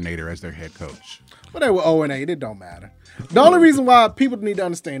defensive coordinator as their head coach. Well, they were 0-8. It don't matter. The only reason why people need to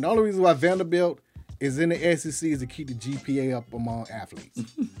understand, the only reason why Vanderbilt is in the SEC is to keep the GPA up among athletes.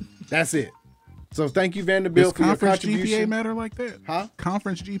 That's it. So thank you, Vanderbilt, for your contribution. Does conference GPA matter like that? Huh?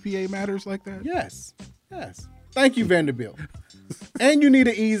 Conference GPA matters like that? Yes. Thank you, Vanderbilt. And you need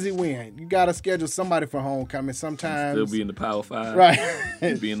an easy win. You got to schedule somebody for homecoming sometimes. Still be in the Power 5. Right.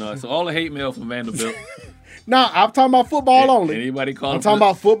 So all the hate mail from Vanderbilt. No, I'm talking about football only. Anybody calling? I'm talking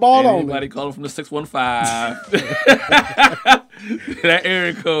about football only. Anybody calling from the 615? That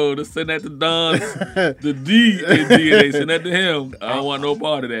area code. To send that to Don. The D in DNA. Send that to him. I don't want no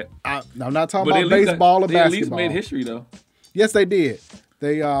part of that. I'm not talking about baseball or basketball. They at least made history though. Yes, they did.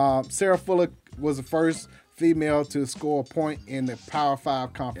 They Sarah Fuller was the first female to score a point in the Power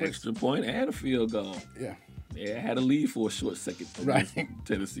 5 conference. Extra point and a field goal. Yeah. Yeah, I had a lead for a short second. Right.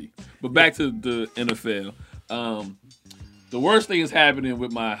 Tennessee. But back to the NFL. The worst thing is happening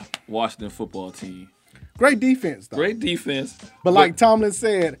with my Washington football team. Great defense, though. Great defense. But like Tomlin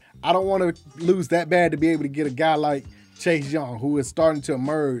said, I don't want to lose that bad to be able to get a guy like Chase Young, who is starting to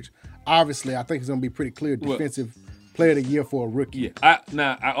emerge. Obviously, I think it's going to be pretty clear defensive player of the year for a rookie. Yeah.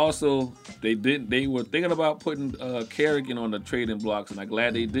 I also they were thinking about putting Kerrigan on the trading blocks, and I'm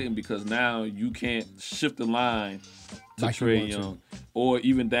glad they didn't because now you can't shift the line to like Trey Young or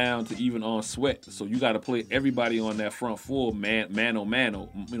even down to even on Sweat. So you got to play everybody on that front four man to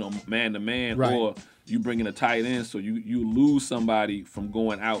man, right. Or you bring in a tight end, so you lose somebody from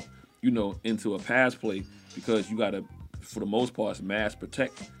going out, into a pass play because you got to, for the most part,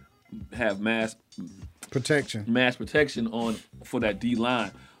 have mass protection on for that D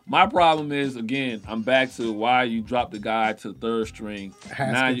line. My problem is, again, I'm back to why you dropped the guy to third string.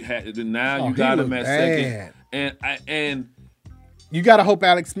 Haskins. Now you got him at second, and you got to hope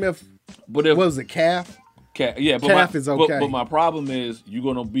Alex Smith. But what was it, calf? Yeah, but calf is okay. But my problem is you're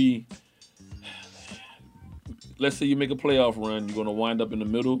gonna be. Let's say you make a playoff run, you're gonna wind up in the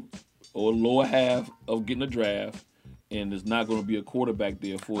middle or lower half of getting a draft, and there's not gonna be a quarterback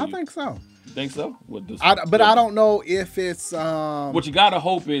there for you. I think so. You think so? I don't know if it's. What you gotta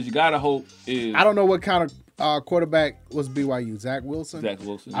hope is. I don't know what kind of quarterback was BYU. Zach Wilson.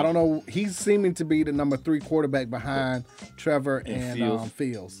 I don't know. He's seeming to be the number 3 quarterback behind Trevor and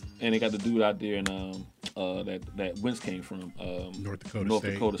Fields. And they got the dude out there in that Wentz came from North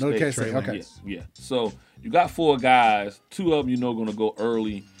Dakota State. Okay. Yeah. So you got 4 guys. 2 of them going to go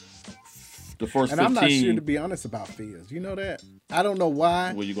early. The first 15. And I'm not sure, to be honest, about Fields. You know that? I don't know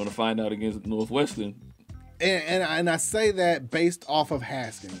why. Well, you're going to find out against Northwestern. And I say that based off of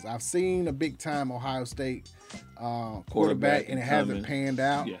Haskins. I've seen a big-time Ohio State quarterback, and it hasn't panned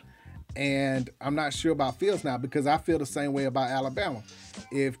out. Yeah. And I'm not sure about Fields now because I feel the same way about Alabama.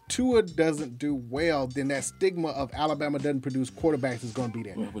 If Tua doesn't do well, then that stigma of Alabama doesn't produce quarterbacks is going to be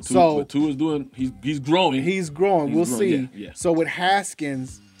there. But Tua's doing, he's growing. He's growing. We'll see. Yeah. So with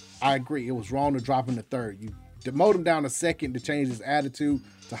Haskins, I agree. It was wrong to drop him to third. You demote him down to second to change his attitude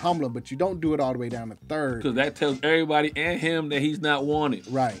to humble him, but you don't do it all the way down to third. Because that tells everybody and him that he's not wanted.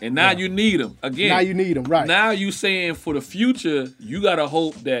 Right. And now you need him. Again. Now you need him, right. Now you saying for the future, you got to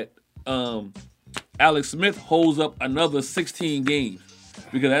hope that Alex Smith holds up another 16 games.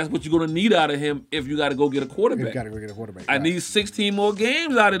 Because that's what you're going to need out of him if you got to go get a quarterback. You got to go get a quarterback. I need 16 more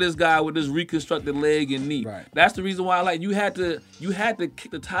games out of this guy with this reconstructed leg and knee. Right. That's the reason why you had to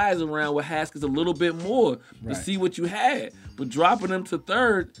kick the tires around with Haskins a little bit more to see what you had. But dropping him to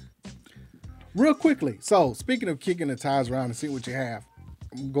third. Real quickly. So speaking of kicking the tires around and see what you have,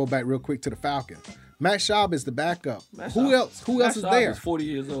 I'm gonna go back real quick to the Falcons. Matt Schaub is the backup. Who else is there? Is 40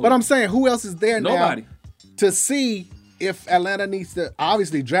 years old. But I'm saying, who else is there Nobody. now to see if Atlanta needs to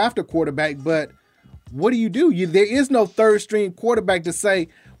obviously draft a quarterback, but what do? There is no third string quarterback to say,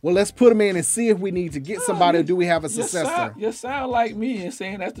 well, let's put him in and see if we need to get somebody or do we have a successor? You sound like me and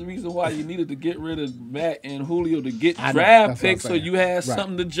saying that's the reason why you needed to get rid of Matt and Julio to get draft picks so you had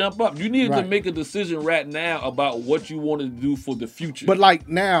something to jump up. You needed to make a decision right now about what you wanted to do for the future. But like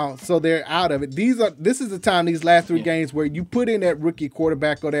now, so they're out of it. This is the time, these last 3 games, where you put in that rookie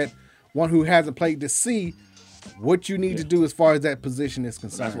quarterback or that one who hasn't played to see what you need to do as far as that position is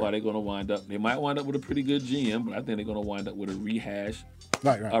concerned. That's why they're going to wind up. They might wind up with a pretty good GM, but I think they're going to wind up with a rehash.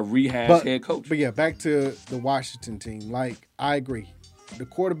 Right. A rehash head coach. But yeah, back to the Washington team. Like, I agree. The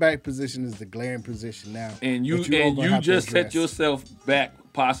quarterback position is the glaring position now. And you just set yourself back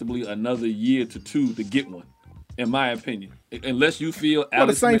possibly another year to 2 to get one, in my opinion. Unless you feel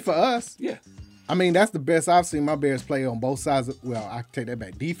the same for us. Yeah. I mean, that's the best I've seen my Bears play on both sides. I take that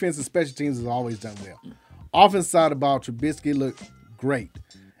back. Defense and special teams has always done well. Offense side of the ball, Trubisky looked great.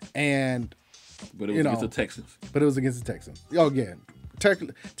 But it was against the Texans. But it was against the Texans. Oh, yeah. Take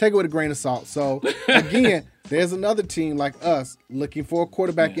it with a grain of salt. So, again, there's another team like us looking for a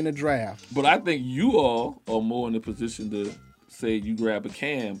quarterback in the draft. But I think you all are more in a position to say you grab a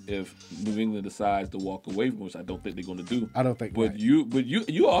Cam if New England decides to walk away from, which I don't think they're going to do. I don't think. But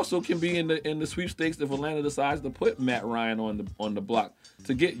you also can be in the sweepstakes if Atlanta decides to put Matt Ryan on the block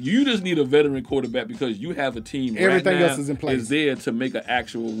to get. You just need a veteran quarterback because you have a team. Everything right now else is in place. Is there to make an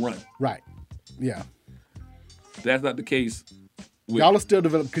actual run. Right. Yeah. That's not the case. Y'all are still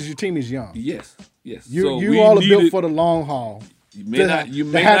developing because your team is young. Yes. You all are built for the long haul. You may not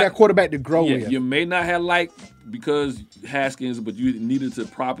have that quarterback to grow with. You may not have because Haskins, but you needed to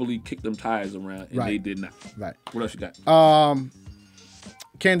properly kick them tires around, and they did not. Right. What else you got?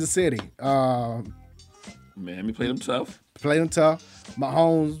 Kansas City. Miami played them tough.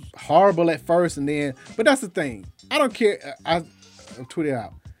 Mahomes horrible at first, but that's the thing. I don't care. I tweeted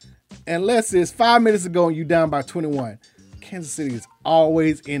out. Unless it's 5 minutes ago and you down by 21, Kansas City is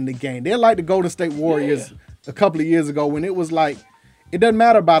always in the game. They're like the Golden State Warriors a couple of years ago when it was like, it doesn't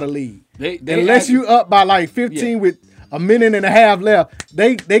matter about a lead. Unless you up by like 15 with a minute and a half left,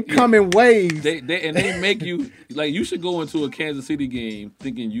 they come in waves. They make you, like, you should go into a Kansas City game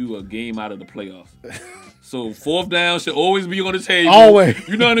thinking you a game out of the playoffs. So fourth down should always be on the table. Always.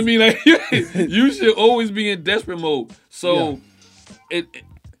 You know what I mean? Like, you should always be in desperate mode. So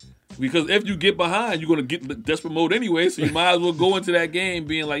because if you get behind, you're going to get desperate mode anyway. So you might as well go into that game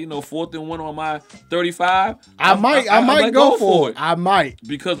being like, 4th and 1 on my 35. I might go for it. I might.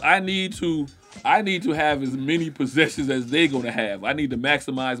 Because I need to have as many possessions as they're going to have. I need to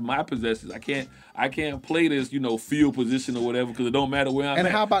maximize my possessions. I can't play this, field position or whatever because it don't matter where I'm at. And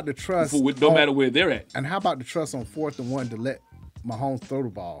how about the trust? It don't matter where they're at. And how about the trust on 4th and 1 to let Mahomes throw the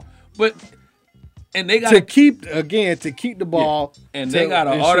ball? And they got to keep the ball. Yeah. And they got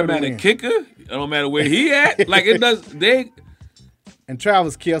an automatic kicker. It don't matter where he at. Like it does. And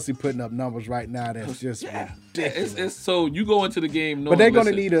Travis Kelce putting up numbers right now that's just ridiculous. It's so you go into the game, but they're going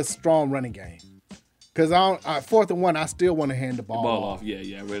to need a strong running game. Because 4th and 1, I still want to hand the ball off.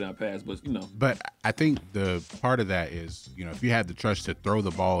 Yeah, right on pass, but But I think the part of that is, if you have the trust to throw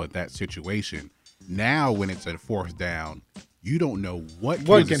the ball at that situation, now when it's a 4th down, you don't know what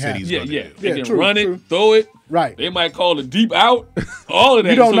Kansas City's going to do. They can run it, throw it. Right. They might call it deep out. All of that.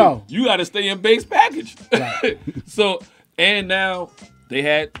 You don't know. You got to stay in base package. Right. And now they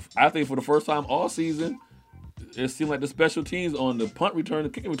had, I think for the first time all season, it seemed like the special teams on the punt return, the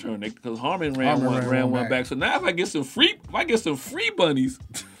kicking return, because Harmon ran one back. So now if I get some free bunnies,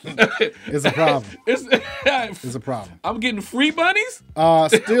 it's a problem. It's a problem. I'm getting free bunnies.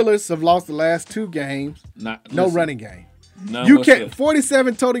 Steelers have lost the last 2 games. No running game. You can't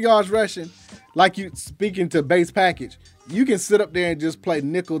 47 total yards rushing. Like you speaking to base package, you can sit up there and just play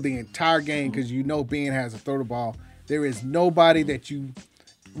nickel the entire game because Ben has to throw the ball. There is nobody that you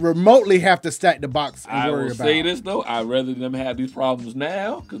remotely have to stack the box and worry about. I will say this though, I'd rather them have these problems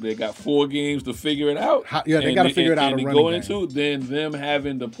now because they got 4 games to figure it out. They got to figure it out. And going into than them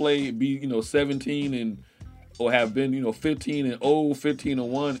having to play 17 or have been 15-0,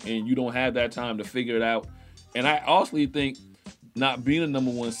 15-1, and you don't have that time to figure it out. And I also think not being a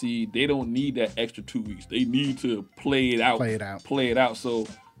number 1 seed, they don't need that extra 2 weeks. They need to play it out. So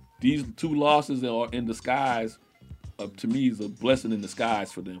these 2 losses are in disguise. To me, is a blessing in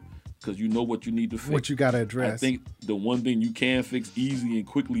disguise for them because you know what you need to fix. What you got to address. I think the one thing you can fix easy and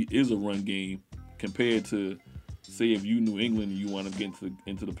quickly is a run game compared to, say, if you New England and you want to get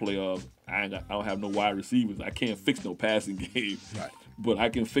into the playoffs. I don't have no wide receivers. I can't fix no passing game. Right. But I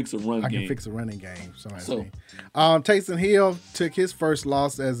can fix a run game. I can fix a running game. Taysom Hill took his first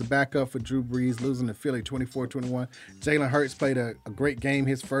loss as a backup for Drew Brees, losing to Philly 24-21. Jalen Hurts played a great game,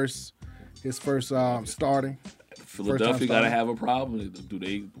 his first starting. Philadelphia got to have a problem.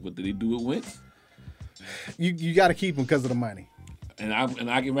 What do they do with Wentz? You got to keep him because of the money. And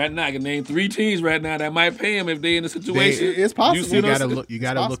I can name 3 teams right now that might pay him if they're in the situation. It's possible. You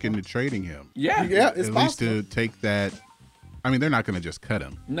got to look into trading him. Yeah, it's at possible. least to take that. I mean, they're not going to just cut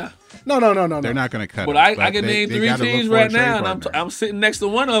him. No. They're not going to cut him. But I can name 3 teams right now, and I'm sitting next to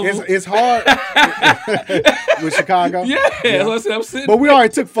one of them. It's hard with Chicago. Yeah. That's what I said. I'm sitting. But we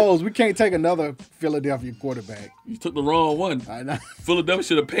already took Foles. We can't take another Philadelphia quarterback. You took the wrong one. I know. Philadelphia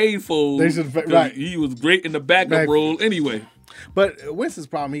should have paid Foles. They should have, right. He was great in the backup role anyway. But Winston's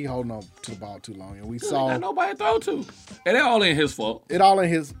problem, he holding on to the ball too long, and we saw got nobody to throw to, and it all ain't his fault.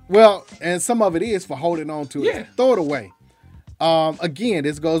 And some of it is for holding on to it. Throw it away. Again,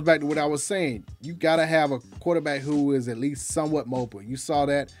 this goes back to what I was saying. You got to have a quarterback who is at least somewhat mobile. You saw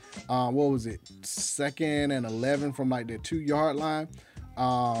that, 2nd and 11 from like the 2-yard line.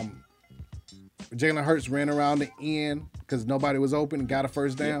 Jalen Hurts ran around the end because nobody was open and got a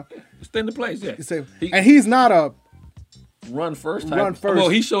first down. Stay in the place, and he's not a run first type. Run first. Well,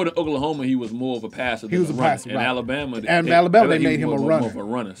 he showed in Oklahoma he was more of a passer than a runner. In Alabama, they made him a runner. More of a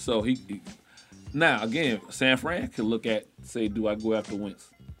runner. So he now again, San Fran could look at say, do I go after Wentz?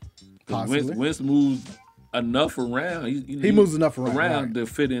 Possibly. Wentz moves enough around. He moves enough around right. to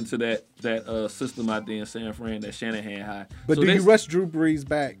fit into that system out there in San Fran that Shanahan had. But do you rush Drew Brees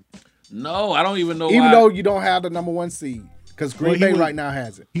back? No, I don't even know. Even though you don't have the number 1 seed, because Green Bay right now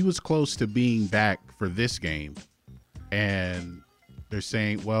has it. He was close to being back for this game. And they're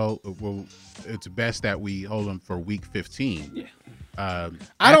saying, well, it's best that we hold him for week 15. Yeah.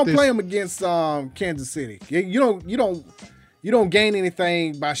 I don't play him against Kansas City. You don't gain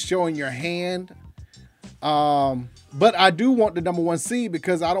anything by showing your hand. But I do want the number 1 seed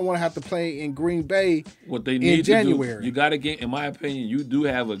because I don't want to have to play in Green Bay what they need in January. To do, you got to get, in my opinion, you do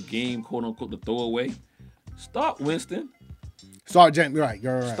have a game, quote unquote, to throw away. Start Winston. Start January, right?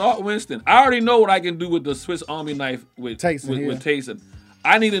 You're right. Start Winston. I already know what I can do with the Swiss Army knife with Taysom.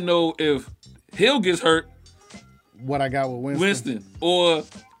 I need to know if Hill gets hurt. What I got with Winston. Or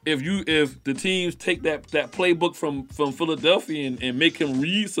if the teams take that playbook from Philadelphia and make him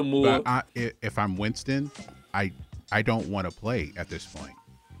read some more. But if I'm Winston, I don't want to play at this point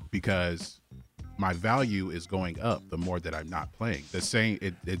because my value is going up the more that I'm not playing. This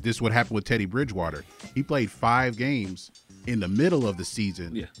is what happened with Teddy Bridgewater. He played 5 games in the middle of the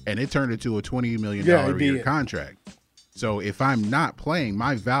season, and it turned into a $20 million a year contract. So if I'm not playing,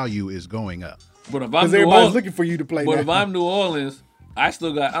 my value is going up. But if I'm everybody's looking for you to play. But if I'm New Orleans, I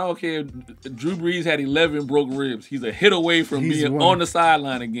don't care if Drew Brees had 11 broke ribs. He's a hit away from being on the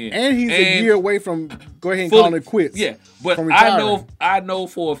sideline again. And he's a year away from go ahead and call it quits. Yeah, but I know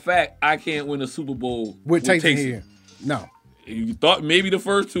for a fact I can't win a Super Bowl with Taysom here. No. You thought maybe the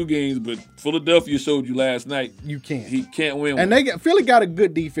first 2 games, but Philadelphia showed you last night. You can't. He can't win. And Philly got a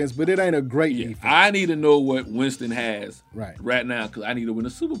good defense, but it ain't a great defense. I need to know what Winston has right now because I need to win a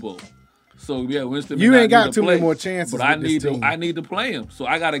Super Bowl. So yeah, Winston. You ain't got too many more chances. But I need to play him. So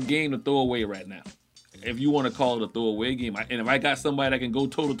I got a game to throw away right now. If you want to call it a throwaway game, and if I got somebody that can go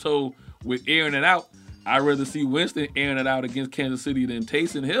toe to toe with airing it out, I'd rather see Winston airing it out against Kansas City than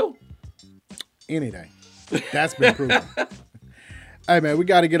Taysom Hill. Any day. That's been proven. Hey, man, we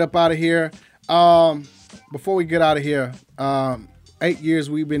got to get up out of here. Before we get out of here, 8 years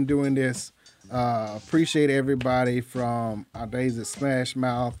we've been doing this. Appreciate everybody from our days at Smash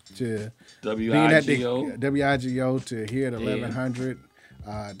Mouth to WIGO. WIGO to here at 1100,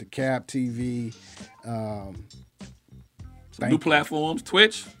 to Cab TV. Some new platforms,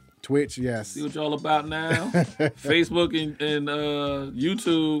 Twitch, yes. See what y'all about now. Facebook and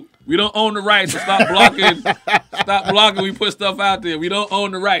YouTube. We don't own the rights, so stop blocking. Stop blocking. We put stuff out there. We don't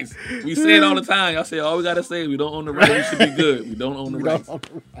own the rights. We say it all the time. Y'all say all we gotta say is we don't own the rights. We should be good. We don't own the rights.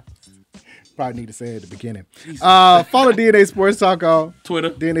 probably need to say it at the beginning. Follow DNA Sports Talk on Twitter.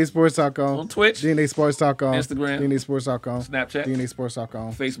 DNA Sports Talk on Twitch. DNA Sports Talk on Instagram. DNA Sports Talk on Snapchat. DNA Sports Talk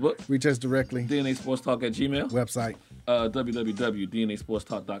on Facebook. Reach us directly. DNA Sports Talk at Gmail. Website.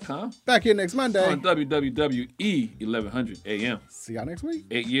 www.dnasportstalk.com. Back here next Monday on WWE 1100 AM. See y'all next week.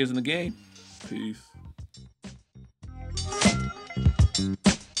 8 years in the game. Peace.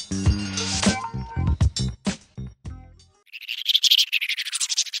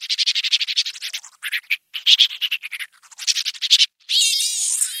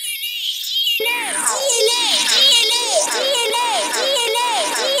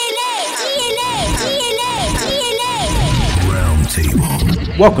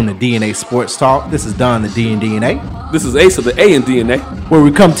 Welcome to DNA Sports Talk. This is Don, the D and DNA. This is Ace of the A and DNA. Where we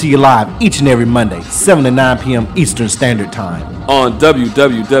come to you live each and every Monday, 7 to 9 p.m. Eastern Standard Time. On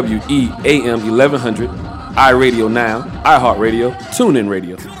WWWE AM 1100, iRadio Now, iHeartRadio, TuneIn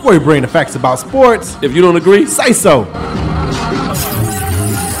Radio. Where we bring the facts about sports. If you don't agree, say so. Tell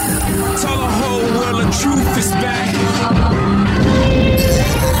the whole world the truth is back.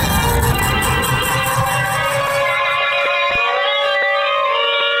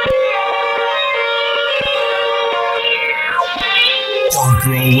 Don't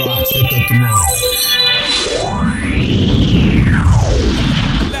throw rocks at the throne.